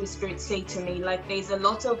hearing the Holy Spirit say to me. Like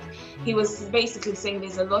he was basically saying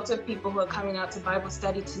there's a lot of people who are coming out to Bible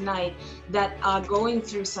study tonight that are going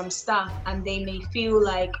through some stuff and they may feel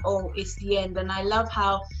like, oh, it's the end. And I love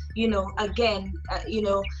how, again,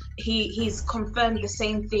 he's confirmed the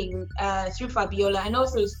same thing through Fabiola and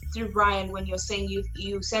also through Brian, when you're saying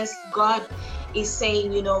you sense God is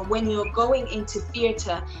saying, when you're going into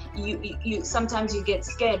theater, you sometimes you get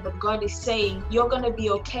scared, but God is saying you're gonna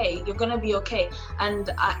be okay. You're gonna be okay.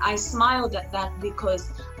 And I smiled at that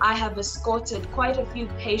because I have escorted quite a few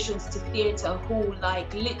patients to theater who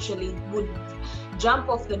like literally would jump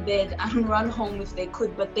off the bed and run home if they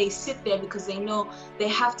could, but they sit there because they know they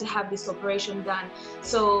have to have this operation done.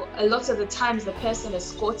 So a lot of the times the person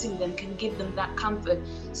escorting them can give them that comfort.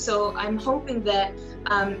 So I'm hoping that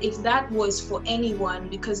if that was for anyone,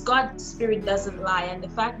 because God's Spirit doesn't lie, and the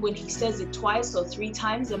fact when he says it twice or 3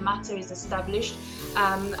 times, the matter is established.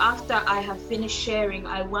 After I have finished sharing,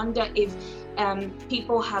 I wonder if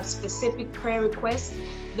people have specific prayer requests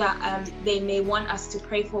that they may want us to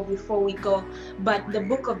pray for before we go. But the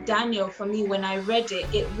book of Daniel, for me, when I read it,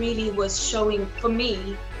 it really was showing, for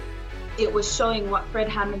me, it was showing what Fred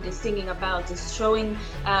Hammond is singing about. It's showing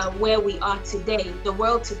where we are today, the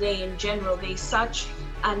world today in general. There's such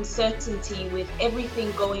uncertainty with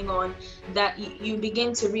everything going on that you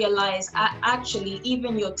begin to realize actually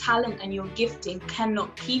even your talent and your gifting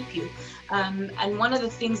cannot keep you. And one of the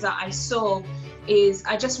things that I saw is,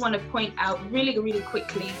 I just want to point out really, really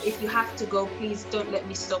quickly, if you have to go, please don't let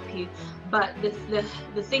me stop you. But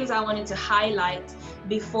the things I wanted to highlight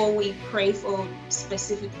before we pray for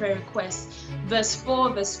specific prayer requests, verse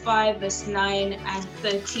 4, verse 5, verse 9, and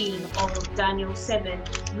 13 of Daniel 7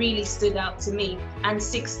 really stood out to me, and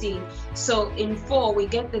 16. So in 4, we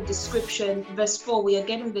get the description, verse 4, we are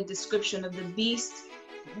getting the description of the beast,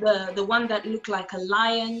 the one that looked like a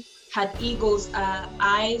lion, had eagle's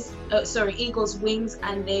eagle's wings,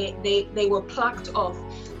 and they were plucked off.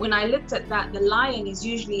 When I looked at that, the lion is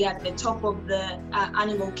usually at the top of the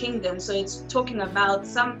animal kingdom, so it's talking about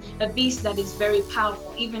a beast that is very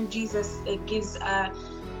powerful. Even Jesus gives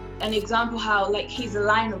an example how, like, he's a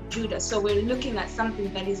Lion of Judah, so we're looking at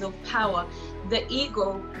something that is of power. The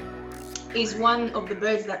eagle is one of the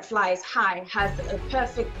birds that flies high, has a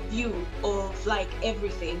perfect view of like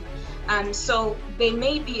everything. And so there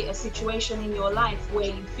may be a situation in your life where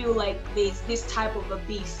you feel like there's this type of a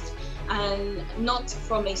beast, and not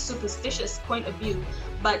from a superstitious point of view,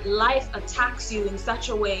 but life attacks you in such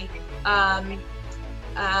a way.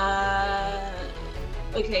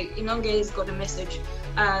 Okay, Inonge has got a message.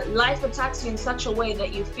 Life attacks you in such a way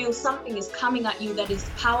that you feel something is coming at you that is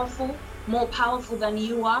powerful, more powerful than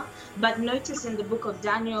you are. But notice in the book of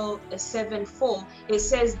Daniel 7:4, it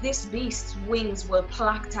says this beast's wings were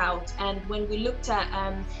plucked out. And when we looked at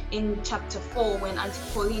in chapter 4, when Auntie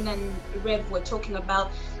Pauline and Rev were talking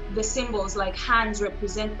about the symbols, like hands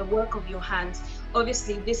represent the work of your hands,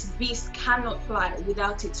 obviously this beast cannot fly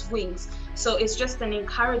without its wings. So it's just an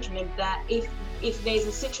encouragement that if there's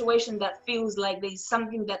a situation that feels like there's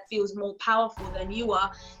something that feels more powerful than you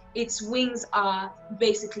are, its wings are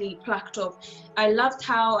basically plucked off. I loved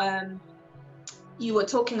how you were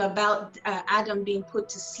talking about Adam being put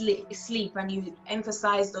to sleep, and you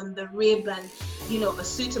emphasized on the rib and, you know, a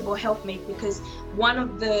suitable helpmate, because one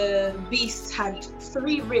of the beasts had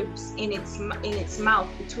 3 ribs in its mouth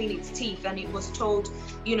between its teeth, and it was told,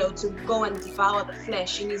 you know, to go and devour the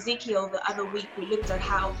flesh. In Ezekiel the other week, we looked at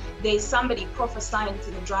how there's somebody prophesying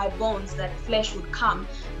to the dry bones that flesh would come.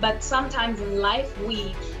 But sometimes in life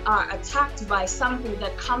we are attacked by something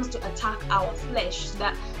that comes to attack our flesh,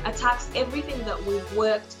 that attacks everything that we've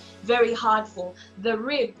worked very hard for. The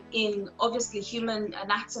rib in obviously human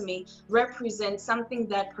anatomy represents something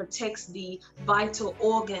that protects the vital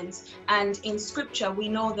organs, and in scripture we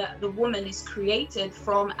know that the woman is created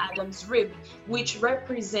from Adam's rib, which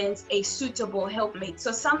represents a suitable helpmate.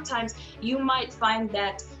 So sometimes you might find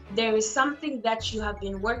that there is something that you have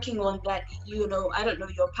been working on that, you know, I don't know,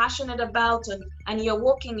 you're passionate about, and you're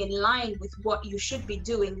walking in line with what you should be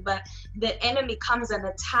doing, but the enemy comes and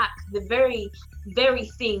attack the very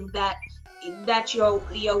thing that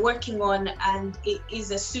you're working on, and it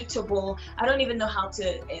is a suitable, I don't even know how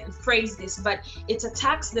to phrase this, but it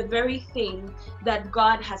attacks the very thing that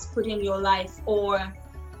God has put in your life, or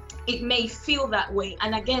it may feel that way.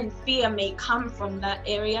 And again, fear may come from that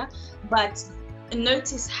area, but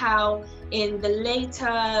notice how in the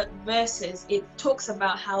later verses it talks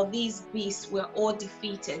about how these beasts were all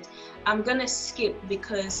defeated. I'm gonna skip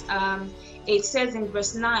because it says in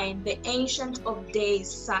verse 9, the Ancient of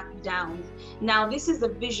Days sat down. Now this is a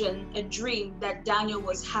vision, a dream that Daniel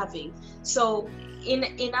was having. So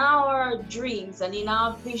in our dreams and in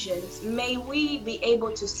our visions, may we be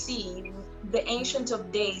able to see the Ancient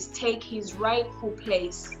of Days take his rightful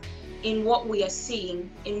place in what we are seeing,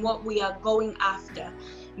 in what we are going after.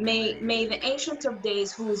 May the Ancient of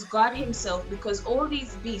Days, who is God himself, because all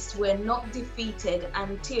these beasts were not defeated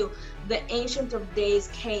until the Ancient of Days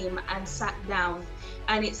came and sat down.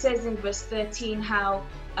 And it says in verse 13 how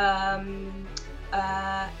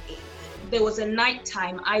there was a night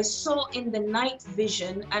time. I saw in the night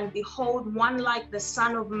vision, and behold, one like the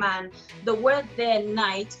Son of Man. The word there,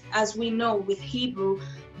 night, as we know with Hebrew,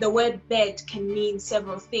 the word bed can mean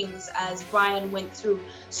several things, as Brian went through.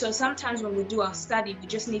 So sometimes when we do our study, we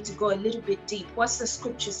just need to go a little bit deep. What's the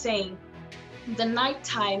scripture saying? The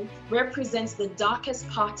nighttime represents the darkest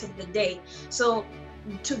part of the day. So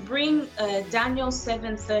to bring Daniel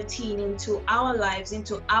 7:13 into our lives,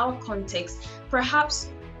 into our context, perhaps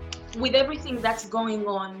with everything that's going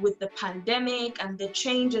on with the pandemic and the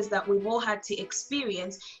changes that we've all had to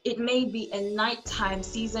experience, it may be a nighttime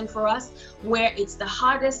season for us where it's the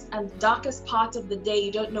hardest and darkest part of the day. You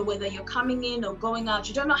don't know whether you're coming in or going out.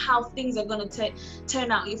 You don't know how things are going to turn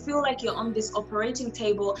out. You feel like you're on this operating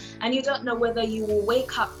table and you don't know whether you will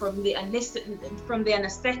wake up from the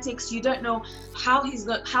anesthetics. You don't know how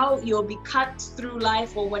you'll be cut through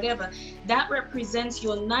life or whatever. That represents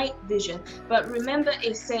your night vision. But remember,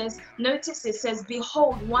 it says notice it says,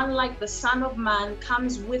 behold, one like the Son of Man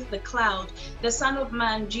comes with the cloud. The Son of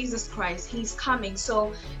Man, Jesus Christ, he's coming.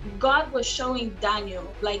 So God was showing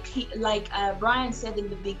Daniel, like Brian said in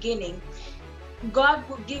the beginning, God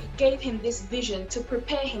gave him this vision to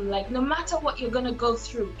prepare him, like no matter what you're going to go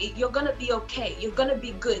through, you're going to be okay, you're going to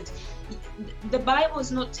be good. The Bible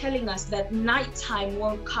is not telling us that nighttime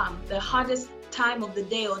won't come, the hardest time of the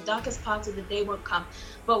day or darkest part of the day won't come.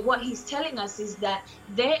 But what he's telling us is that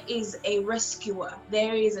there is a rescuer,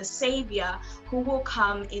 there is a savior who will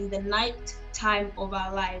come in the night time of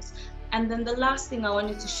our lives. And then the last thing I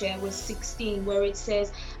wanted to share was 16, where it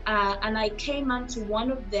says, and I came unto one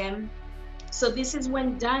of them. So this is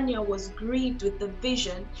when Daniel was grieved with the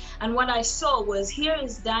vision. And what I saw was, here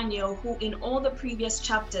is Daniel, who in all the previous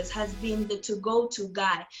chapters has been the to-go-to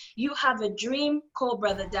guy. You have a dream, call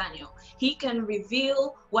Brother Daniel. He can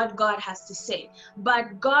reveal what God has to say.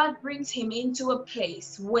 But God brings him into a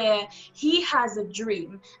place where he has a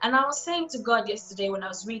dream. And I was saying to God yesterday when I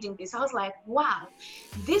was reading this, I was like, wow,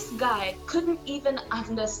 this guy couldn't even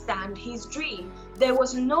understand his dream. There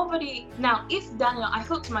was nobody. Now, if Daniel, I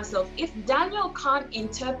thought to myself, if Daniel can't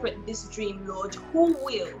interpret this dream, Lord, who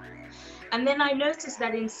will? And then I noticed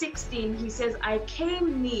that in 16, he says, I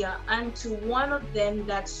came near unto one of them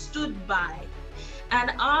that stood by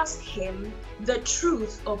and asked him the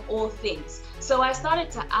truth of all things. So I started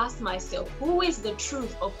to ask myself, who is the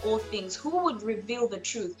truth of all things? Who would reveal the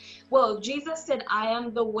truth? Well, Jesus said, I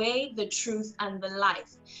am the way, the truth, and the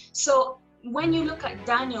life. So when you look at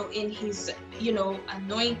Daniel in his,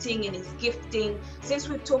 anointing and his gifting, since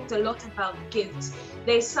we've talked a lot about gifts,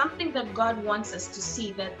 there's something that God wants us to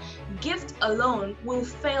see, that gift alone will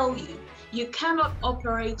fail you. You cannot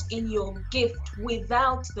operate in your gift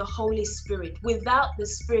without the Holy Spirit, without the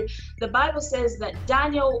Spirit. The Bible says that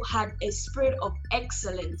Daniel had a spirit of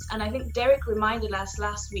excellence. And I think Derek reminded us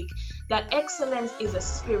last week that excellence is a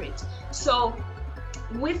spirit. So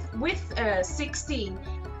with 16,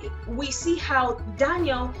 we see how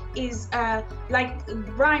Daniel is, like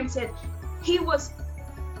Brian said, he was,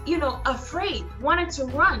 afraid, wanted to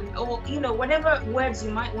run, or, whatever words you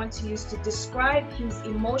might want to use to describe his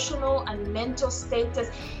emotional and mental status.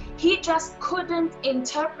 He just couldn't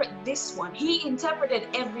interpret this one. He interpreted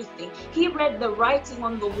everything. He read the writing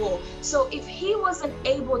on the wall. So if he wasn't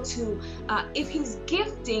able to, if his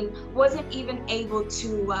gifting wasn't even able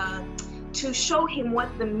to show him what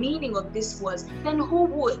the meaning of this was, then who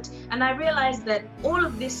would? And I realized that all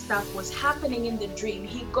of this stuff was happening in the dream.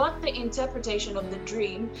 He got the interpretation of the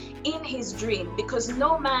dream in his dream, because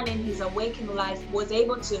no man in his awakened life was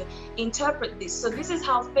able to interpret this. So this is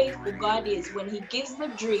how faithful God is. When he gives the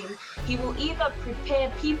dream, he will either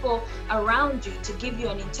prepare people around you to give you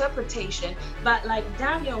an interpretation, but like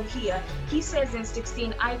Daniel here, he says in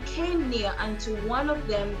 16, I came near unto one of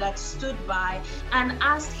them that stood by and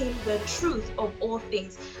asked him the truth of all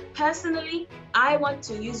things. Personally, I want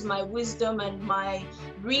to use my wisdom and my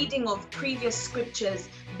reading of previous scriptures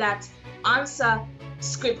that answer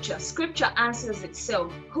scripture. Scripture answers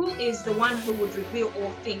itself. Who is the one who would reveal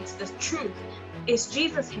all things? The truth is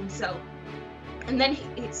Jesus himself. And then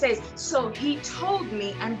it says, so he told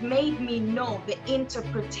me and made me know the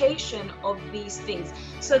interpretation of these things.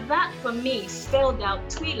 So that for me spelled out,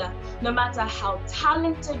 Twila, no matter how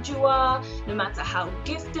talented you are, no matter how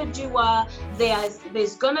gifted you are,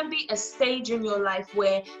 there's gonna be a stage in your life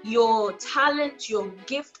where your talent, your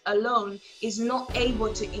gift alone is not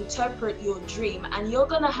able to interpret your dream. And you're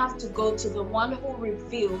gonna have to go to the one who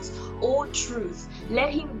reveals all truth. Let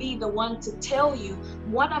him be the one to tell you,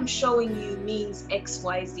 what I'm showing you means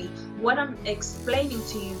XYZ. What I'm explaining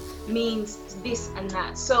to you means this and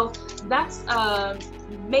that. So that's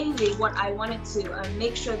mainly what I wanted to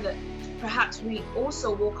make sure that perhaps we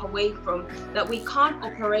also walk away from, that we can't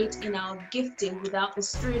operate in our gifting without the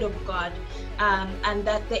Spirit of God, and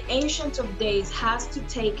that the Ancient of Days has to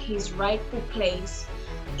take his rightful place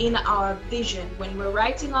in our vision. When we're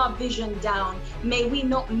writing our vision down, may we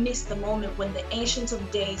not miss the moment when the Ancient of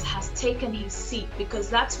Days has taken his seat, because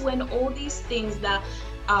that's when all these things that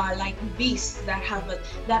are like beasts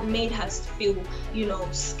that made us feel,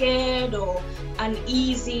 scared or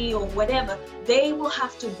uneasy or whatever, they will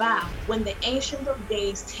have to bow. When the Ancient of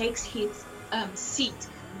Days takes his seat,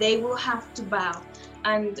 they will have to bow.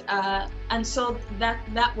 And so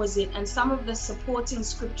that was it. And some of the supporting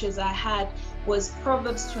scriptures I had was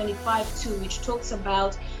Proverbs 25:2, which talks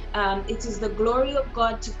about it is the glory of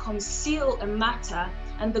God to conceal a matter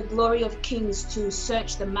and the glory of kings to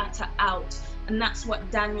search the matter out. And that's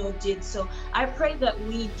what Daniel did. So I pray that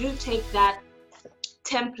we do take that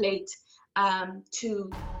template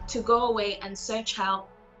to go away and search out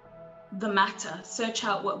the matter, search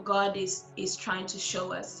out what God is trying to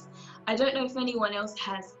show us. I don't know if anyone else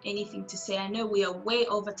has anything to say. I know we are way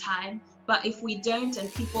over time, but if we don't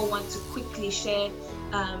and people want to quickly share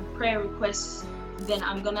prayer requests, then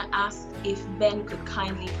I'm gonna ask if Ben could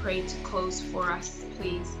kindly pray to close for us,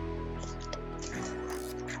 please.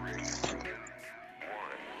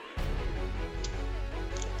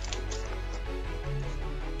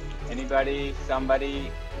 Anybody,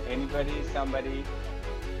 somebody, somebody?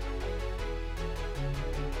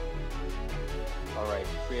 All right,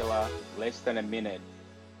 Trilla, less than a minute.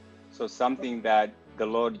 So something that the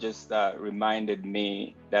Lord just reminded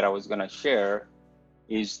me that I was gonna share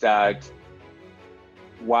is that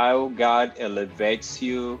while God elevates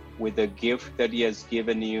you with the gift that He has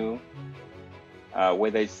given you,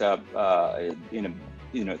 whether it's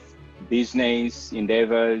business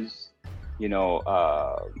endeavors,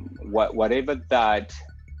 whatever that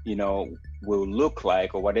will look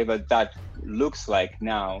like, or whatever that looks like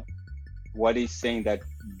now, what He's saying that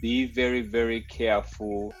be very, very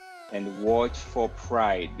careful and watch for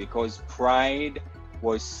pride, because pride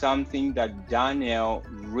was something that Daniel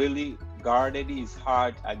really guarded his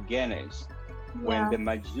heart against. When the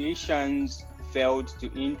magicians failed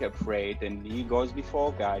to interpret, and he goes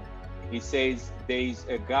before God, he says, there is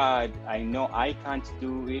a God, I know I can't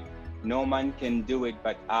do it, no man can do it,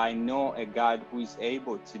 but I know a God who is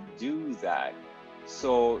able to do that.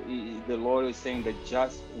 So the Lord is saying that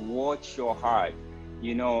just watch your heart.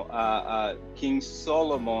 King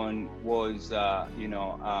Solomon was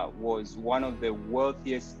one of the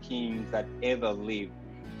wealthiest kings that ever lived.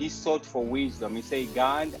 He sought for wisdom. He said,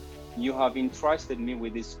 God, you have entrusted me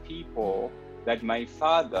with these people that my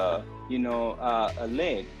father,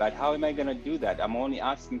 led. But how am I going to do that? I'm only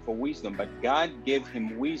asking for wisdom. But God gave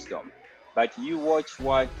him wisdom. But you watch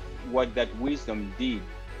what that wisdom did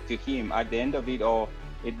to him. At the end of it all,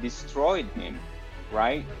 it destroyed him,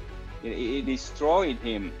 right? It destroyed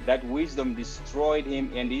him. That wisdom destroyed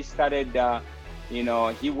him, and he started,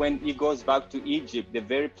 he goes back to Egypt, the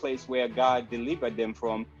very place where God delivered them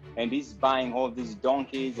from, and he's buying all these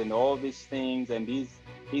donkeys and all these things, and he's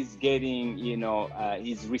getting,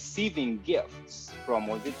 he's receiving gifts from,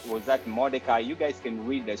 was that Mordecai? You guys can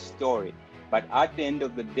read the story. But at the end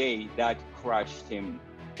of the day, that crushed him.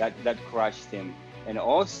 That crushed him. And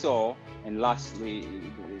also, and lastly,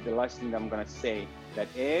 the last thing I'm gonna say, that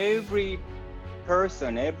every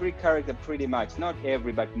person, every character pretty much, not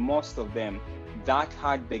every, but most of them, that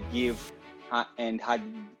had the gift and had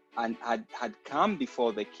come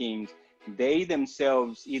before the kings, they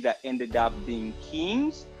themselves either ended up being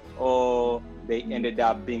kings or they ended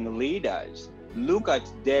up being leaders. Look at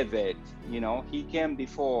David, he came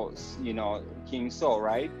before, King Saul,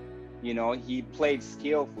 right? He played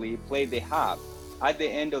skillfully, he played the harp. At the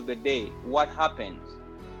end of the day, what happens?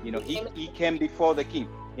 He came before the king,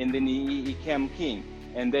 and then he became king.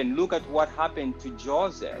 And then look at what happened to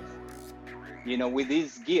Joseph, with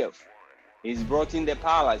his gift. He's brought in the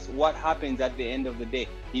palace. What happens at the end of the day?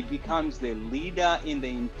 He becomes the leader in the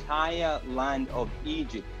entire land of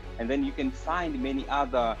Egypt. And then you can find many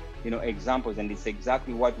other, examples, and it's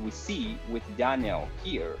exactly what we see with Daniel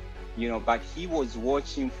here, but he was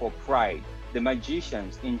watching for pride. The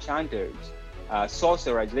magicians, enchanters,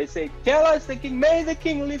 sorcerers, they say, tell us the king, may the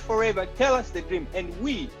king live forever, tell us the dream, and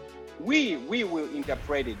we will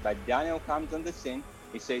interpret it. But Daniel comes on the scene.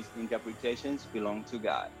 He says interpretations belong to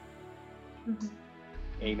God. Mm-hmm.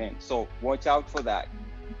 Amen. So watch out for that.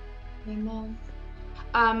 Amen.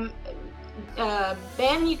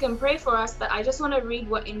 Ben, you can pray for us, but I just want to read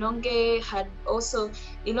what Inonge had also.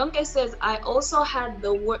 Inonge says, I also had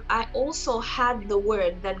the word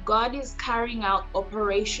that God is carrying out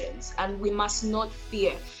operations and we must not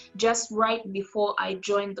fear, just right before I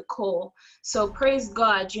joined the call. So praise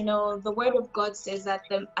God. The word of God says that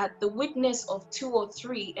at the witness of 2 or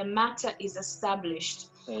 3, a matter is established.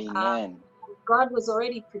 Amen. God was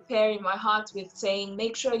already preparing my heart with saying,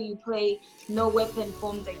 make sure you pray no weapon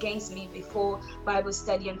formed against me before Bible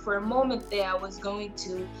study. And for a moment there, I was going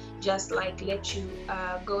to just let you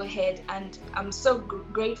go ahead. And I'm so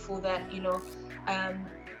grateful that,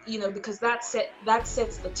 because that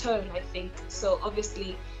sets the tone, I think. So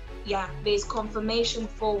obviously, there's confirmation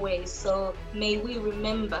 4 ways. So may we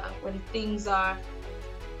remember when things are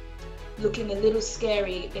looking a little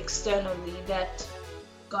scary externally, that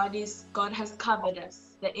God has covered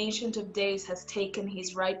us. The Ancient of Days has taken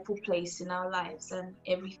his rightful place in our lives, and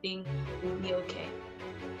everything will be okay.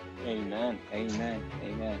 Amen. Amen.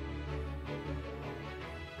 Amen.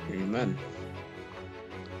 Amen.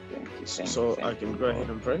 Thank you. So I can go ahead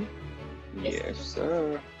and pray? Yes,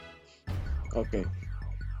 sir. Okay.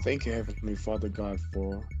 Thank you, Heavenly Father God,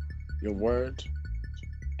 for your word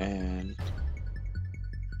and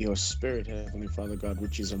your spirit, Heavenly Father God,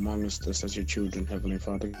 which is amongst us as your children, Heavenly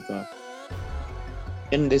Father God.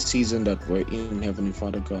 In this season that we're in, Heavenly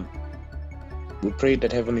Father God, we pray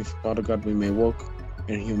that, Heavenly Father God, we may walk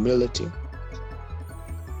in humility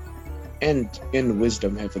and in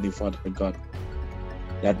wisdom, Heavenly Father God,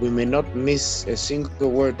 that we may not miss a single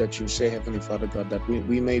word that you say, Heavenly Father God, that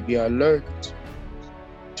we may be alert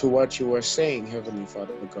to what you are saying, Heavenly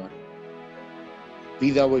Father God. Be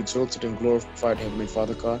thou exalted and glorified, Heavenly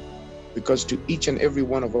Father God, because to each and every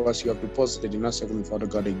one of us you have deposited in us, Heavenly Father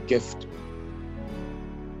God, a gift.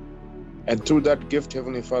 And through that gift,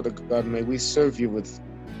 Heavenly Father God, may we serve you with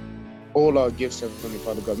all our gifts, Heavenly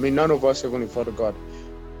Father God. May none of us, Heavenly Father God,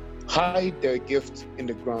 hide their gifts in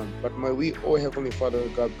the ground, but may we, oh Heavenly Father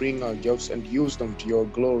God, bring our gifts and use them to your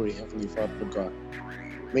glory, Heavenly Father God.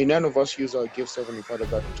 May none of us use our gifts, Heavenly Father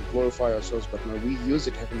God, to glorify ourselves, but may we use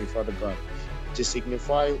it, Heavenly Father God, to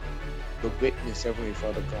signify the greatness, Heavenly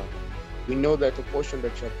Father God. We know that the portion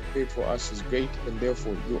that you have prepared for us is great, and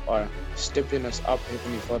therefore you are stepping us up,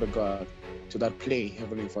 Heavenly Father God, to that play,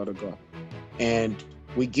 Heavenly Father God. And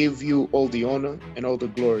we give you all the honor and all the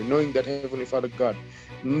glory, knowing that, Heavenly Father God,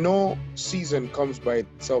 no season comes by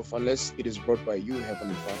itself unless it is brought by you,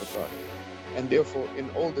 Heavenly Father God. And therefore, in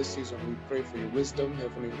all this season, we pray for your wisdom,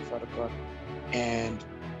 Heavenly Father God, and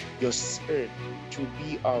your spirit to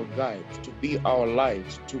be our guide, to be our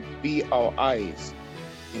light, to be our eyes,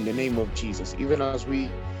 in the name of Jesus. Even as we,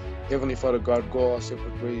 Heavenly Father God, go our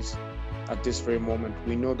separate ways at this very moment,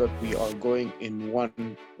 we know that we are going in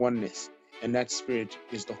oneness, and that spirit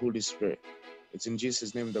is the Holy Spirit. It's in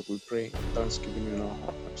Jesus' name that we pray, thanksgiving in our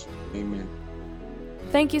hearts. Amen.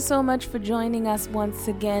 Thank you so much for joining us once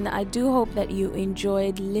again. I do hope that you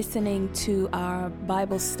enjoyed listening to our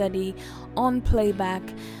Bible study on playback.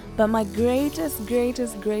 But my greatest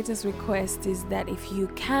request is that if you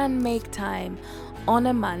can make time on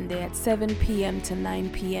a Monday at 7 p.m. to 9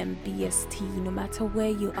 p.m. BST, no matter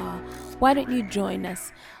where you are, why don't you join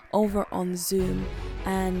us over on Zoom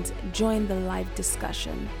and join the live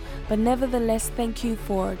discussion. But nevertheless, thank you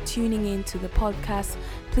for tuning in to the podcast.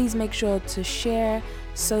 Please make sure to share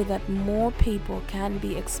so that more people can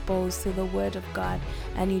be exposed to the Word of God,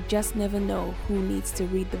 and you just never know who needs to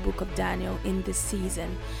read the book of Daniel in this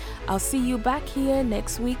season. I'll see you back here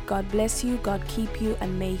next week. God bless you, God keep you,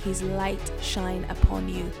 and may His light shine upon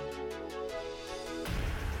you.